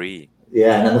 4-3-3.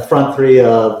 Yeah, and then the front three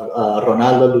of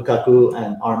Ronaldo, Lukaku,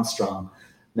 and Armstrong.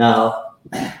 Now,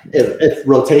 if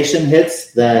rotation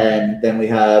hits, then we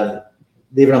have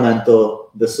Livramento,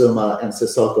 Bissouma, and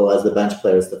Sissoko as the bench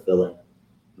players to fill in.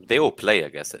 They all play, I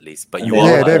guess, at least. But And you they- are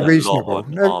Yeah, right, they're a reasonable. lot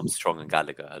on No- Armstrong and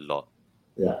Gallagher, a lot.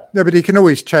 Yeah. No, but he can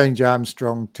always change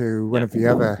Armstrong to one Yeah. of the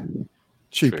other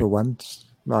cheaper True. ones,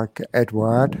 like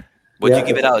Edward. Would Yeah. you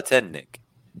give it out of 10, Nick?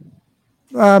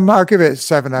 I'll give it a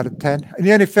 7 out of 10. And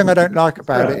the only thing I don't like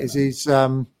about it is he's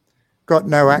got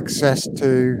no access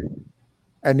to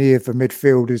any of the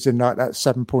midfielders in like that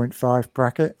 7.5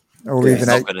 bracket, or Yeah, He's even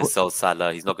not 8. going to sell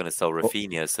Salah. He's not going to sell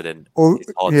Rafinha. So then Or,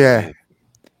 it's hard yeah, to move.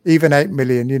 even 8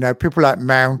 million. You know, people like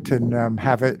Mount and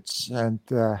Havertz, and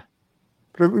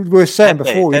but we were saying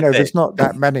Pepe, before, you know, Pepe. there's not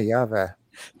that many, are there?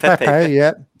 Pepe, Pepe,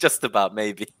 yeah. just about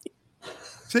maybe.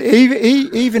 So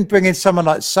even bringing someone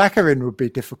like Saka in would be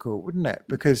difficult, wouldn't it?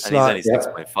 Because And he's like,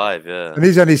 only 6.5, yeah. and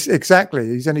he's only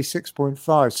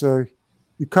 6.5. So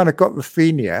you kind of got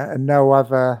Rafinha and no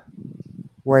other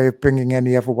way of bringing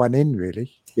any other one in,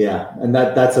 really. Yeah, and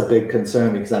that's a big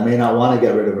concern because I may not want to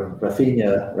get rid of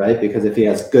Rafinha, right? Because if he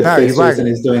has good No, you fixtures won't. and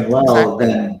he's doing well,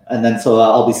 Exactly. then so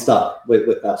I'll be stuck with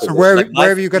that. So position. where Like,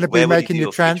 are you going to where be would you making do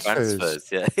your free transfers?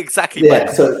 Yeah, exactly.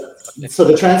 Yeah, so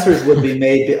the transfers would be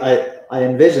made. I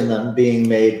envision them being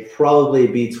made probably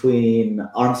between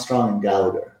Armstrong and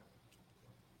Gallagher.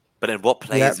 But then what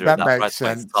players Yeah, are in that that makes price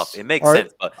point? sense. Stuff. It makes Or-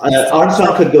 sense, but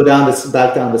Armstrong could go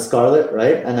back down to Scarlet,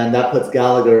 right? And then that puts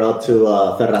Gallagher up to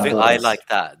Ferran I think Torres. I like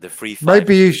that. The free five.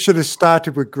 Maybe you should have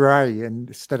started with Gray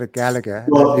instead of Gallagher. And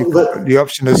Well, then you've got the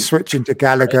option of switching to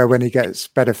Gallagher when he gets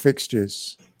better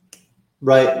fixtures.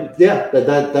 Right? Yeah,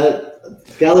 that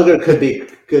Gallagher could be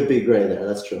Gray there.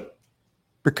 That's true.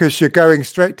 Because you're going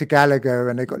straight to Gallagher,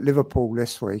 and they've got Liverpool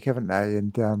this week, haven't they?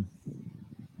 And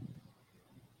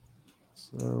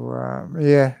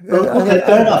yeah. Okay,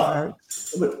 fair enough.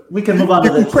 We can move on You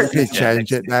to can the quickly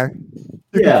change it now.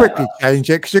 You Yeah. can quickly change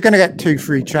it because you're going to get 2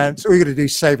 free transfers. All you're going to do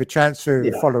is save a transfer the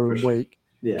Yeah, following for sure. week.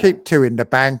 Yeah. Keep 2 in the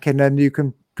bank, and then you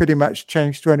can pretty much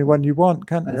change to anyone you want,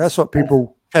 can't you? That's what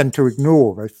people tend to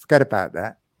ignore. They forget about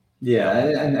that. Yeah,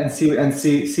 and see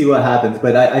what happens.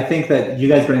 But I think that you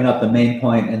guys bring up the main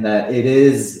point in that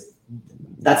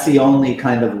that's the only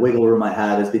kind of wiggle room I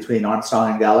have is between Armstrong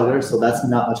and Gallagher. So that's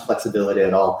not much flexibility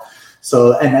at all.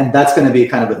 So and that's going to be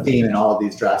kind of a theme in all of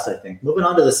these drafts, I think. Moving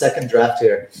on to the second draft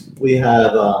here, we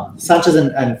have Sanchez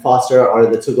and Foster are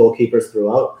the 2 goalkeepers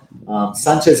throughout.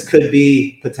 Sanchez could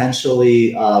be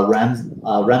potentially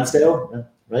Ramsdale,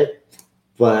 right?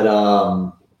 But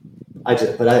I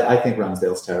think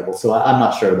Ramsdale's terrible, so I'm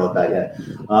not sure about that yet.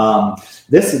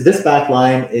 This back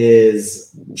line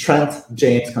is Trent,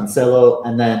 James, Cancelo,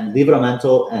 and then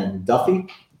Livramento and Duffy.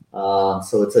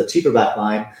 So it's a cheaper back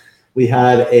line. We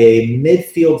have a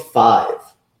midfield 5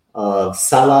 of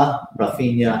Salah,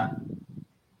 Rafinha,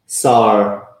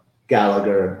 Sarr,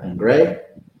 Gallagher, and Gray,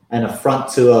 and a front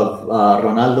 2 of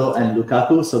Ronaldo and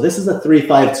Lukaku. So this is a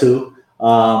 3-5-2.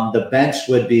 The bench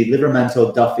would be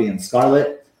Livramento, Duffy, and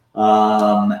Scarlett.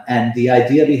 And the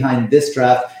idea behind this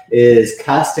draft is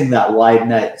casting that wide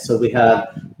net. So we have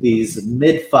these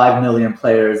mid 5 million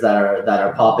players that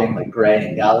are popping, like Gray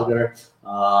and Gallagher.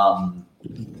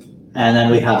 And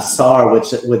then we have Sarr,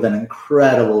 with an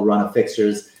incredible run of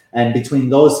fixtures. And between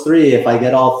those 3, if I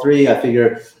get all 3, I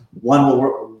figure one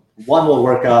will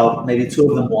work out. Maybe 2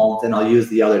 of them won't, and I'll use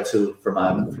the other 2 for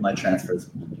my transfers.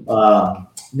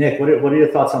 Nick, what are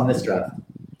your thoughts on this draft?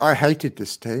 I hated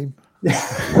this team.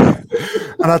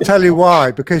 And I'll tell you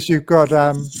why. Because you've got 3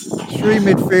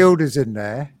 midfielders in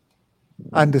there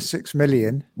under 6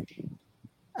 million.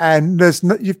 And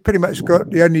you've pretty much got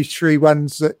the only 3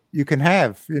 ones that you can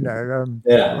have, you know.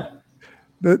 Yeah.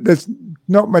 There's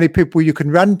not many people you can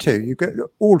run to. You get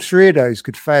all 3 of those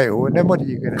could fail, and then what are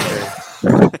you going to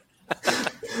do?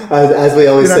 As we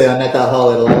always say on Net That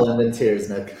Hall, it'll all end in tears,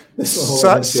 Nick.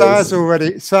 Sarr's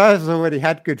already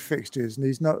had good fixtures, and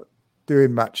he's not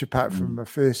doing much apart from the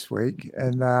first week.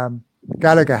 And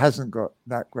Gallagher hasn't got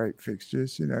that great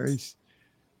fixtures. You know,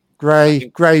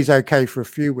 Gray's okay for a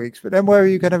few weeks, but then where are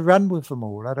you going to run with them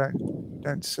all? I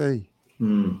don't see.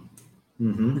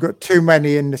 You've got too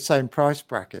many in the same price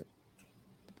bracket.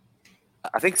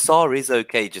 I think Sarr is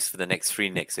okay just for the next 3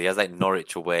 Nick. So he has like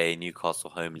Norwich away, Newcastle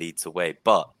home, Leeds away.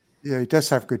 But yeah, he does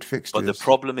have good fixtures. But the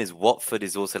problem is Watford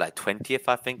is also like 20th,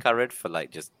 I think I read, for like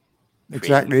just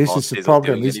exactly. This is the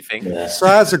problem. Yeah.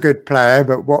 Sarr's a good player,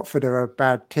 but Watford are a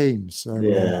bad team. So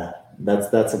yeah,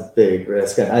 that's a big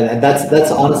risk, and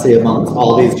that's honestly amongst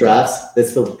all these drafts.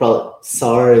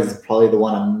 Sarr is probably the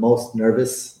one I'm most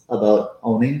nervous about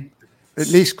owning. At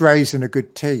least Gray's in a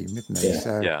good team, isn't he? Yeah.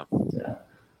 So. Yeah.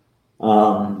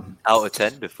 Out of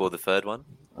 10 before the third one.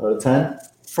 Out of 10.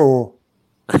 4.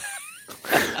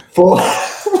 4.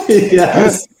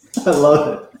 Yes, I love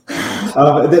it.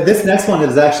 This next one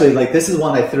is actually this is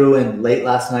one I threw in late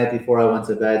last night before I went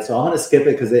to bed. So I'm going to skip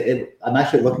it because I'm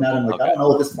actually looking at it I don't know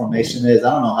what this formation is.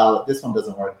 I don't know how this one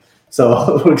doesn't work.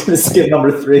 So we're going to skip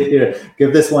number 3 here.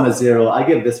 Give this one a 0. I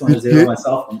give this one a 0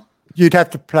 myself. You'd have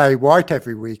to play white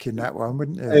every week in that one,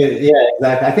 wouldn't you? Yeah,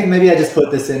 exactly. I think maybe I just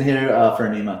put this in here for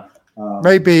Nima.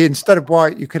 Maybe instead of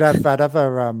white, you could have that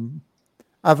other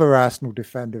Arsenal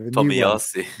defender,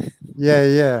 Tomiyasu.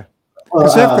 Yeah.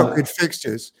 Because they've got good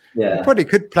fixtures. Yeah, you probably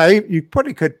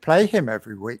could play him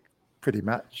every week, pretty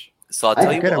much. So I'll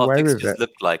tell you what our fixtures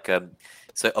look like.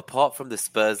 So apart from the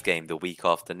Spurs game the week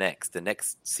after next, the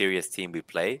next serious team we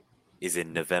play is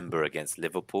in November against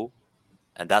Liverpool,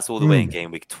 and that's all the way in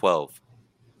game week 12.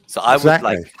 So I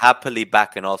would happily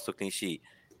back an Arsenal clean sheet.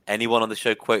 Anyone on the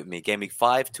show quote me, game week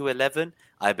 5 to 11,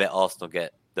 I bet Arsenal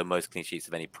get the most clean sheets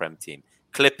of any Prem team.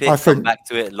 Clip it, come back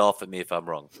to it, laugh at me if I'm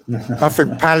wrong. I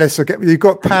think Palace you've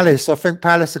got Palace. I think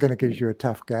Palace are going to give you a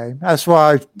tough game. That's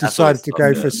why I decided to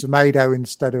go for Semedo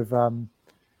instead of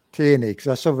Tierney, because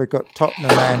I saw they've got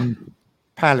Tottenham and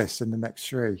Palace in the next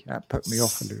 3. That put me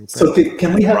off a little bit. So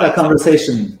can we have that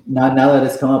conversation now that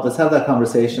it's come up? Let's have that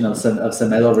conversation of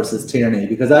Semedo versus Tierney,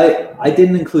 because I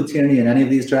didn't include Tierney in any of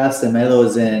these drafts. Semedo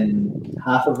is in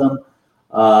half of them.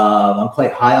 I'm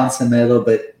quite high on Semedo,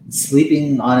 but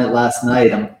sleeping on it last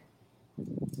night,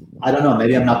 I don't know.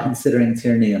 Maybe I'm not considering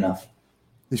Tierney enough.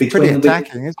 He's pretty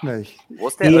attacking, isn't he?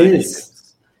 What's their he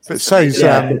is. But so's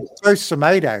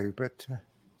Semedo, but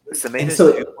Semedo's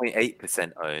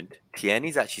 2.8% owned.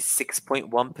 Tierney's actually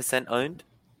 6.1% owned.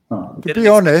 To be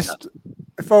honest,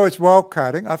 if I was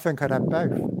wildcarding, I think I'd have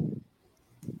both.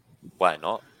 Why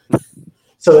not?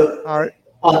 So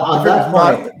on that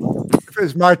point, if it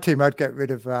was my team, I'd get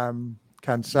rid of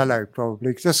Cancelo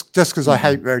probably, just because I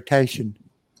hate rotation.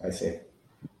 I see.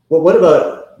 Well, what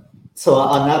about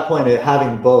on that point of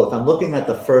having both? I'm looking at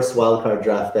the first wildcard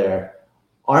draft there.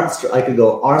 Armstrong, I could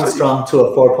go Armstrong to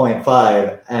a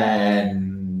 4.5,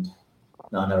 and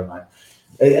no, never mind.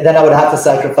 And then I would have to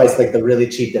sacrifice the really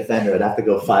cheap defender. I'd have to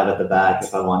go 5 at the back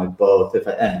if I wanted both,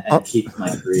 and keep my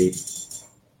 3.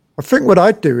 I think what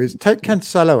I'd do is take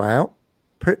Cancelo out,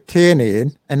 put Tierney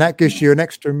in, and that gives you an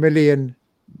extra $1 million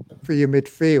for your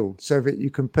midfield, so that you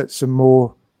can put some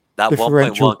more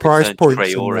differential price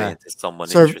points in there.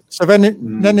 So then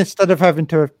instead of having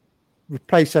to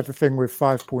replace everything with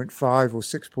 5.5 or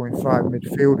 6.5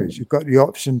 midfielders, you've got the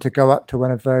option to go up to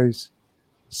one of those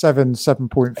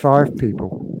 7.5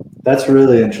 people. That's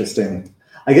really interesting.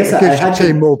 I guess it gives your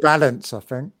team more balance, I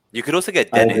think. You could also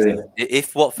get Dennis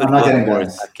if Watford were more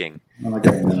attacking. I'm not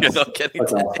getting Dennis. You're not getting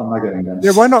Dennis. I'm not getting Dennis.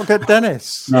 Yeah, why not get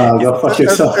Dennis? No, go fuck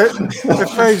yourself. If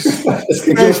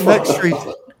those next 3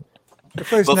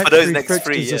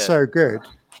 fixtures are so good.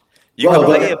 You can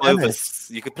play him over.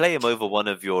 You could play him over one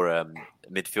of your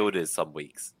midfielders some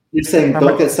weeks. You're saying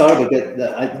don't get Sarr,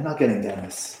 but I'm not getting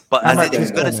Dennis. But as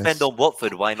he's going to spend on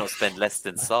Watford, why not spend less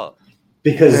than Sarr?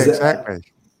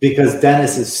 Because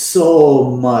Dennis is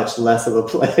so much less of a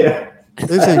player. Is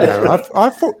he though? I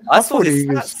thought he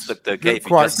looked okay.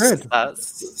 Quite good.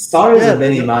 Sarr is a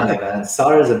mini Mane, man.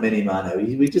 Sarr is a mini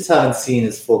Mane. We just haven't seen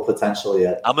his full potential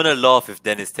yet. I'm gonna laugh if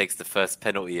Dennis takes the first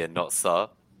penalty and not Sarr.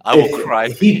 I will cry.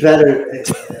 He better.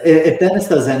 If Dennis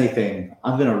does anything,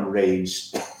 I'm gonna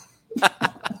rage.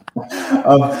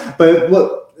 But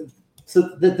look, so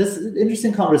this is an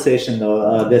interesting conversation,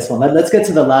 though. This one. Let's get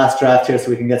to the last draft here,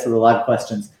 so we can get to the live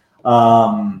questions.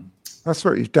 That's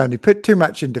what you've done. You put too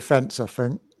much in defense, I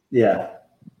think. Yeah.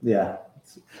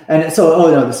 And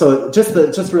so, so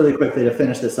just really quickly to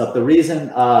finish this up, the reason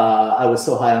I was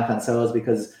so high on Cancelo is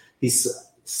because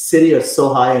City are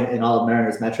so high in all of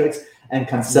Mariner's metrics, and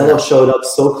Cancelo showed up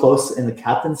so close in the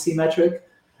captaincy metric.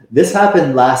 This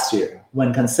happened last year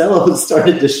when Cancelo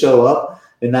started to show up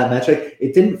in that metric.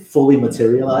 It didn't fully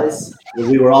materialize.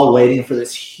 We were all waiting for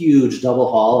this huge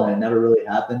double haul, and it never really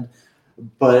happened.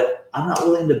 But I'm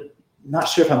not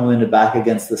sure if I'm willing to back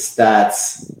against the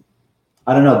stats.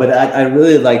 I don't know, but I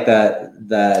really like that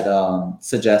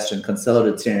suggestion, Cancelo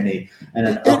to Tierney, and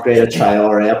then upgrade a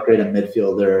Traore, upgrade a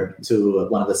midfielder to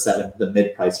one of the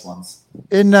mid-price ones.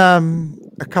 In a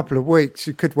couple of weeks,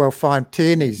 you could well find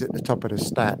Tierney's at the top of the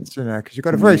stats, because you've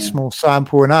got a very small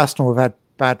sample, and Arsenal have had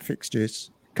bad fixtures.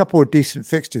 A couple of decent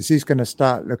fixtures. He's going to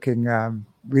start looking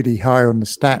really high on the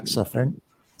stats, I think.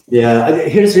 Yeah,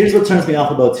 here's what turns me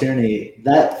off about Tierney.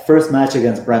 That first match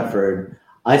against Brentford,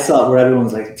 I saw it where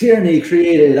everyone's like, Tierney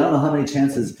created, I don't know how many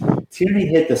chances. Tierney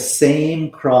hit the same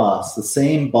cross, the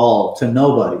same ball to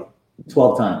nobody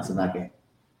 12 times in that game.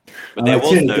 But there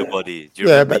was nobody. Do you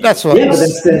remember? But that's what. Yeah, but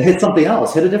then hit something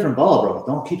else. Hit a different ball, bro.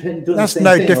 Don't keep doing the same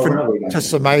thing. That's no over and over different again. to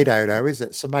Semedo, though, is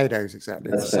it? Semedo's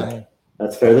exactly That's the fair. same.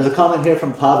 That's fair. There's a comment here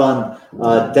from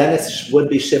Pavan. Dennis would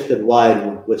be shifted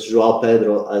wide with Joao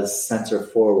Pedro as center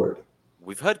forward.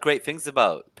 We've heard great things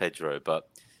about Pedro, but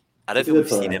I don't think we've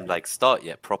seen him like start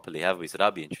yet properly, have we? So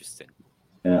that'd be interesting.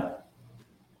 Yeah.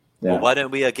 Well, why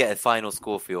don't we get a final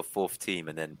score for your fourth team,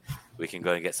 and then we can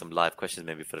go and get some live questions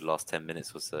maybe for the last 10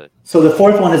 minutes or so. So the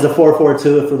fourth one is a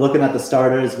 4-4-2. If we're looking at the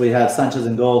starters, we have Sanchez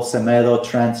in goal, Semedo,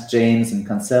 Trent, James, and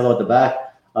Cancelo at the back.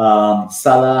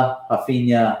 Salah,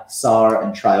 Rafinha, Sarr,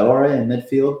 and Traore in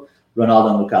midfield.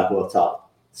 Ronaldo and Lukaku up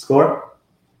top. Score?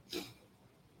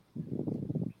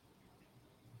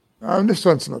 This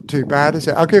one's not too bad, is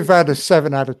it? I'll give that a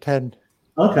 7 out of 10.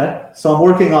 Okay. So I'm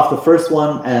working off the first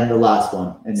one and the last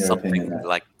one, in your opinion. Something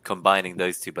like combining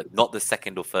those two, but not the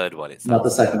second or third one. It's not the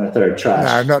second or third.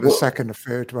 Trash. No, not the second or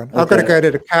third one. I've got to go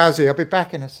to the Kazi. I'll be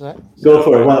back in a sec. Go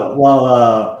for it.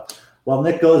 While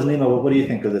Nick goes, Nima, what do you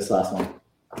think of this last one?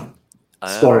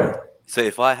 Score it. So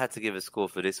if I had to give a score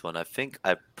for this one, I think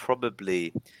I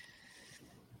probably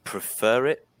prefer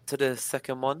it to the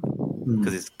second one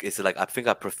because it's like I think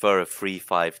I prefer a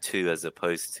 3-5-2 as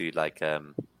opposed to like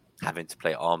having to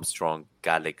play Armstrong,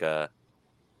 Gallagher,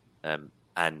 and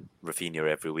Rafinha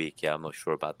every week. Yeah, I'm not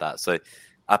sure about that. So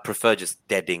I prefer just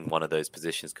deading one of those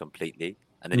positions completely,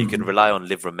 and then you can rely on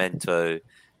Livramento,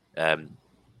 and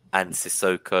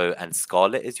Sissoko and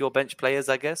Scarlett as your bench players,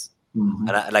 I guess.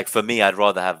 And for me, I'd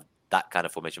rather have that kind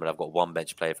of formation, but I've got one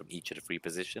bench player from each of the three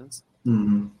positions.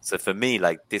 So for me,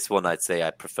 like this one, I'd say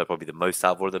I prefer probably the most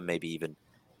out of all of them, maybe even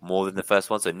more than the first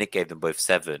one. So Nick gave them both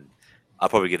 7. I'll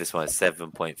probably give this one a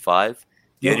 7.5.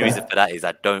 The only reason for that is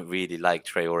I don't really like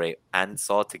Traore and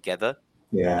Sarr together.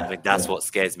 Yeah, I think that's what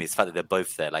scares me. Is the fact that they're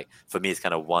both there. Like for me, it's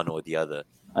kind of one or the other.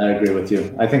 I agree with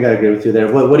you. I think I agree with you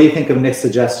there. What do you think of Nick's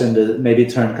suggestion to maybe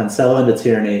turn Cancelo into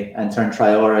Tierney and turn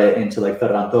Traore into like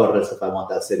Ferran Torres if I want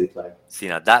that City player? See,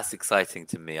 now that's exciting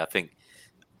to me. I think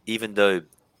even though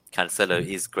Cancelo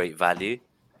is great value,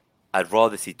 I'd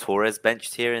rather see Torres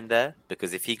benched here and there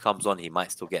because if he comes on, he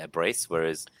might still get a brace.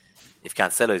 Whereas if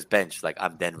Cancelo's benched, like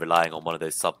I'm then relying on one of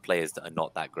those sub players that are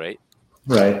not that great.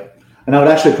 Right. And I would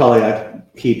actually probably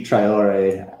keep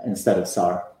Traore instead of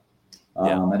Sarr.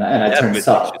 And I turned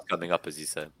Sarr coming up, as you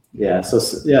said. Yeah. So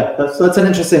that's an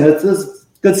interesting. It's a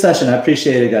good session. I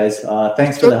appreciate it, guys.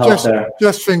 Thanks for the help there.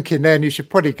 Just thinking, then you should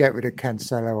probably get rid of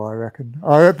Cancelo. I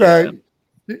reckon.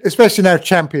 Especially now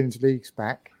Champions League's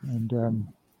back, and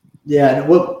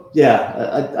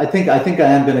I think I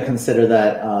am going to consider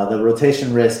that. The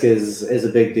rotation risk is a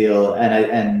big deal,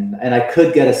 and I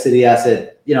could get a City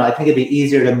asset. I think it'd be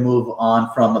easier to move on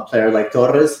from a player like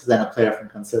Torres than a player from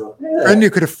Cancelo. Yeah. And you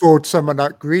could afford someone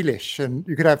like Grealish, and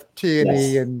you could have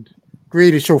Tierney and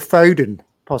Grealish or Foden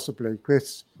possibly,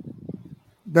 because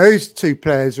those two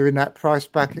players are in that price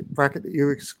bracket that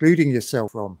you're excluding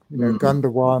yourself from.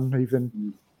 Gundogan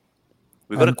even.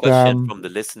 We've got a question from the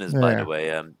listeners, by the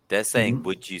way. They're saying,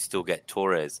 would you still get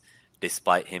Torres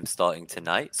despite him starting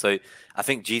tonight? So I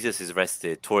think Jesus is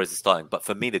rested, Torres is starting. But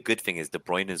for me, the good thing is De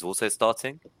Bruyne is also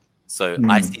starting. So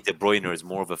I see De Bruyne as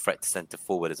more of a threat to centre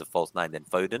forward as a false 9 than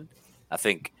Foden. I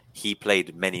think he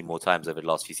played many more times over the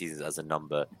last few seasons as a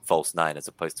number false 9 as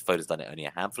opposed to Foden's done it only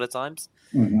a handful of times.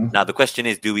 Now, the question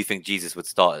is, do we think Jesus would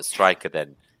start as striker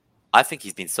then? I think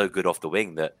he's been so good off the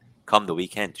wing that come the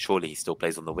weekend, surely he still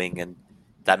plays on the wing, and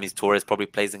that means Torres probably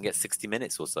plays and gets 60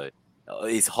 minutes or so.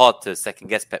 It's hard to second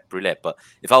guess Pep Roulette, but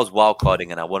if I was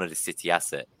wildcarding and I wanted a City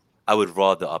asset, I would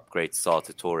rather upgrade Sarr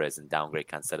to Torres and downgrade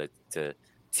Cancelo to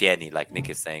Tierney, like Nick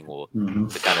is saying, or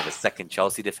to kind of a second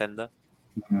Chelsea defender.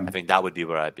 I think that would be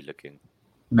where I'd be looking.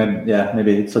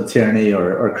 Maybe so Tierney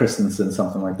or Christensen,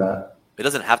 something like that. It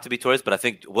doesn't have to be Torres, but I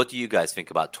think, what do you guys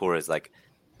think about Torres? Like,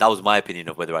 that was my opinion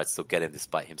of whether I'd still get him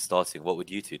despite him starting. What would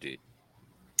you two do?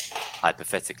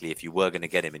 Hypothetically, if you were going to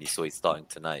get him and you saw he's starting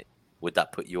tonight, would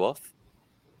that put you off?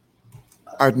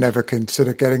 I'd never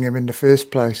consider getting him in the first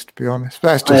place, to be honest.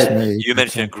 That's just me. You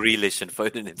mentioned Grealish and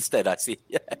Foden instead, I see.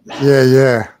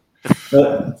 Yeah.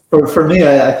 For me,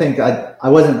 I think I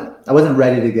wasn't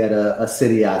ready to get a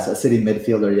City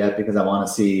midfielder yet because I want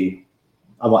to see.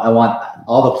 I want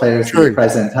all the players to be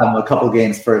present, have a couple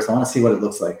games first. I want to see what it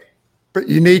looks like. But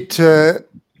you need to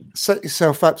set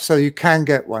yourself up so you can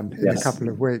get one in a couple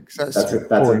of weeks. That's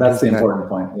the important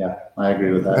point. Yeah, I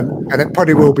agree with that. And it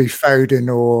probably will be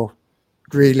Foden or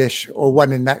Grealish or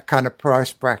one in that kind of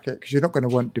price bracket because you're not going to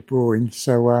want De Bruyne.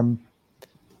 So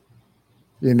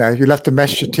you'll have to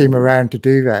mesh your team around to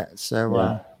do that.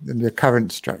 So in your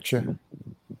current structure.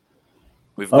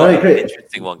 We've got an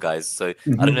interesting one, guys. So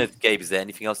I don't know if Gabe, is there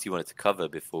anything else you wanted to cover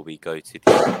before we go to the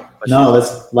questions? No,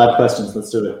 let's live questions. Let's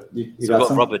do it. We've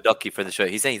got Robert Ducky from the show.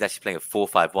 He's saying he's actually playing a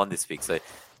 4-5-1 this week. So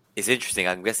it's interesting.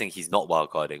 I'm guessing he's not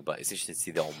wildcarding, but it's interesting to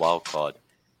see that on wildcard,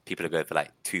 people are going for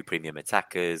like 2 premium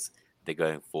attackers. They're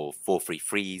going for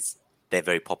 4-3-3s. They're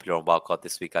very popular on wildcard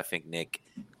this week, I think, Nick.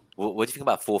 What do you think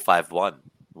about 4-5-1?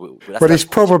 Well, he's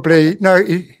probably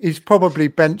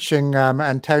benching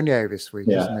Antonio this week,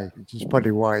 isn't he? Which is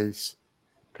probably why he's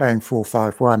playing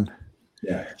 4-5-1.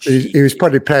 Yeah, he was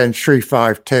probably playing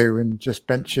 3-5-2 and just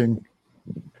benching.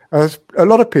 A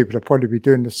lot of people will probably be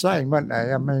doing the same, won't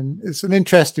they? I mean, it's an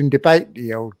interesting debate,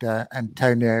 the old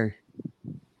Antonio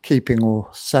keeping or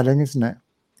selling, isn't it?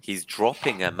 He's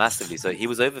dropping massively, so he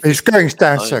was over. He's going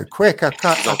down so quick. I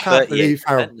can't believe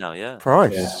how now.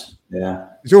 Price. Yeah,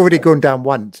 he's already gone down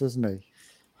once, hasn't he?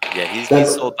 Yeah, he's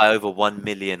sold by over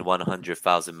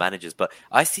 1,100,000 managers. But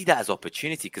I see that as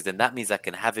opportunity because then that means I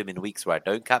can have him in weeks where I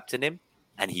don't captain him,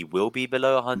 and he will be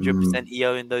below 100%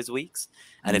 EO in those weeks.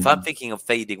 And if I'm thinking of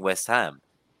fading West Ham,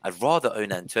 I'd rather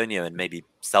own Antonio and maybe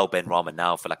sell Ben Rama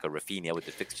now for like a Rafinha with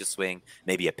the fixture swing,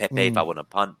 maybe a Pepe if I want to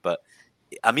punt. But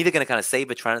I'm either going to kind of save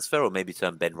a transfer or maybe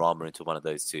turn Ben Rama into one of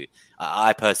those two.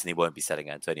 I personally won't be selling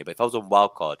Antonio, but if I was on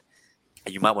wildcard,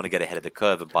 you might want to get ahead of the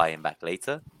curve and buy him back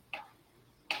later.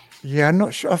 Yeah, I'm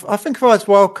not sure. I think if I was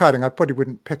wildcarding, I probably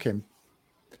wouldn't pick him.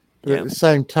 But at the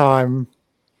same time,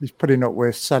 he's probably not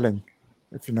worth selling,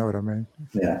 if you know what I mean.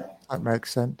 Yeah. That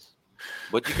makes sense.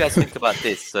 What do you guys think about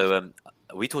this? So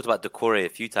we talked about Decore a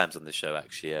few times on the show,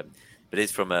 actually. But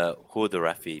it's from Horde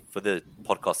Rafi. For the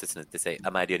podcast listeners, they say,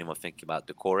 am I the only one thinking about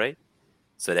Decore?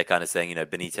 So they're kind of saying,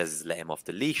 Benitez has let him off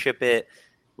the leash a bit.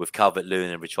 With Calvert-Lewin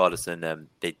and Richarlison,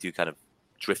 they do kind of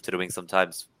drift to the wing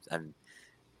sometimes. And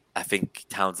I think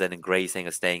Townsend and Gray saying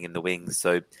are staying in the wings.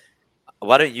 So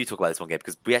why don't you talk about this one, Gabe?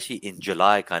 Because we actually in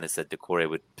July kind of said Decore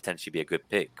would potentially be a good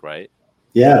pick, right?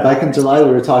 Yeah, back in July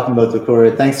we were talking about Decore.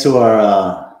 Thanks to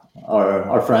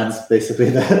our friends,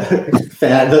 basically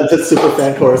the super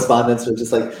fan correspondents are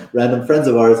just like random friends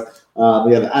of ours.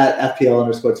 We have at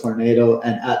FPL_Tornado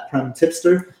and at Prem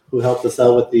Tipster who helped us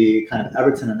out with the kind of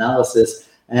Everton analysis.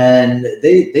 And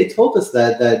they told us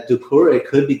that Decore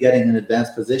could be getting in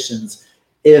advanced positions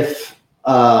if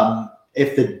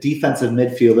the defensive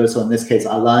midfielder, so in this case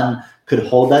Alan, could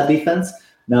hold that defense.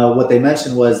 Now, what they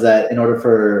mentioned was that in order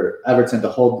for Everton to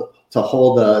hold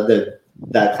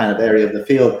that kind of area of the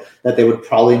field, that they would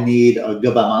probably need a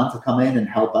Gubaman to come in and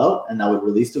help out, and that would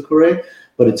release Decore.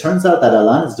 But it turns out that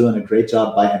Alan is doing a great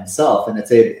job by himself,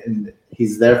 and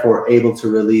he's therefore able to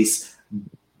release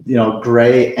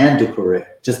Gray and Decore,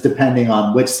 just depending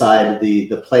on which side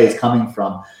the play is coming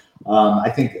from. I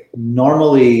think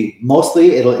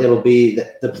mostly it'll be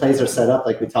the plays are set up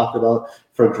like we talked about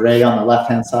for Gray on the left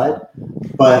hand side,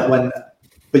 but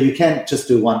you can't just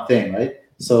do one thing, right?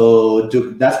 So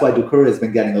that's why Decore has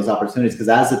been getting those opportunities, because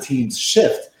as the teams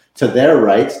shift to their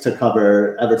right to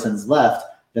cover Everton's left,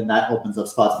 then that opens up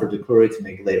spots for Decore to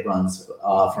make late runs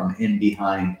from in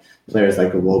behind players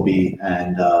like Iwobi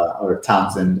and or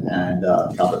Townsend and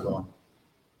Calvert-Lewin.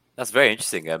 That's very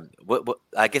interesting.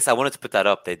 I guess I wanted to put that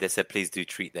up. They said please do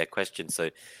treat their questions. So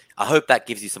I hope that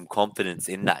gives you some confidence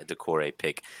in that Decore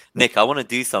pick. Nick, I want to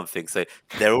do something. So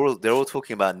they're all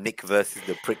talking about Nick versus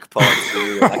the prick part.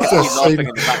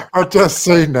 I've just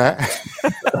seen that.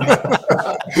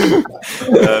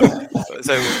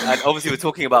 So and obviously we're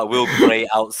talking about will Gray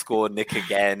outscore Nick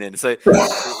again, and so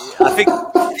I think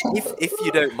if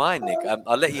you don't mind, Nick,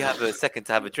 I'll let you have a second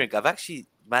to have a drink. I've actually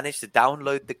managed to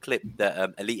download the clip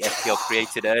that Elite FPL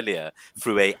created earlier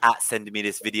through a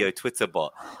 @sendmethis_video Twitter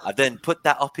bot. I then put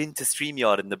that up into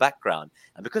StreamYard in the background.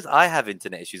 And because I have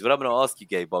internet issues, what I'm going to ask you,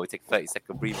 Gabe, while we take a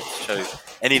 30-second breather to show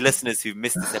any listeners who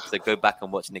missed this episode, go back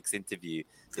and watch Nick's interview.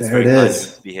 It's very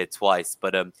nice to be here twice.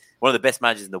 But one of the best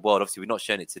managers in the world, obviously we're not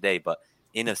showing it today, but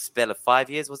in a spell of 5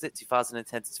 years, was it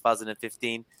 2010 to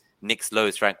 2015? Nick's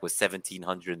lowest rank was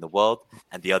 1,700 in the world,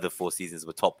 and the other 4 seasons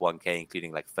were top 1K,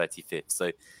 including like 35th.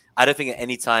 So I don't think at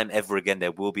any time ever again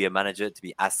there will be a manager to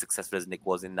be as successful as Nick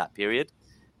was in that period.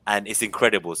 And it's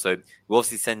incredible. So we'll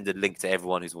obviously send a link to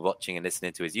everyone who's watching and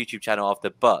listening to his YouTube channel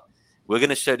after, but we're going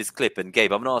to show this clip. And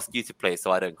Gabe, I'm going to ask you to play it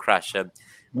so I don't crash.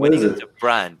 When you go to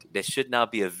brand, there should now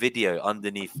be a video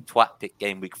underneath Twat Pick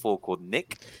Game Week 4 called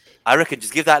Nick. I reckon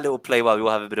just give that a little play while we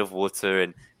all have a bit of water.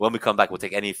 And when we come back, we'll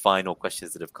take any final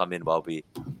questions that have come in while we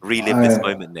relive this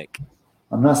moment, Nick.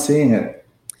 I'm not seeing it.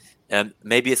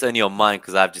 Maybe it's only on mine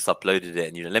because I've just uploaded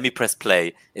it. And let me press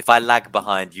play. If I lag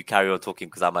behind, you carry on talking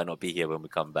because I might not be here when we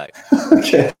come back.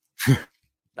 Okay.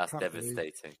 That's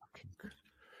devastating.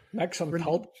 Make some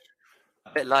pulp.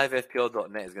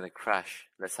 BetLiveFPL.net is going to crash.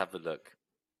 Let's have a look.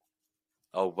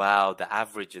 Oh, wow. The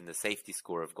average and the safety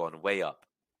score have gone way up.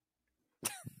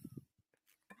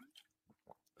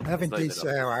 Having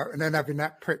DCL out and then having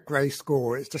that prick grey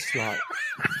score, it's just like...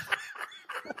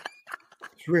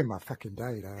 it's ruined my fucking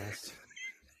day, though.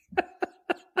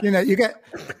 You know, you get...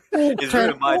 It's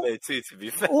ruined my day too, to be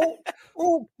fair.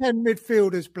 All 10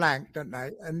 midfielders blank, don't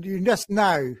they? And you just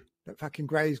know that fucking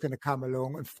Gray's going to come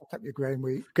along and fuck up your game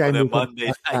week. On a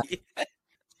Monday night.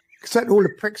 Except all the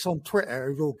pricks on Twitter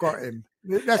who've all got him.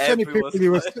 That's only people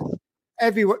who were...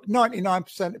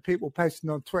 99% of people posting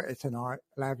on Twitter tonight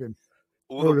will have him.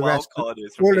 All the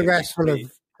rest will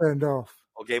have turned off.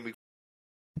 Or game week.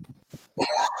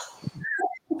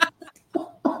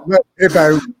 Look,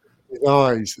 Hibbo, his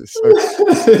eyes.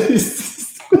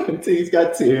 He's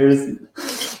got tears.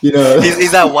 You know,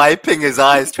 he's out wiping his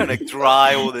eyes, trying to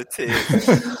dry all the tears.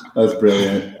 That's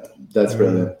brilliant. That's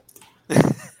brilliant.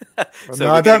 So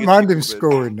no, I don't mind him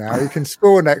scoring now. He can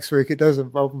score next week. It doesn't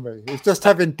bother me. It's just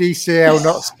having DCL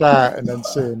not start and then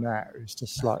seeing that. It's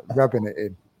just like rubbing it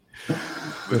in.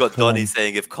 We've got Donny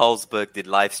saying if Carlsberg did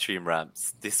live stream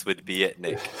ramps, this would be it,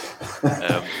 Nick.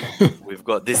 We've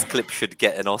got this clip should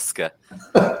get an Oscar.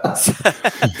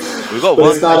 We've got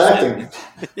one. Acting.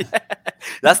 Yeah,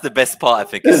 that's the best part, I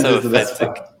think. It's so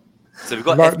authentic. So we've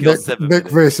got like FPL 7 Nick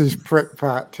versus Prick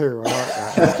Part 2. I like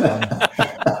that.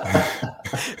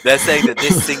 They're saying that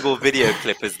this single video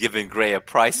clip has given Gray a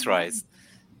price rise.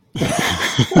 That's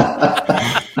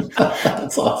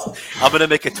awesome. I'm going to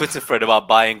make a Twitter thread about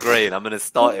buying Gray, and I'm going to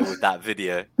start it with that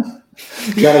video.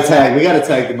 We got to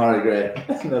tag Damari Gray.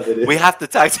 We have to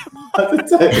tag him.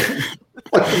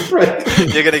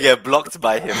 You're going to get blocked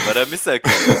by him, but it's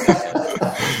okay.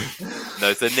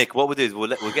 No, so Nick, what we'll do is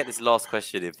we'll get this last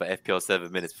question in for FPL 7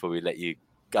 minutes before we let you.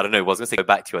 I don't know. I was going to say go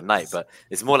back to your night, but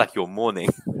it's more like your morning.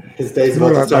 His day's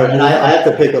about to start, and I have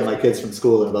to pick up my kids from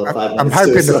school in about 5 minutes. I'm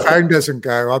hoping the phone doesn't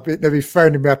go. They'll be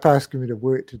phoning me up asking me to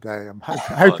work today. I'm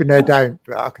hoping they don't,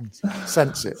 but I can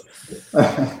sense it.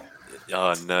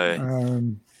 Oh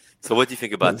no! So what do you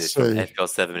think about this from FPL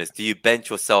 7 minutes? Do you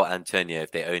bench or sell Antonio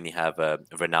if they only have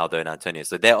Ronaldo and Antonio?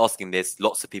 So they're asking this.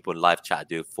 Lots of people in live chat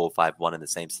do 4-5-1 in the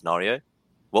same scenario.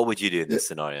 What would you do in this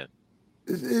scenario?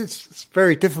 It's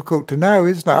very difficult to know,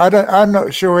 isn't it? I'm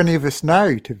not sure any of us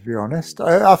know, to be honest.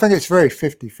 I think it's very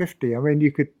 50-50. I mean,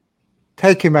 you could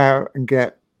take him out and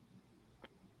get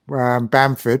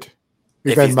Bamford,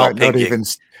 who then might not even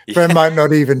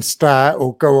start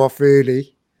or go off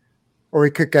early, or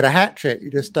he could get a hat trick. You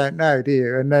just don't know, do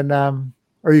you? And then,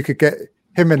 or you could get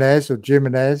Jimenez or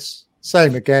Jimenez.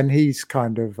 Same again. He's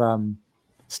kind of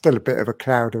still a bit of a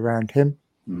cloud around him.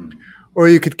 Or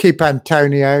you could keep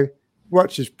Antonio.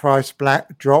 Watch his price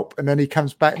drop, and then he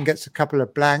comes back and gets a couple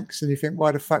of blanks, and you think,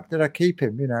 why the fuck did I keep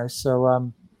him? You know,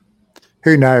 so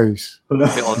who knows?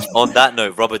 On that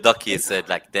note, Robert Ducky has said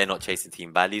like they're not chasing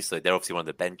team value, so they're obviously one of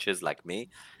the benchers like me,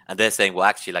 and they're saying, well,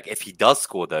 actually, like if he does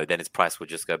score though, then his price will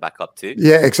just go back up too.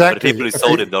 Yeah, exactly. But the people who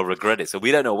sold him, they'll regret it. So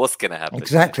we don't know what's going to happen.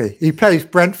 Exactly. He plays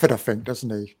Brentford, I think, doesn't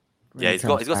he? Yeah, he's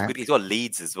got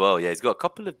Leeds as well. Yeah, he's got a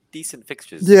couple of decent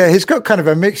fixtures. Yeah, he's got kind of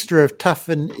a mixture of tough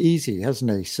and easy,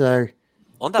 hasn't he? So.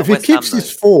 On that if he keeps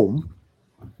his form,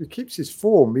 you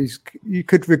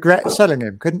could regret selling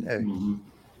him, couldn't you?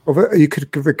 Or you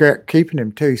could regret keeping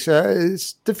him too. So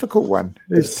it's a difficult one.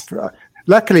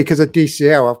 Luckily, because of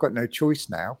DCL, I've got no choice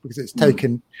now because it's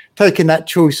taken that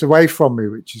choice away from me,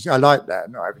 which is I like that,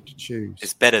 not having to choose.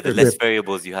 It's better. The less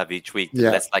variables you have each week,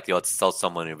 the less likely you are to sell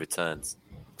someone who returns.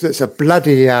 So it's a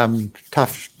bloody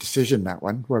tough decision, that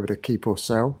one, whether to keep or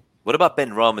sell. What about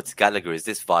Ben Rama to Gallagher? Is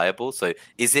this viable? So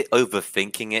is it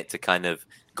overthinking it to kind of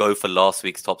go for last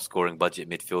week's top scoring budget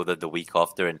midfielder the week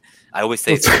after? And I always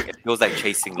say it feels like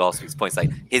chasing last week's points. Like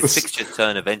his fixtures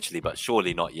turn eventually, but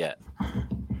surely not yet.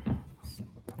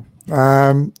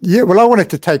 Yeah, well, I wanted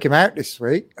to take him out this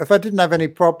week. If I didn't have any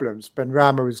problems, Ben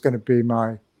Rama was going to be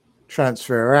my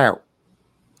transfer out.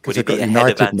 Would he be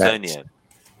ahead of Antonio? Next.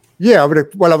 Yeah, I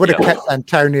would have kept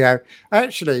Antonio.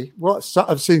 Actually,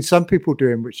 I've seen some people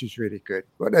doing, which is really good.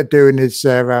 What they're doing is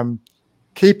they're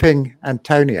keeping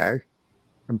Antonio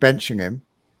and benching him,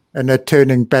 and they're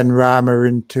turning Ben Rama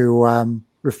into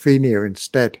Rafinha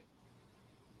instead.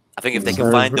 I think if they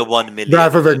can find the 1 million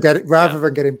rather than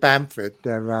getting Bamford,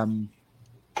 they're.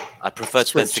 I prefer to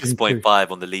spend 6.5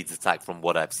 on the Leeds attack from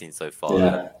what I've seen so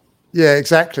far. Yeah,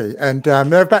 exactly, and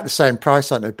they're about the same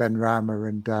price, aren't they, Ben Rama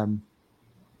and.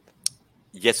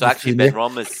 Yeah, so actually Rafinha. Ben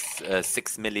Rama's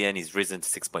 6 million. He's risen to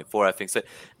 6.4, I think. So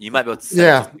you might be able to sell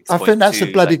Yeah, it to I think that's a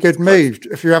 6.2, bloody like, good it's close. move.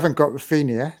 If you haven't got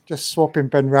Rafinha, just swapping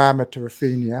Ben Rama to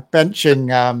Rafinha,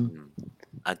 benching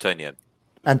Antonio.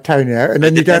 Antonio, and But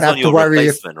then it you don't depends have on to your worry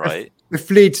replacement, right? if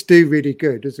Leeds do really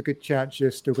good. There's a good chance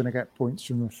you're still going to get points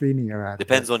from Rafinha out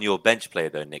Depends of it. on your bench player,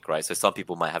 though, Nick, right? So some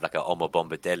people might have like a Omo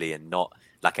Bombardelli and not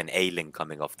like an Ailing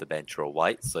coming off the bench or a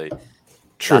White. So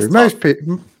True. that's tough.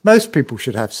 Most people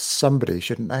should have somebody,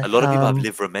 shouldn't they? A lot of people have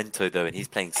Livramento, though, and he's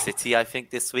playing City, I think,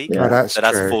 this week. Yeah. Oh, that's So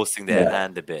that's true. forcing their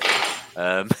hand a bit.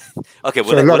 Okay,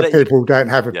 So a lot of people don't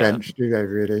have a Yeah. bench, do they?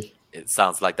 Really? It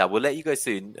sounds like that. We'll let you go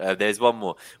soon. There's one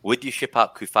more. Would you ship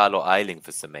out Kufal or Eiling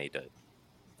for Semedo?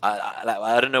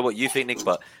 I don't know what you think, Nick,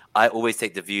 but I always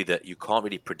take the view that you can't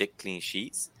really predict clean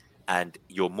sheets, and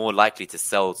you're more likely to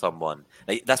sell someone.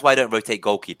 Like, that's why I don't rotate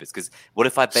goalkeepers, because what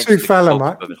if I bench the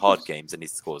goalkeeper with hard games and he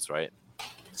scores, right?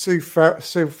 Sue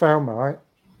Falmer, right?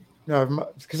 No,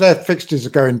 because their fixtures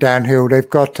are going downhill. They've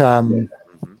got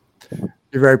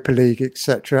Europa League,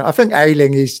 etc. I think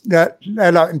Ailing they're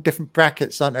like in different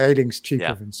brackets, aren't they? Ailing's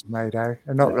cheaper than Semedo,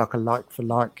 and not like a like for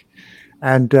like.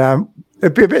 And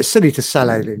it'd be a bit silly to sell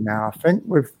Ailing now, I think.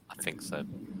 I think so.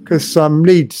 Because some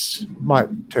Leeds might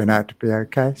turn out to be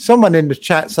okay. Someone in the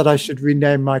chat said I should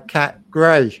rename my cat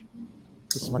Grey,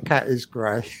 because my cat is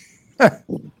grey. I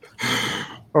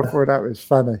thought that was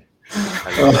funny.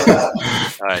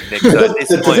 All right, Nick. So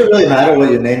does it really matter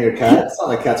what you name your cat? It's not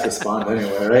like cats respond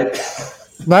anyway, right?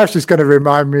 Now she's going to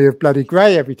remind me of bloody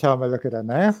Grey every time I look at her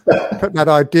now. Put that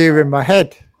idea in my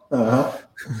head.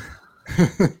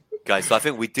 Guys, so I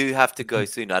think we do have to go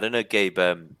soon. I don't know, Gabe.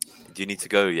 Do you need to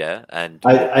go? Yeah, and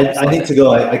I need to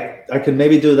go. I can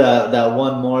maybe do that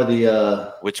one more.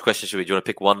 Which question should we? Do you want to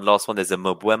pick one last one? There's a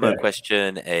Mbuemo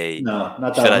question. No,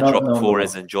 not that. Should I drop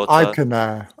Torres and Jota?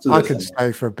 I can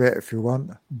stay for a bit if you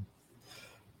want.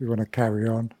 You want to carry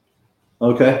on?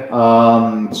 Okay.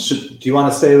 Do you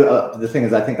want to say? The thing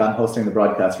is, I think I'm hosting the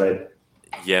broadcast, right?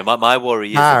 Yeah, my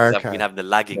worry is that I've been having the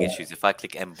lagging issues. If I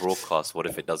click end broadcast, what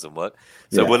if it doesn't work?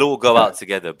 So we'll all go out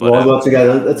together. But we'll go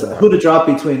together. It's who to drop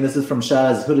between. This is from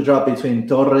Shaz. Who to drop between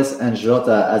Torres and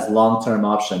Jota as long-term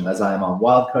option, as I am on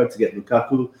wildcard to get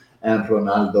Lukaku and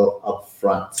Ronaldo up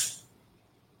front.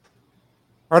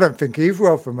 I don't think either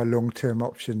of them are long-term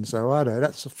options, though, are they?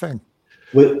 That's the thing.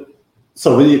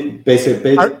 So will you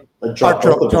basically drop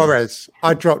Torres?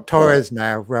 I drop Torres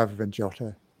now rather than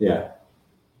Jota. Yeah.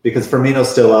 Because Firmino's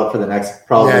still out for the next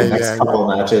couple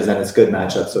matches, and it's good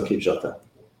matchup, so keep Jota.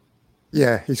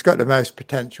 Yeah, he's got the most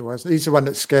potential. He's the one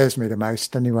that scares me the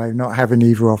most anyway, not having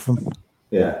either of them.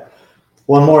 Yeah.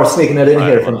 One more sneaking it in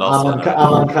here from Aman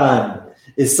Khan.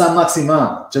 Is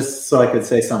Saint-Maximin, just so I could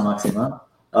say Saint-Maximin,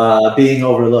 being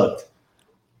overlooked?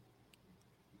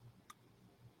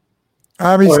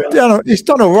 He's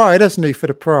done all right, hasn't he, for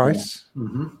the price? Yeah.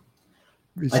 Mm-hmm.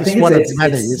 He's just one of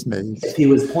many, isn't he? If he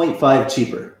was 0.5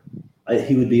 cheaper,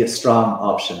 he would be a strong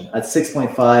option. At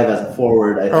 6.5 as a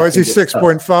forward. Is he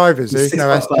 6.5? Is he? No,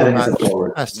 that's too much.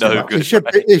 That's too much.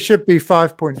 He should be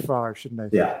 5.5,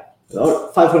 shouldn't he? Yeah,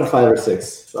 5.5 or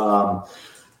 6.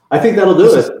 I think that'll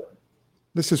do it.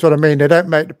 This is what I mean. They don't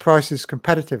make the prices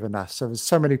competitive enough. So there's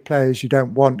so many players you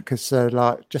don't want because they're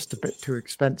like just a bit too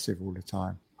expensive all the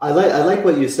time. I like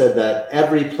what you said, that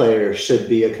every player should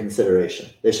be a consideration.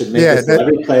 They should make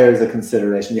every player is a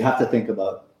consideration. You have to think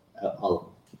about all of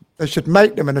them. They should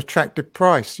make them an attractive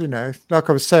price, like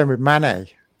I was saying with Mane.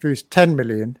 If he was 10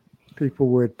 million, people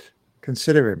would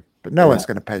consider him. But no one's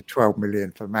going to pay 12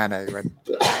 million for Mane when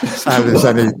Salah's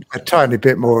only a tiny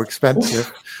bit more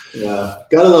expensive. Yeah.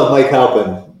 Gotta love Mike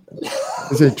Halpin.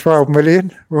 Is he 12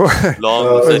 million?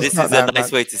 So this is a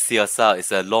nice way to see us out.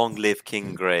 It's a long live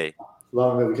King Grey.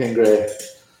 Long live King Grey.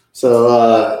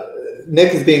 So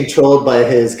Nick is being trolled by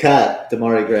his cat,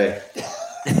 Damari Gray.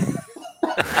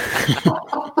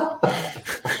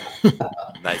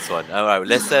 Nice one. All right,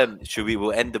 let's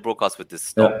we'll end the broadcast with the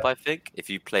stop, I think. If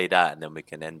you play that, and then we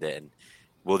can end it, and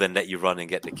we'll then let you run and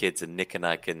get the kids, and Nick and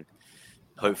I can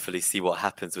hopefully see what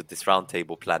happens with this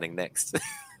roundtable planning next.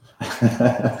 We're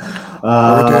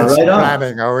doing some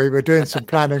planning, are we? We're doing some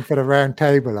planning for the round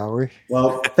table, are we?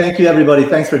 Well, thank you, everybody.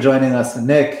 Thanks for joining us.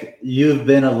 Nick, you've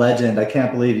been a legend. I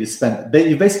can't believe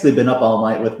you've basically been up all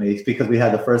night with me because we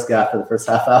had the first gap for the first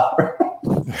half hour.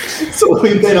 So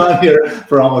we've been on here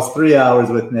for almost 3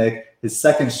 hours with Nick, his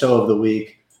second show of the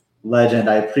week. Legend.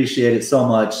 I appreciate it so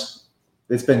much.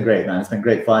 It's been great, man. It's been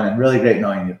great fun and really great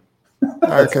knowing you.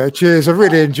 Okay, cheers. I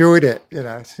really enjoyed it.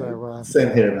 So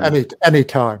Same here, man. Any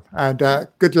time. And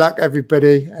good luck,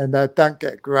 everybody. And don't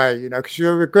get grey, because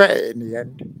you'll regret it in the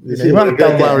end. You might have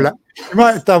done well. You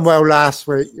might have done well last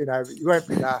week, but you won't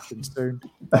be laughing soon.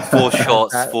 4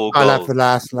 shots, 4 I'll goals. have the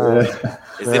last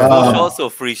laugh. Is it 4 shots or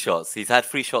 3 shots? He's had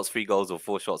 3 shots, 3 goals, or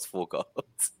 4 shots, 4 goals.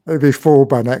 It'll be 4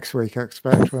 by next week, I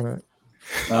expect, won't it?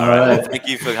 All right. Well, thank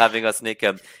you for having us, Nick.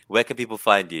 Where can people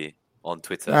find you on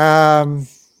Twitter?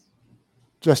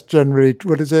 Just generally,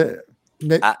 what is it?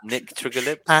 At Nick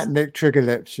Triggerlips. At Nick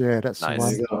Triggerlips, yeah, that's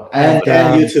nice. the one. And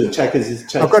YouTube. Check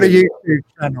I've got a YouTube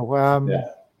channel.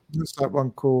 What's that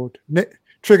one called? Nick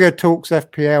Trigger Talks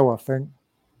FPL, I think.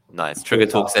 Nice. Trigger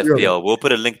Talks FPL. We'll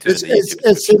put a link to it.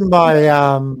 It's in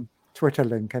my Twitter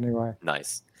link anyway.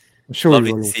 Nice. I'm sure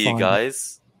Lovely to see you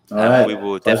guys. All right. We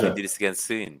will definitely do this again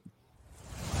soon.